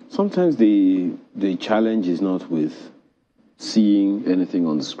devices. Sometimes the challenge is not with seeing anything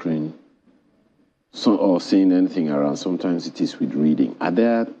on the screen or seeing anything around. Sometimes it is with reading. Are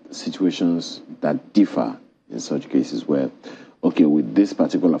there situations that differ in such cases where, okay, with this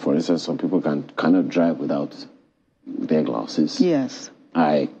particular, for instance, some people cannot drive without their glasses? Yes.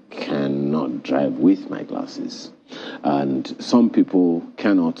 I cannot drive with my glasses. And some people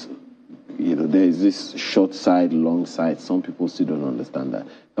cannot, there is this short side, long side. Some people still don't understand that.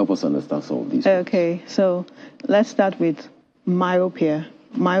 Help us understand some of these. Okay, so let's start with myopia.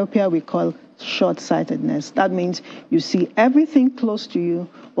 Myopia we call short-sightedness. That means you see everything close to you,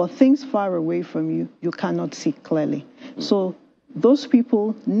 but things far away from you, you cannot see clearly. So those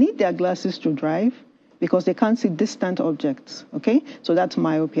people need their glasses to drive because they can't see distant objects, okay? So that's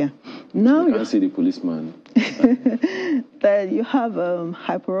myopia. Now you can't see the policeman. Then you have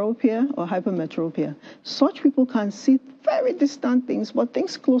hyperopia or hypermetropia. Such people can see very distant things, but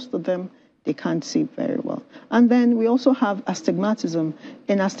things close to them, they can't see very well. And then we also have astigmatism.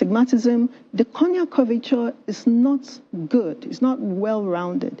 In astigmatism, the corneal curvature is not good. It's not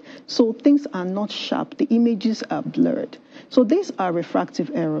well-rounded. So things are not sharp. The images are blurred. So these are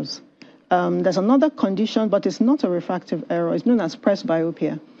refractive errors. There's another condition, but it's not a refractive error. It's known as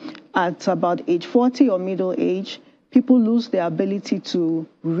presbyopia. At about age 40 or middle age, people lose their ability to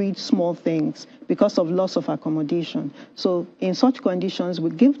read small things because of loss of accommodation. So in such conditions, we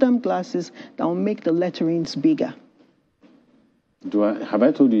give them glasses that will make the letterings bigger. Have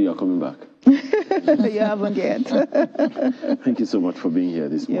I told you you're coming back? You haven't yet. Thank you so much for being here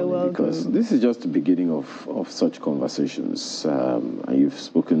this morning. You're welcome. Because this is just the beginning of such conversations. And you've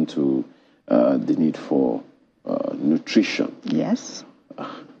spoken to the need for nutrition. Yes.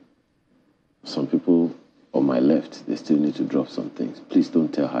 Some people on my left, they still need to drop some things. Please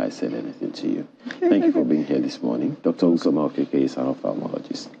don't tell her I said anything to you. Thank you for being here this morning. Dr. Usoma Okeke is an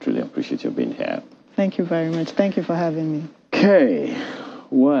ophthalmologist. Truly appreciate you being here. Thank you very much. Thank you for having me. Okay.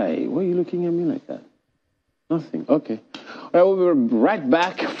 Why? Why are you looking at me like that? Nothing. Okay. All right, we'll be right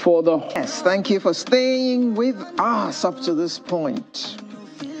back for the... Yes, thank you for staying with us up to this point.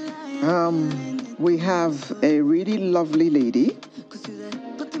 We have a really lovely lady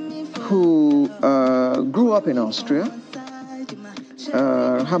who grew up in Austria.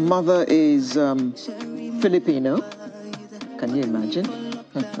 Her mother is Filipino. Can you imagine?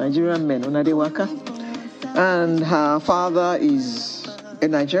 Nigerian men, Unadewaka. And her father is a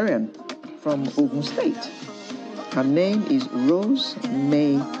Nigerian from Ogun State. Her name is Rose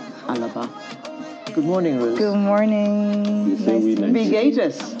May Alaba. Good morning, Rose. Good morning. Nice to meet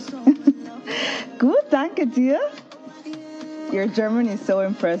you. Good, danke dir. Your German is so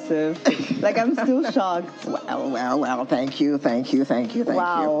impressive. Like, I'm still shocked. Well, thank you.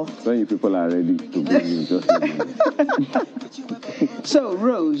 Wow. So you people are ready to bring you just So,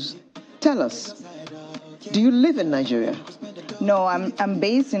 Rose, tell us, do you live in Nigeria? No, I'm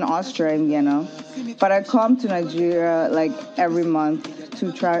based in Austria, in Vienna. But I come to Nigeria, like, every month,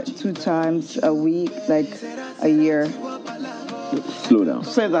 two times a week, like, a year. Slow down.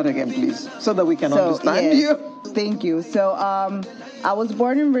 Say that again, please, so that we can understand you. Thank you. So, I was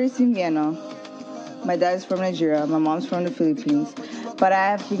born and raised in Vienna. My dad is from Nigeria. My mom's from the Philippines. But I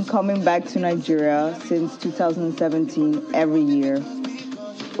have been coming back to Nigeria since 2017 every year.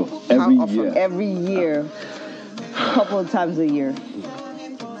 Oh, every year? Every year. A couple of times a year.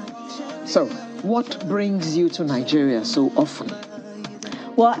 So, what brings you to Nigeria so often?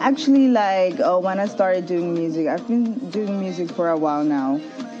 Well, actually, like, when I started doing music, I've been doing music for a while now.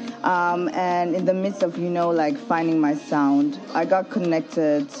 And in the midst of, like, finding my sound, I got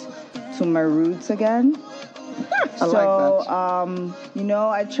connected to my roots again. I like that.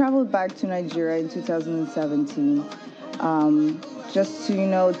 I traveled back to Nigeria in 2017, just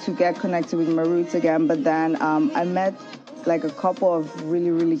to get connected with my roots again. But then I met, like, a couple of really,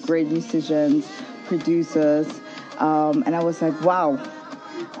 really great musicians, producers, and I was like, wow,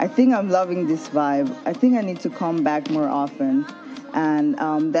 I think I'm loving this vibe. I think I need to come back more often. And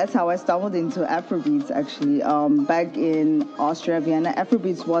that's how I stumbled into Afrobeats, actually. Back in Austria, Vienna,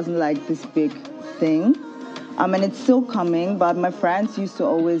 Afrobeats wasn't like this big thing. And it's still coming, but my friends used to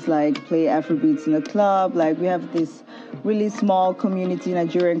always like play Afrobeats in the club. Like, we have this really small community,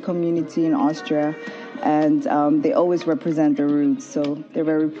 Nigerian community in Austria, and they always represent their roots. So they're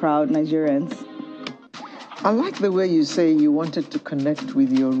very proud Nigerians. I like the way you say you wanted to connect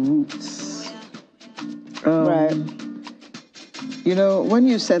with your roots. Right. When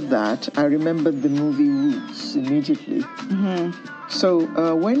you said that, I remembered the movie Roots immediately. Mm-hmm. So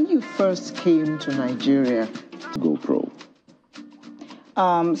when you first came to Nigeria to go pro?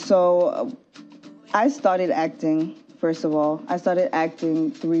 So I started acting, first of all. I started acting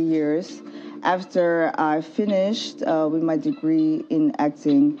 3 years. After I finished with my degree in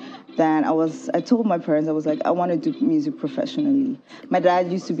acting, then I told my parents, I was like, I want to do music professionally. My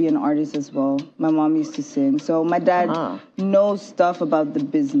dad used to be an artist as well. My mom used to sing. So my dad knows stuff about the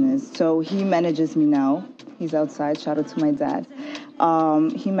business. So he manages me now. He's outside. Shout out to my dad.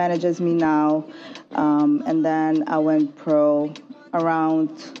 He manages me now. And then I went pro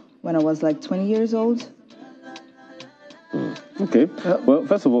around when I was like 20 years old. Okay. Well,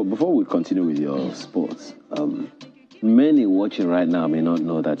 first of all, before we continue with your sports, many watching right now may not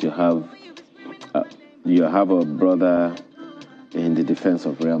know that you have a brother in the defense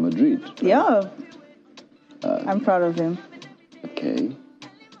of Real Madrid. Right? Yeah. I'm proud of him. Okay.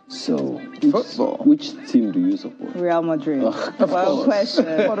 So, football. Which team do you support? Real Madrid. Of what course. a question.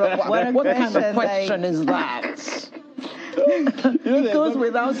 What kind of question is that? It goes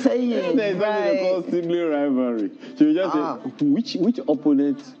without saying. There's something they call sibling rivalry. So you just say, which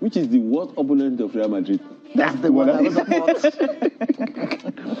opponent, which is the worst opponent of Real Madrid? That's the one I was support.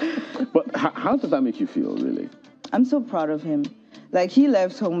 But how does that make you feel, really? I'm so proud of him. Like, he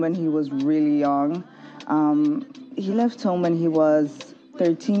left home when he was really young. He left home when he was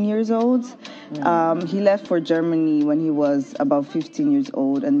 13 years old. He left for Germany when he was about 15 years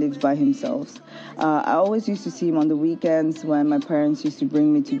old and lived by himself. I always used to see him on the weekends when my parents used to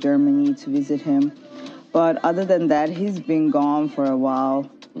bring me to Germany to visit him. But other than that, he's been gone for a while.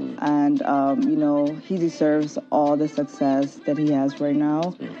 And, you know, he deserves all the success that he has right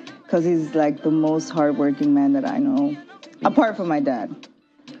now because he's like the most hardworking man that I know, apart from my dad.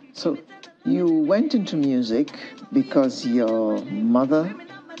 So you went into music because your mother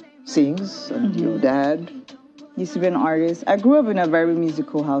sings and your dad used to be an artist. I grew up in a very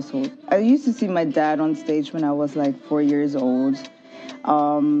musical household. I used to see my dad on stage when I was like 4 years old.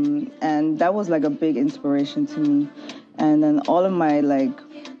 And that was like a big inspiration to me. And then all of my, like,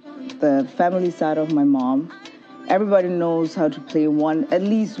 the family side of my mom, everybody knows how to play at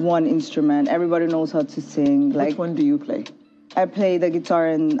least one instrument. Everybody knows how to sing. Which one do you play? I play the guitar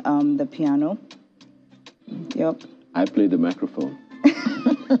and the piano. Yep. I play the microphone.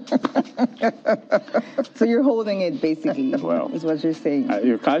 So you're holding it, basically, is what you're saying.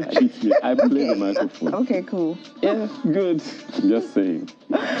 You can't cheat me. I play the microphone. Okay, cool. Yeah, good. Just saying.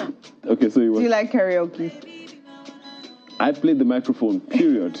 Okay, so do you like karaoke? I play the microphone,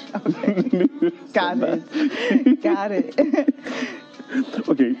 period. Okay. Got it. Got it.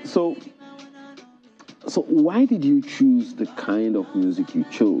 Okay, so why did you choose the kind of music you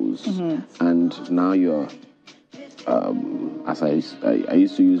chose? And now you're, as I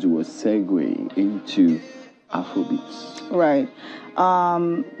used to use the word, segue into Afrobeats. Right.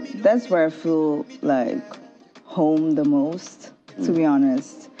 That's where I feel like home the most, to be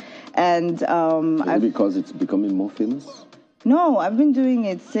honest. And because it's becoming more famous? No, I've been doing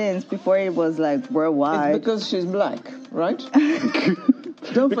it since before it was like worldwide. It's because she's black, right?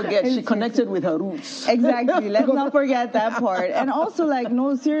 Don't forget, she connected with her roots. Exactly. Let's not forget that part. And also, like,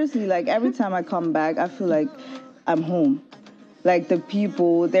 no, seriously, like, every time I come back, I feel like I'm home. Like, the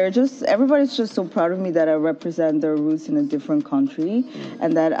people, everybody's just so proud of me that I represent their roots in a different country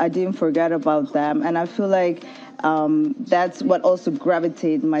and that I didn't forget about them. And I feel like that's what also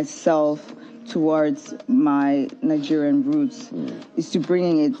gravitated myself towards my Nigerian roots, is to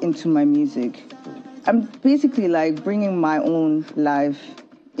bringing it into my music. I'm basically like bringing my own life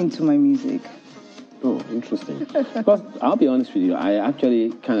into my music. Oh, interesting. Because I'll be honest with you, I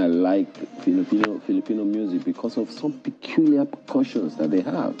actually kind of like Filipino music because of some peculiar percussions that they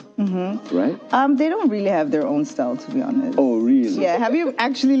have. Right? They don't really have their own style, to be honest. Oh, really? Yeah. Have you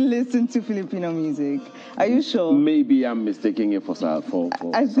actually listened to Filipino music? Are you sure? Maybe I'm mistaking it for South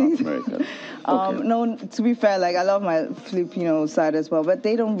America. Okay. No, to be fair, like, I love my Filipino side as well, but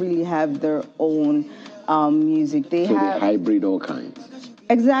they don't really have their own music. They hybrid all kinds.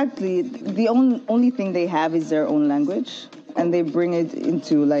 Exactly. The only thing they have is their own language, and they bring it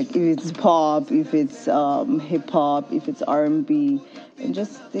into, like, if it's pop, if it's hip hop, if it's R&B, and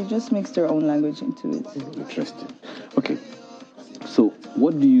they just mix their own language into it. Interesting. Okay. So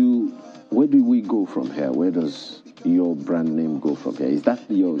where do we go from here? Where does your brand name go from here? Is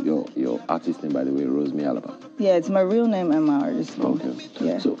that your artist name, by the way, Rotimi Alaba? Yeah, it's my real name and my artist name. Okay.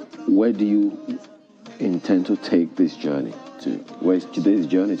 Yeah. So where do you intend to take this journey to? Where's today's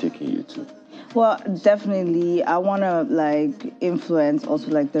journey taking you to? Well, definitely, I want to, like, influence also,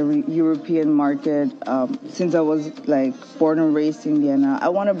 like, the European market. Since I was, like, born and raised in Vienna, I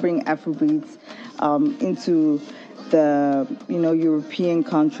want to bring Afrobeats into the, European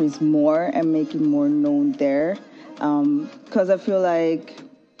countries more and make it more known there. Because I feel like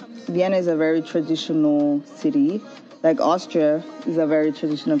Vienna is a very traditional city. Like, Austria is a very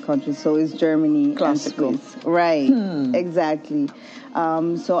traditional country, so is Germany. Classical. And Swiss. Right, exactly.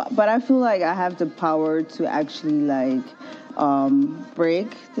 But I feel like I have the power to actually, like, break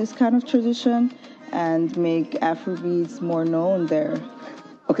this kind of tradition and make Afrobeats more known there.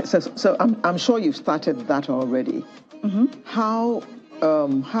 Okay, so I'm sure you've started that already. How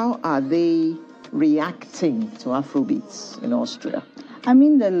are they reacting to Afrobeats in Austria? I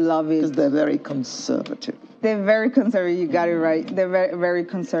mean, they love it. Because they're very conservative. They're very conservative. You got it right. They're very, very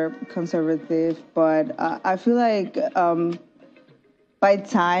conservative. But I feel like by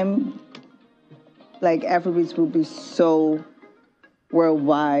time, like, Afrobeats will be so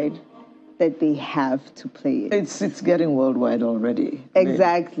worldwide that they have to play it. It's getting worldwide already.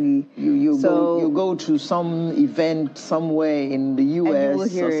 Exactly. You go to some event somewhere in the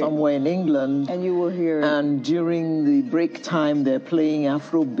US or somewhere in England, and you will hear it. And during the break time, they're playing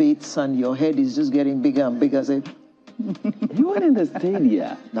Afro beats, and your head is just getting bigger and bigger. Say, you were in the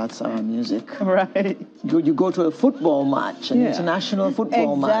stadium. That's our music. Right. You go to a football match, an international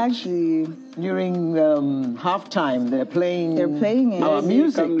football match. Exactly. During halftime, they're playing it. Our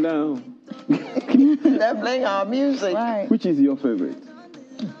music. Come down. They're playing our music. Right. Which is your favorite?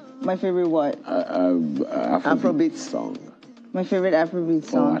 My favorite what? Afrobeat song. My favorite Afrobeat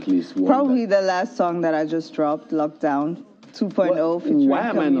song. Or at least one. Probably the last song that I just dropped, Lockdown 2.0. featuring Why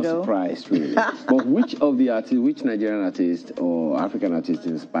am I not Camido. surprised, really? But which of the artists, which Nigerian artist or African artist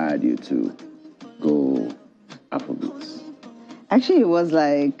inspired you to go Afrobeats? Actually, it was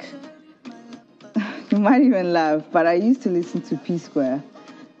like, you might even laugh, but I used to listen to P Square.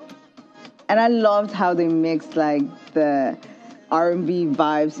 And I loved how they mixed like the R&B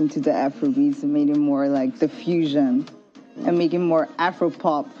vibes into the Afrobeats and made it more like the fusion and make it more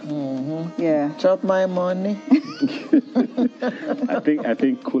Afro-pop. Mm-hmm. Yeah. Chop my money. I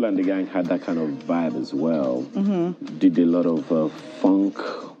think Kool and the Gang had that kind of vibe as well. Mm-hmm. Did a lot of funk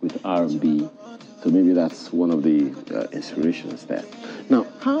with R&B. So maybe that's one of the inspirations there. Now,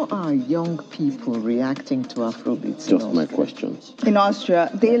 how are young people reacting to Afrobeats? Just my question. In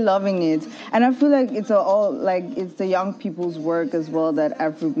Austria, they're loving it, and I feel like it's the young people's work as well that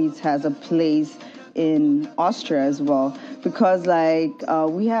Afrobeats has a place in Austria as well, because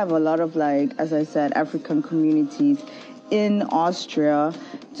we have a lot of as I said, African communities in Austria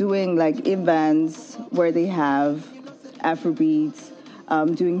doing events where they have Afrobeats.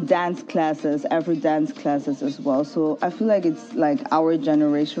 Doing dance classes, Afro dance classes as well. So I feel like it's our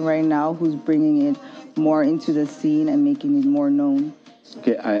generation right now who's bringing it more into the scene and making it more known.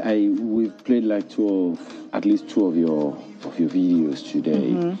 Okay, we've played at least two of your videos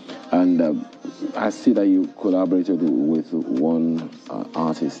today, and I see that you collaborated with one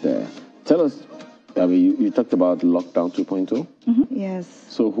artist there. Tell us. I mean, you talked about Lockdown 2.0? Yes.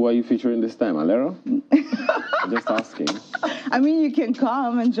 So who are you featuring this time, Alera? Just asking. I mean, you can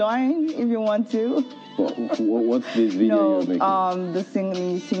come and join if you want to. What's this video you're making? The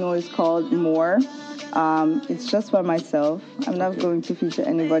single is called More. It's just by myself. I'm not going to feature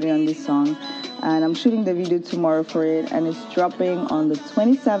anybody on this song. And I'm shooting the video tomorrow for it, and it's dropping on the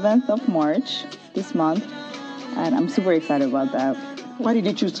 27th of March this month. And I'm super excited about that. Why did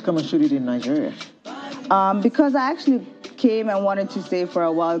you choose to come and shoot it in Nigeria? Because I actually came and wanted to stay for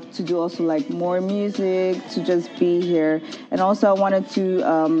a while to do also more music, to just be here. And also I wanted to,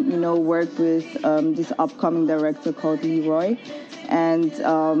 work with this upcoming director called Leroy and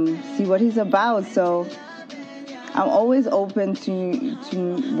see what he's about. So I'm always open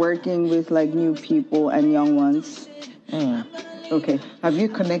to working with new people and young ones. Okay. Have you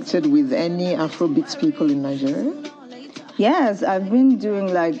connected with any Afrobeats people in Nigeria? Yes, I've been doing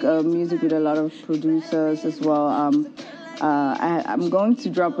music with a lot of producers as well. I'm going to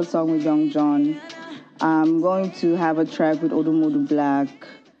drop a song with Young John. I'm going to have a track with Odumodu Black.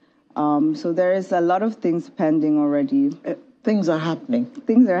 So there is a lot of things pending already. Things are happening.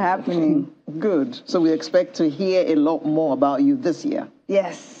 Things are happening. Good. So we expect to hear a lot more about you this year.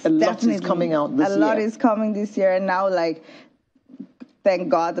 Yes, a lot definitely. is coming out this year. A lot is coming this year, and now thank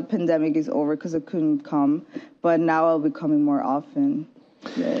God the pandemic is over because I couldn't come. But now I'll be coming more often.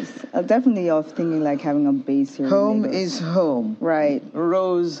 Yes. I'm definitely thinking having a base here. Home is home. Right.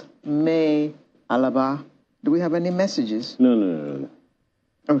 Rose May Alaba. Do we have any messages? No.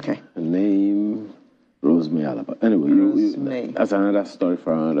 Okay. Her name, Rose May Alaba. Anyway, that's another story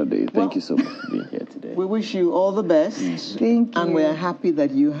for another day. Thank you so much for being here today. We wish you all the best. Thank you. And we're happy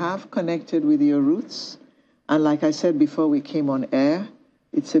that you have connected with your roots. And like I said before we came on air,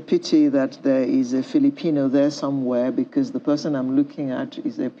 it's a pity that there is a Filipino there somewhere, because the person I'm looking at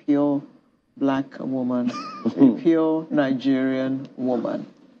is a pure black woman, a pure Nigerian woman.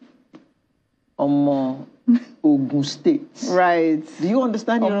 Omo Ogun State. Right. Do you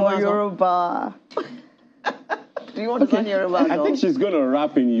understand Yoruba? Yoruba. Do you understand Yoruba? I think she's going to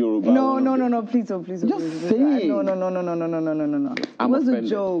rap in Yoruba. No, please. Just say it. No. It was a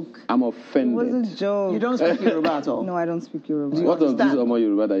joke. I'm offended. It was a joke. You don't speak Yoruba at all? No, I don't speak Yoruba. What does this Omo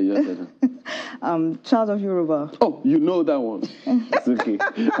Yoruba that you just said? Child of Yoruba. Oh, you know that one. It's okay.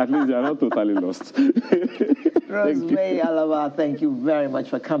 At least you are not totally lost. Rose May Alaba, thank you very much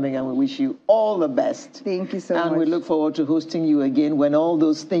for coming, and we wish you all the best. Thank you so much. And we look forward to hosting you again when all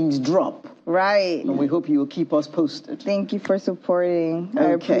those things drop. Right. And we hope you will keep us posted. Thank you for supporting.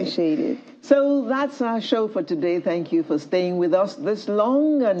 I appreciate it. So that's our show for today. Thank you for staying with us this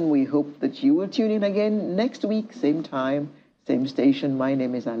long, and we hope that you will tune in again next week, same time, same station. My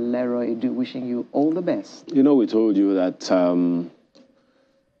name is Akeredolu, wishing you all the best. You know, we told you that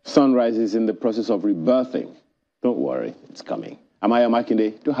sunrise is in the process of rebirthing. Don't worry, it's coming. I'm Aya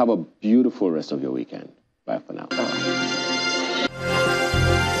Makinde. Do have a beautiful rest of your weekend. Bye for now. Bye.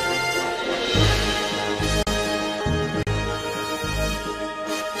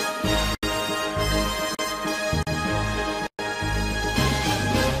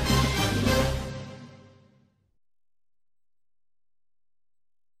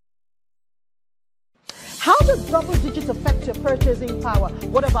 How does double digits affect your purchasing power?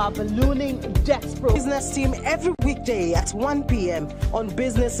 What about ballooning debts? Business Team every weekday at 1 p.m. on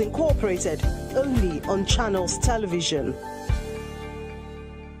Business Incorporated, only on Channels Television.